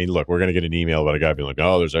gym. I mean, look, we're going to get an email about a guy being like,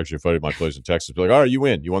 oh, there's actually a fight at my place in Texas. Be like, all right, you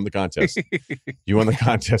win. You won the contest. You won the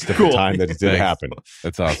contest at the time that it did happen.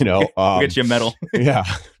 That's awesome. We'll get you a medal. Yeah.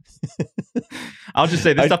 I'll just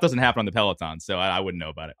say this stuff doesn't happen on the Peloton, so I wouldn't know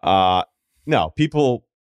about it. No, people,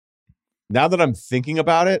 now that I'm thinking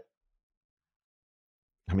about it,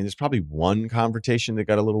 I mean, there's probably one confrontation that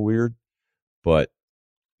got a little weird, but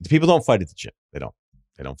people don't fight at the gym. They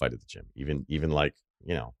don't fight at the gym. Even like,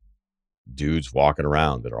 dudes walking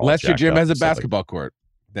around that are all unless your gym has a and stuff basketball court,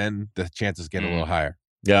 then the chances get a little higher.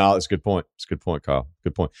 Yeah, that's a good point. It's a good point, Kyle.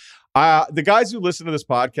 Good point. The guys who listen to this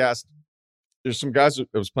podcast, there's some guys I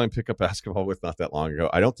was playing pickup basketball with not that long ago.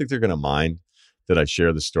 I don't think they're going to mind that I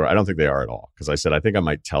share this story. I don't think they are at all. Because I said, I think I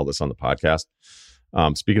might tell this on the podcast.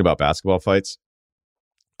 Speaking about basketball fights,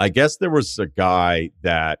 I guess there was a guy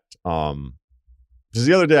that, because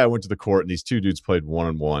the other day I went to the court and these two dudes played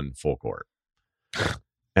 1-on-1 full court.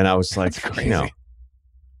 And I was like,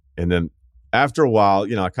 and then after a while,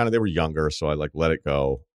 they were younger. So I like let it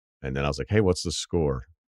go. And then I was like, hey, what's the score?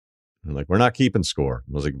 And like, we're not keeping score.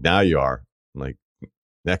 I was like, now you are. I'm like,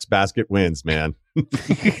 next basket wins, man.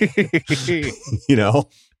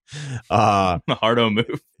 Hardo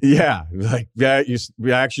move. Yeah. Like, yeah,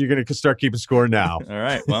 you're actually going to start keeping score now. All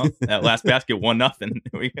right. Well, that last basket 1-0.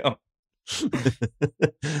 Here we go.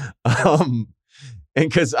 And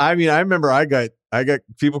because I remember I got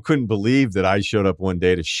people couldn't believe that I showed up one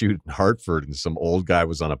day to shoot in Hartford and some old guy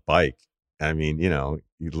was on a bike. I mean,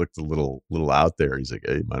 he looked a little out there. He's like,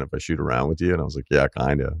 hey, mind if I shoot around with you? And I was like, yeah,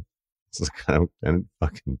 kind of. It's kind of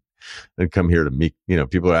fucking and come here to meet,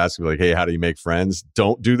 people are asking like, hey, how do you make friends?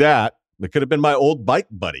 Don't do that. It could have been my old bike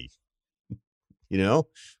buddy. Who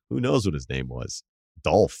knows what his name was?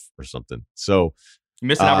 Dolph or something. So you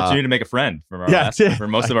missed an opportunity to make a friend from for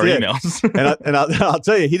most of our emails. and I'll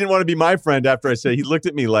tell you, he didn't want to be my friend after I said, he looked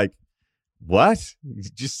at me like, what? You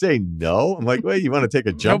just say no? I'm like, well, you want to take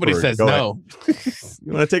a jumper? Nobody says no.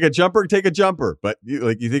 You want to take a jumper? Take a jumper. But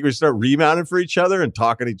you think we start rebounding for each other and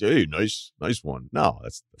talking to each other? Hey, nice one. No,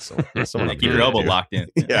 that's someone. Keep your elbow locked in.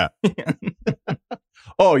 Yeah.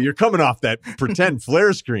 Oh, you're coming off that pretend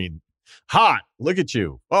flare screen. Hot. Look at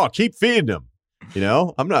you. Oh, keep feeding them.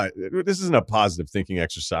 I'm not. This isn't a positive thinking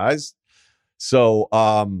exercise. So,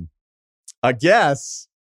 I guess.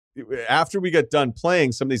 After we got done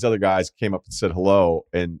playing, some of these other guys came up and said hello,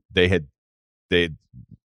 and they I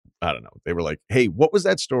don't know. They were like, hey, what was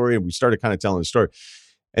that story? And we started kind of telling the story.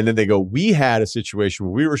 And then they go, we had a situation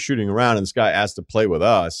where we were shooting around and this guy asked to play with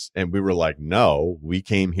us. And we were like, no, we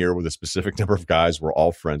came here with a specific number of guys. We're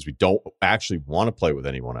all friends. We don't actually want to play with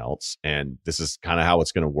anyone else. And this is kind of how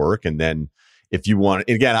it's going to work. And then if you want,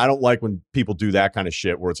 again, I don't like when people do that kind of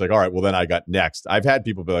shit where it's like, all right, well, then I got next. I've had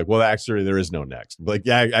people be like, well, actually, there is no next. Like,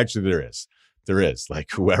 yeah, actually, there is. There is.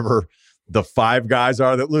 Like, whoever the 5 guys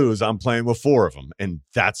are that lose, I'm playing with 4 of them. And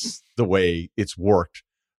that's the way it's worked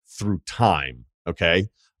through time. Okay.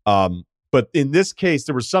 But in this case,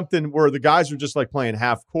 there was something where the guys were just like playing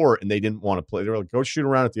half court and they didn't want to play. They were like, go shoot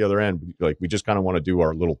around at the other end. Like, we just kind of want to do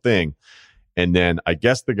our little thing. And then I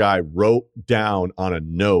guess the guy wrote down on a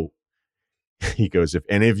note, he goes, if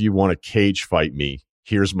any of you want to cage fight me,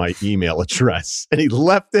 here's my email address. And he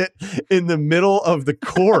left it in the middle of the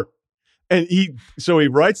court. And he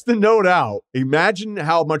writes the note out. Imagine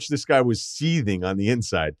how much this guy was seething on the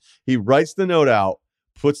inside. He writes the note out,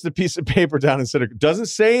 puts the piece of paper down and said, doesn't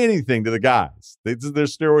say anything to the guys. This is their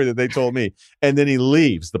story that they told me. And then he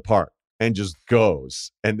leaves the park. and just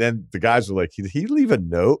goes. And then the guys were like, did he leave a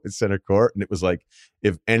note in center court? And it was like,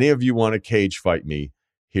 if any of you want to cage fight me,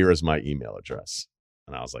 here is my email address.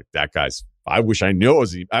 And I was like, that guy's, I wish I knew.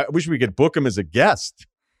 I wish we could book him as a guest.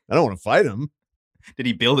 I don't want to fight him. Did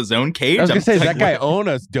he build his own cage? I was going to say, does that guy own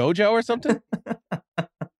a dojo or something?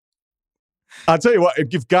 I'll tell you what,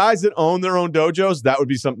 if guys that own their own dojos, that would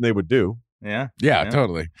be something they would do. Yeah. Yeah,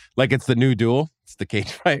 totally. Like it's the new duel. It's the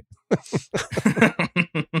cage fight.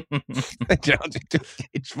 I challenge you to a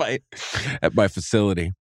cage fight at my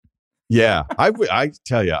facility. Yeah. I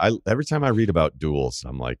tell you, every time I read about duels,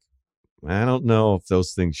 I'm like, I don't know if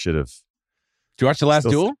those things should have. Did you watch The Last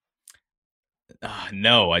Duel?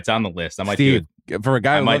 No, it's on the list. I might Steve, do it. for a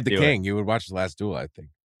guy who might loved The do King, you would watch The Last Duel, I think.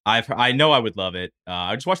 I know I would love it.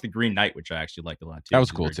 I just watched The Green Knight, which I actually liked a lot too. That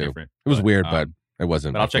was cool too. Different. It was weird, but it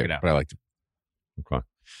wasn't. But I'll check it out. But I liked it. Okay.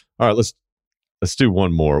 All right, let's do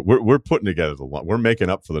one more. We're putting together we're making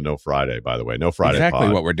up for the No Friday, by the way. No Friday. Exactly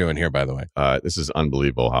pod. what we're doing here, by the way. This is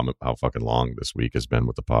unbelievable how fucking long this week has been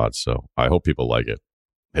with the pod. So I hope people like it.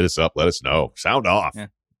 Hit us up. Let us know. Sound off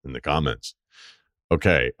in the comments.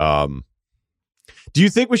 Okay. Do you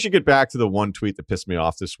think we should get back to the one tweet that pissed me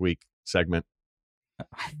off this week segment?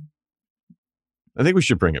 I think we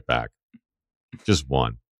should bring it back. Just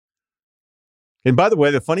one. And by the way,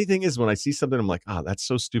 the funny thing is when I see something, I'm like, that's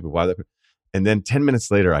so stupid. Why that? And then 10 minutes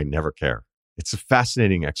later, I never care. It's a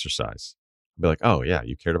fascinating exercise. I'll be like, oh yeah,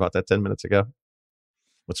 you cared about that 10 minutes ago?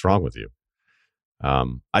 What's wrong with you?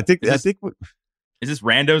 I think is this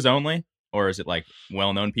randos only, or is it like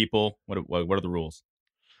well-known people? What are the rules?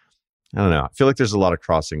 I don't know. I feel like there's a lot of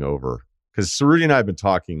crossing over because Cerruti and I have been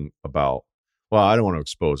talking about, well, I don't want to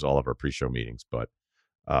expose all of our pre-show meetings, but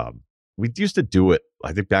we used to do it,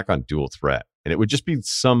 I think, back on Dual Threat. And it would just be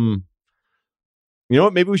some, you know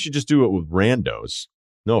what, maybe we should just do it with randos.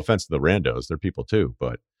 No offense to the randos. They're people too.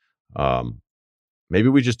 But maybe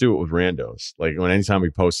we just do it with randos. Like anytime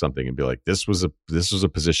we post something and be like, this was a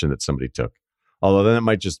position that somebody took. Although then it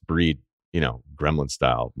might just breed, gremlin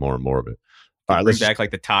style, more and more of it. All right, let's bring back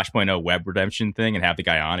like the Tosh.0 web redemption thing and have the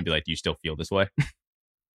guy on and be like, do you still feel this way?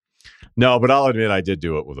 No, but I'll admit I did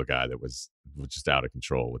do it with a guy that was just out of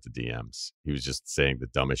control with the DMs. He was just saying the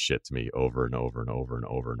dumbest shit to me over and over and over and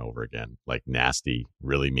over and over again. Like nasty,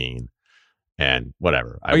 really mean, and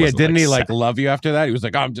whatever. Didn't he love you after that? He was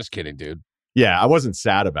like, I'm just kidding, dude. Yeah, I wasn't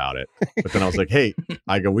sad about it. But then I was like, hey,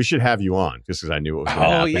 we should have you on just because I knew it was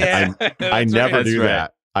going to happen. Yeah. I never do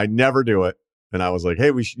that. I never do it. And I was like,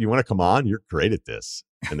 hey, you want to come on? You're great at this.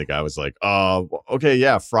 And the guy was like, okay,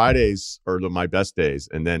 yeah, Fridays are my best days.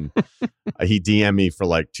 And then he DM'd me for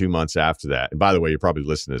like 2 months after that. And by the way, you're probably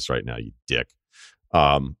listening to this right now, you dick.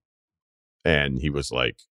 And he was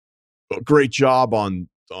like, great job on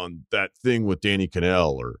that thing with Danny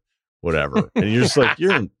Kanell or whatever. And you're just like,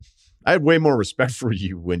 I had way more respect for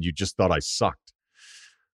you when you just thought I sucked.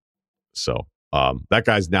 So that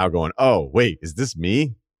guy's now going, oh, wait, is this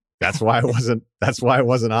me? That's why I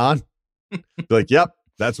wasn't on. Like, yep,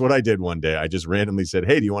 that's what I did one day. I just randomly said,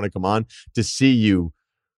 hey, do you want to come on to see you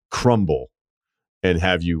crumble and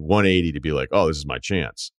have you 180 to be like, oh, this is my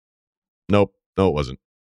chance. Nope. No, it wasn't.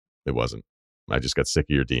 It wasn't. I just got sick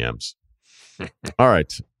of your DMs. All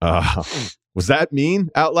right. Was that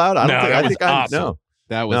mean out loud?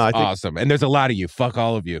 That was awesome. And there's a lot of you. Fuck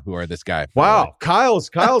all of you who are this guy. Wow.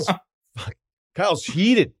 Kyle's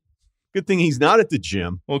heated. Good thing he's not at the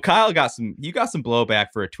gym. Well, Kyle you got some blowback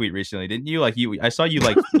for a tweet recently, didn't you? Like I saw you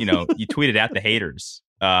you tweeted at the haters.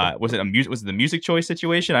 Was it the music choice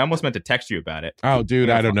situation? I almost meant to text you about it. Oh, dude,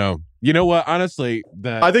 I don't know. You know what? Honestly,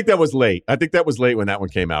 I think that was late. I think that was late when that one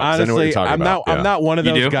came out. Honestly, I know what you're talking about. I'm not one of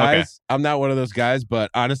those guys. Okay. I'm not one of those guys. But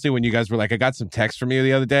honestly, when you guys were like, I got some text from you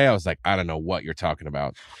the other day, I was like, I don't know what you're talking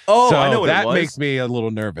about. Oh, so I know what that it was. makes me a little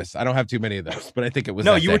nervous. I don't have too many of those, but I think it was.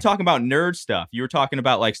 No, you were talking about nerd stuff. You were talking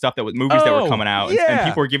about like stuff that was movies that were coming out, and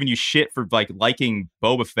people were giving you shit for like liking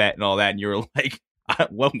Boba Fett and all that, and you were like,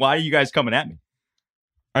 why are you guys coming at me?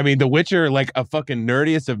 I mean, The Witcher, like a fucking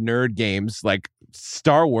nerdiest of nerd games. Like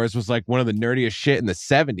Star Wars was like one of the nerdiest shit in the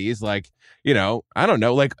 70s. Like, I don't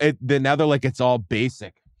know. Like now they're like, it's all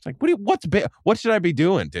basic. It's like, what should I be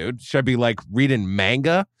doing, dude? Should I be like reading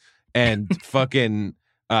manga and fucking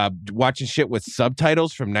watching shit with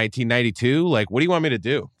subtitles from 1992? Like, what do you want me to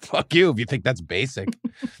do? Fuck you if you think that's basic.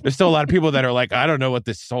 There's still a lot of people that are like, I don't know what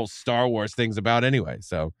this whole Star Wars thing's about anyway.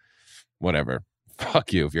 So whatever.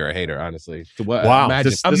 Fuck you if you're a hater, honestly. Wow.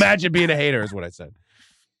 Imagine being a hater is what I said.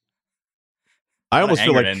 I almost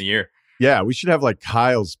feel like end the year. Yeah, we should have like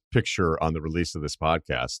Kyle's picture on the release of this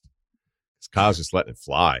podcast. Kyle's just letting it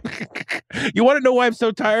fly. You want to know why I'm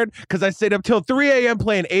so tired? Because I stayed up till 3 a.m.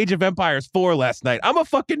 playing Age of Empires 4 last night. I'm a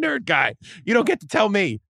fucking nerd guy. You don't get to tell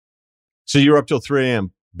me. So you were up till 3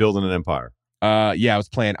 a.m. building an empire. Yeah,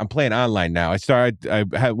 I'm playing online now. Was out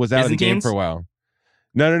of the game for a while.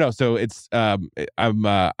 No. So it's I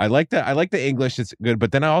like the English. It's good,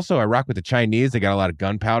 but then I rock with the Chinese. They got a lot of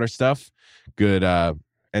gunpowder stuff. Good.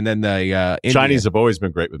 And then the India. Chinese have always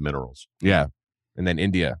been great with minerals. Yeah, and then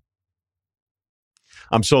India.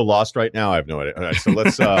 I'm so lost right now. I have no idea. All right, so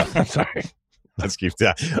let's. I'm sorry. Let's keep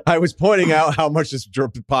that. I was pointing out how much this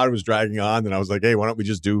pod was dragging on, and I was like, "Hey, why don't we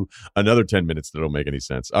just do another 10 minutes that don't make any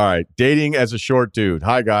sense?" All right, dating as a short dude.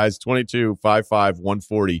 Hi guys, 22, 5'5",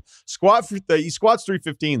 140. He squats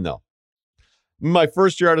 315 though. My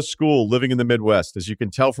first year out of school, living in the Midwest. As you can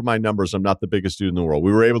tell from my numbers, I'm not the biggest dude in the world.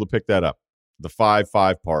 We were able to pick that up. The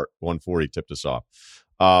 5'5" part, 140 tipped us off.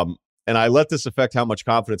 And I let this affect how much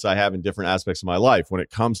confidence I have in different aspects of my life. When it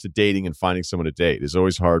comes to dating and finding someone to date, it's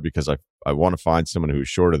always hard because I want to find someone who's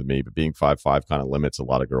shorter than me, but being 5'5" kind of limits a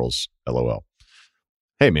lot of girls. LOL.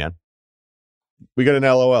 Hey, man, we got an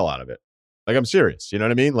LOL out of it. Like, I'm serious. You know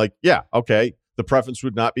what I mean? Like, yeah, okay. The preference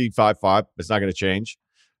would not be 5'5". It's not going to change.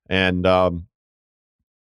 And you're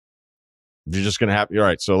just going to have, all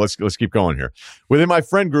right, so let's keep going here. Within my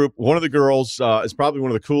friend group, one of the girls is probably one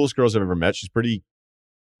of the coolest girls I've ever met.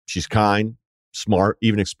 She's kind, smart,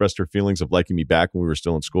 even expressed her feelings of liking me back when we were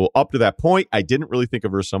still in school. Up to that point, I didn't really think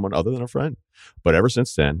of her as someone other than a friend. But ever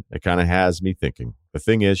since then, it kind of has me thinking. The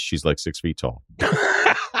thing is, she's like 6 feet tall. Damn.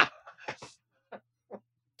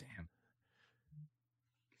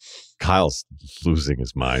 Kyle's losing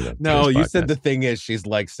his mind. No, you said the thing is she's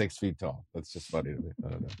like 6 feet tall. That's just funny to me. I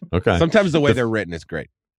don't know. Okay. Sometimes the way they're written is great.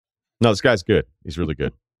 No, this guy's good. He's really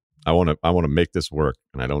good. I want to make this work,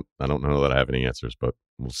 and I don't know that I have any answers, but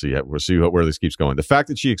we'll see. Where this keeps going. The fact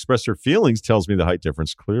that she expressed her feelings tells me the height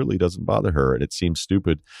difference clearly doesn't bother her, and it seems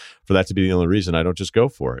stupid for that to be the only reason I don't just go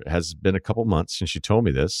for it. It has been a couple months since she told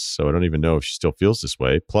me this, so I don't even know if she still feels this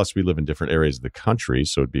way. Plus, we live in different areas of the country,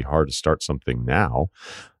 so it'd be hard to start something now.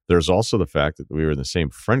 There's also the fact that we were in the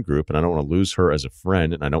same friend group, and I don't want to lose her as a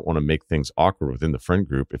friend, and I don't want to make things awkward within the friend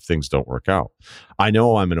group if things don't work out. I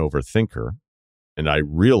know I'm an overthinker. And I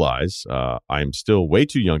realize I'm still way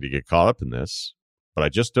too young to get caught up in this, but I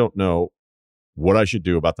just don't know what I should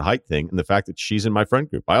do about the height thing and the fact that she's in my friend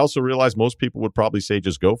group. I also realize most people would probably say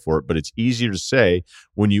just go for it, but it's easier to say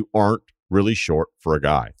when you aren't really short for a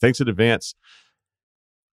guy. Thanks in advance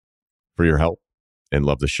for your help and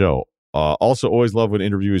love the show. Also, always love when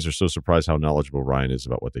interviewees are so surprised how knowledgeable Ryan is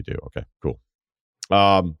about what they do. Okay, cool.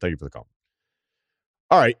 Thank you for the call.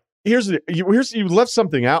 All right. You left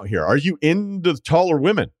something out here. Are you into taller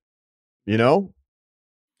women? You know,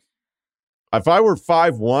 if I were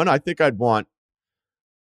 5'1", I think I'd want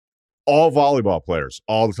all volleyball players.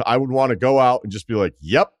 I would want to go out and just be like,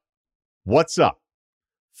 "Yep, what's up?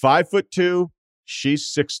 5'2", she's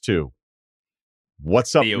 6'2".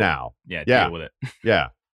 What's up now? Yeah, deal with it. Yeah.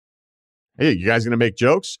 Hey, you guys gonna make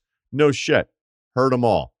jokes? No shit. Heard them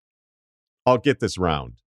all. I'll get this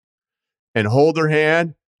round and hold her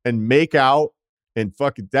hand. And make out and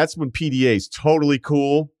fucking, that's when PDA is totally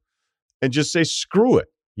cool. And just say, screw it.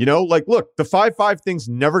 You know, like, look, the 5'5" thing's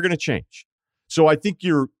never going to change. So I think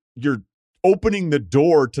you're opening the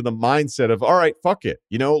door to the mindset of, all right, fuck it.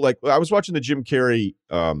 You know, like I was watching the Jim Carrey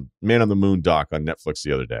Man on the Moon doc on Netflix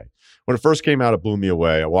the other day. When it first came out, it blew me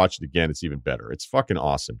away. I watched it again. It's even better. It's fucking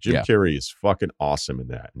awesome. Jim Carrey is fucking awesome in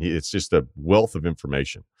that. And it's just a wealth of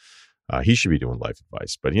information. He should be doing life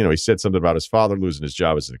advice. But, you know, he said something about his father losing his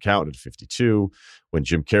job as an accountant at 52 when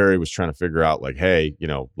Jim Carrey was trying to figure out, like, hey, you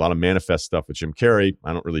know, a lot of manifest stuff with Jim Carrey.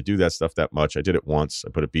 I don't really do that stuff that much. I did it once. I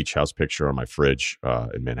put a beach house picture on my fridge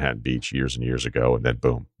in Manhattan Beach years and years ago. And then,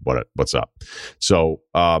 boom, what's up? So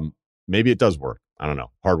maybe it does work. I don't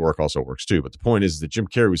know. Hard work also works too. But the point is that Jim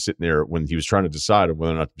Carrey was sitting there when he was trying to decide on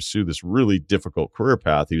whether or not to pursue this really difficult career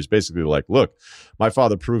path. He was basically like, look, my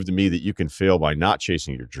father proved to me that you can fail by not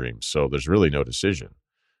chasing your dreams. So there's really no decision.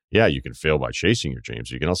 Yeah, you can fail by chasing your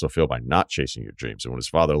dreams. You can also fail by not chasing your dreams. And when his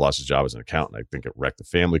father lost his job as an accountant, I think it wrecked the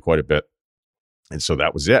family quite a bit. And so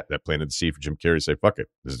that was it. That planted the seed for Jim Carrey to say, fuck it.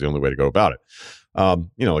 This is the only way to go about it.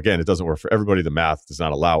 You know, again, it doesn't work for everybody. The math does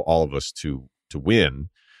not allow all of us to win.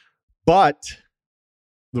 But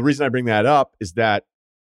the reason I bring that up is that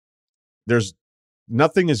there's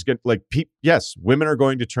nothing is good. Like, yes, women are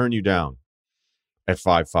going to turn you down at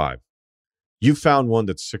 5'5". You found one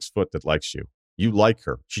that's 6 foot that likes you. You like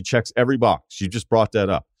her. She checks every box. You just brought that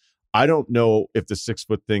up. I don't know if the 6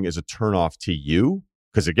 foot thing is a turnoff to you,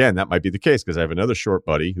 Because again, that might be the case, because I have another short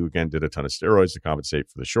buddy who again did a ton of steroids to compensate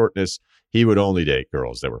for the shortness. He would only date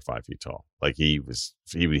girls that were 5 feet tall. Like he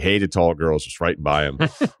hated tall girls, just right by him,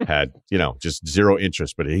 had, just zero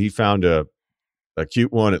interest. But he found a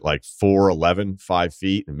cute one at like 4'11", 5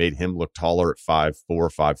 feet, and made him look taller at 5'4",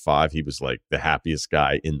 5'5". He was like the happiest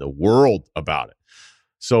guy in the world about it.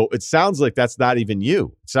 So it sounds like that's not even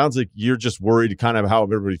you. It sounds like you're just worried kind of how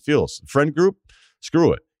everybody feels. Friend group,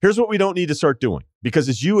 screw it. Here's what we don't need to start doing, because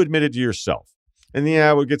as you admitted to yourself, and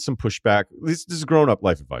we'll get some pushback. This is grown-up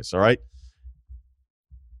life advice, all right?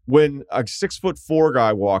 When a 6'4"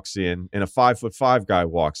 guy walks in and a 5'5" guy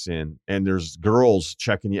walks in, and there's girls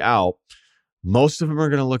checking you out, most of them are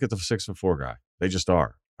going to look at the 6'4" guy. They just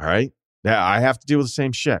are, all right? Yeah, I have to deal with the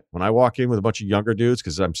same shit. When I walk in with a bunch of younger dudes,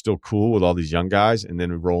 because I'm still cool with all these young guys, and then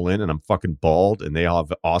we roll in and I'm fucking bald, and they all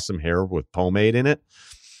have awesome hair with pomade in it,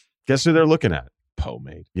 guess who they're looking at?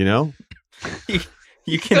 Pomade. You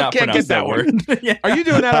cannot can't pronounce get that word. Yeah. Are you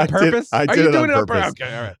doing that on purpose? I Are did you it doing on it on purpose. purpose?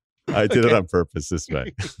 Okay, all right. I did it on purpose this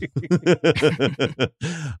way.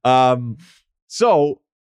 So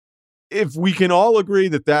if we can all agree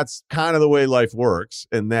that that's kind of the way life works,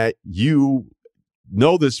 and that you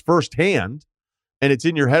know this firsthand, and it's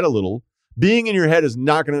in your head a little, being in your head is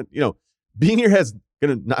not going to, being in your head is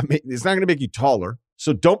going to not make, it's not going to make you taller.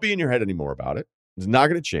 So don't be in your head anymore about it. It's not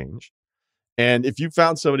going to change. And if you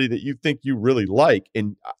found somebody that you think you really like,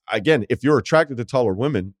 and again, if you're attracted to taller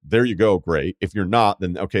women, there you go, great. If you're not,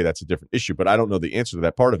 then okay, that's a different issue. But I don't know the answer to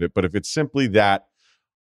that part of it. But if it's simply that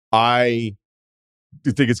I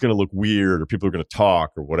think it's going to look weird, or people are going to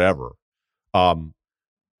talk, or whatever,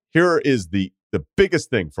 here is the biggest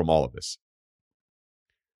thing from all of this.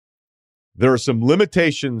 There are some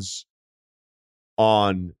limitations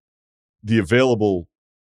on the available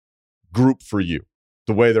group for you.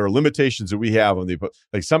 The way there are limitations that we have on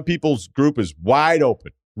like some people's group is wide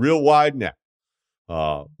open, real wide net.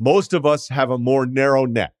 Most of us have a more narrow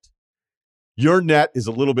net. Your net is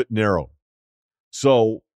a little bit narrow.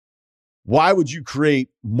 So why would you create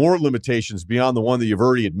more limitations beyond the one that you've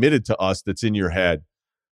already admitted to us that's in your head,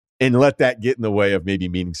 and let that get in the way of maybe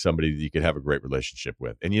meeting somebody that you could have a great relationship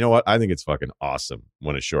with? And you know what? I think it's fucking awesome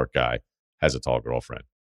when a short guy has a tall girlfriend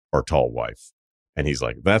or tall wife. And he's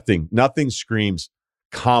like, nothing screams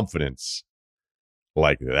confidence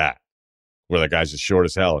like that, where the guy's just short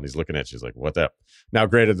as hell and he's looking at you, he's like, what the? Now,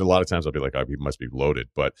 granted, a lot of times I'll be like, oh, he must be loaded.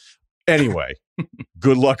 But anyway,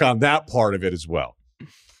 good luck on that part of it as well.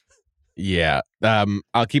 Yeah.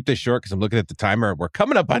 I'll keep this short because I'm looking at the timer. We're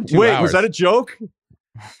coming up on 2 Wait, hours. was that a joke?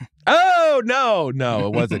 Oh, no,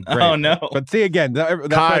 it wasn't great. Oh, no. But see, again,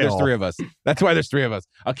 that's why there's 3 of us. That's why there's 3 of us.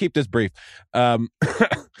 I'll keep this brief. The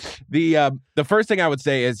first thing I would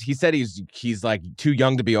say is he said he's like too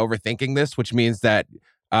young to be overthinking this, which means that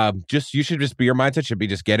you should just be, your mindset should be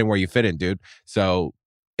just getting where you fit in, dude. So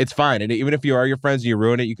it's fine. And even if you are your friends and you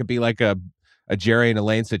ruin it, you could be like a Jerry and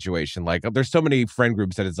Elaine situation. Like there's so many friend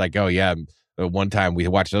groups that it's like, oh yeah, one time we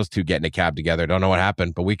watched those 2 get in a cab together. Don't know what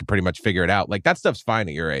happened, but we can pretty much figure it out. Like that stuff's fine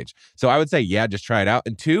at your age. So I would say, yeah, just try it out.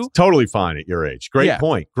 And 2, it's totally fine at your age. Great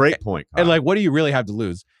point. Great point. Kyle. And like, what do you really have to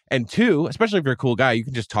lose? And 2, especially if you're a cool guy, you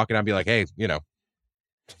can just talk it out and be like, hey,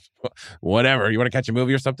 whatever. You want to catch a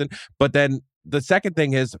movie or something? But then the second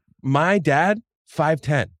thing is, my dad,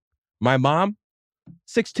 5'10", my mom,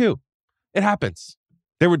 6'2". It happens.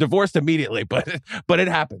 They were divorced immediately, but it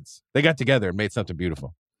happens. They got together and made something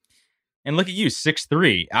beautiful. And look at you,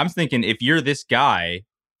 6'3". I'm thinking if you're this guy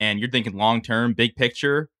and you're thinking long-term, big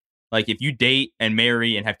picture, like if you date and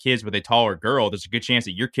marry and have kids with a taller girl, there's a good chance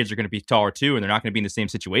that your kids are going to be taller too, and they're not going to be in the same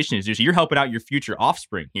situation as you. So you're helping out your future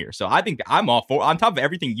offspring here. So I think I'm all for, on top of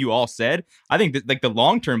everything you all said, I think that like the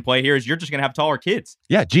long-term play here is you're just going to have taller kids.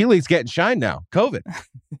 Yeah, G League's getting shine now. COVID.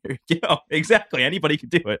 There you go. Exactly. Anybody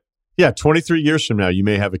could do it. Yeah, 23 years from now, you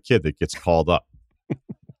may have a kid that gets called up.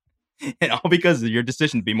 And all because of your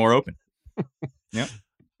decision to be more open. Yeah.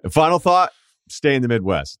 And final thought, stay in the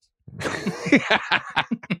Midwest.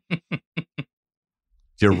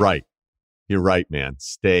 You're right. You're right, man.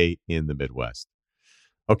 Stay in the Midwest.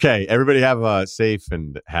 Okay, everybody have a safe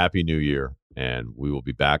and happy new year. And we will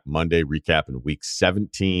be back Monday recapping week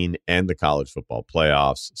 17 and the college football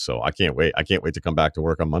playoffs. So I can't wait. I can't wait to come back to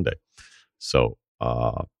work on Monday. So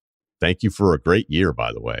thank you for a great year,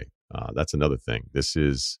 by the way. That's another thing. This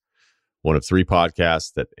is one of 3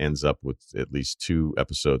 podcasts that ends up with at least 2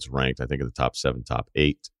 episodes ranked, I think, in the top 7, top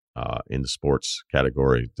 8 in the sports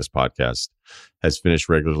category. This podcast has finished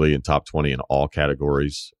regularly in top 20 in all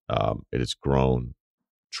categories. It has grown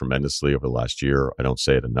tremendously over the last year. I don't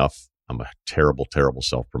say it enough. I'm a terrible, terrible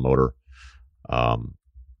self-promoter.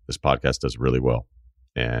 This podcast does really well.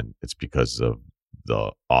 And it's because of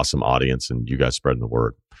the awesome audience and you guys spreading the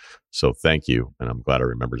word. So thank you. And I'm glad I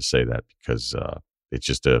remember to say that because it's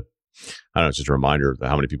just I don't know, it's just a reminder of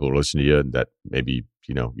how many people are listening to you and that maybe,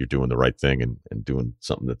 you're doing the right thing and doing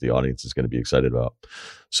something that the audience is going to be excited about.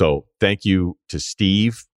 So thank you to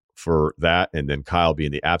Steve for that. And then Kyle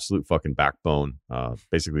being the absolute fucking backbone,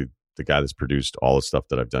 basically the guy that's produced all the stuff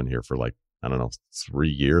that I've done here for like, I don't know, 3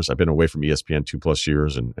 years. I've been away from ESPN 2+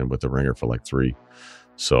 years and with the Ringer for like 3.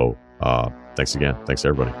 So thanks again. Thanks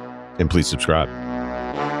everybody. And please subscribe.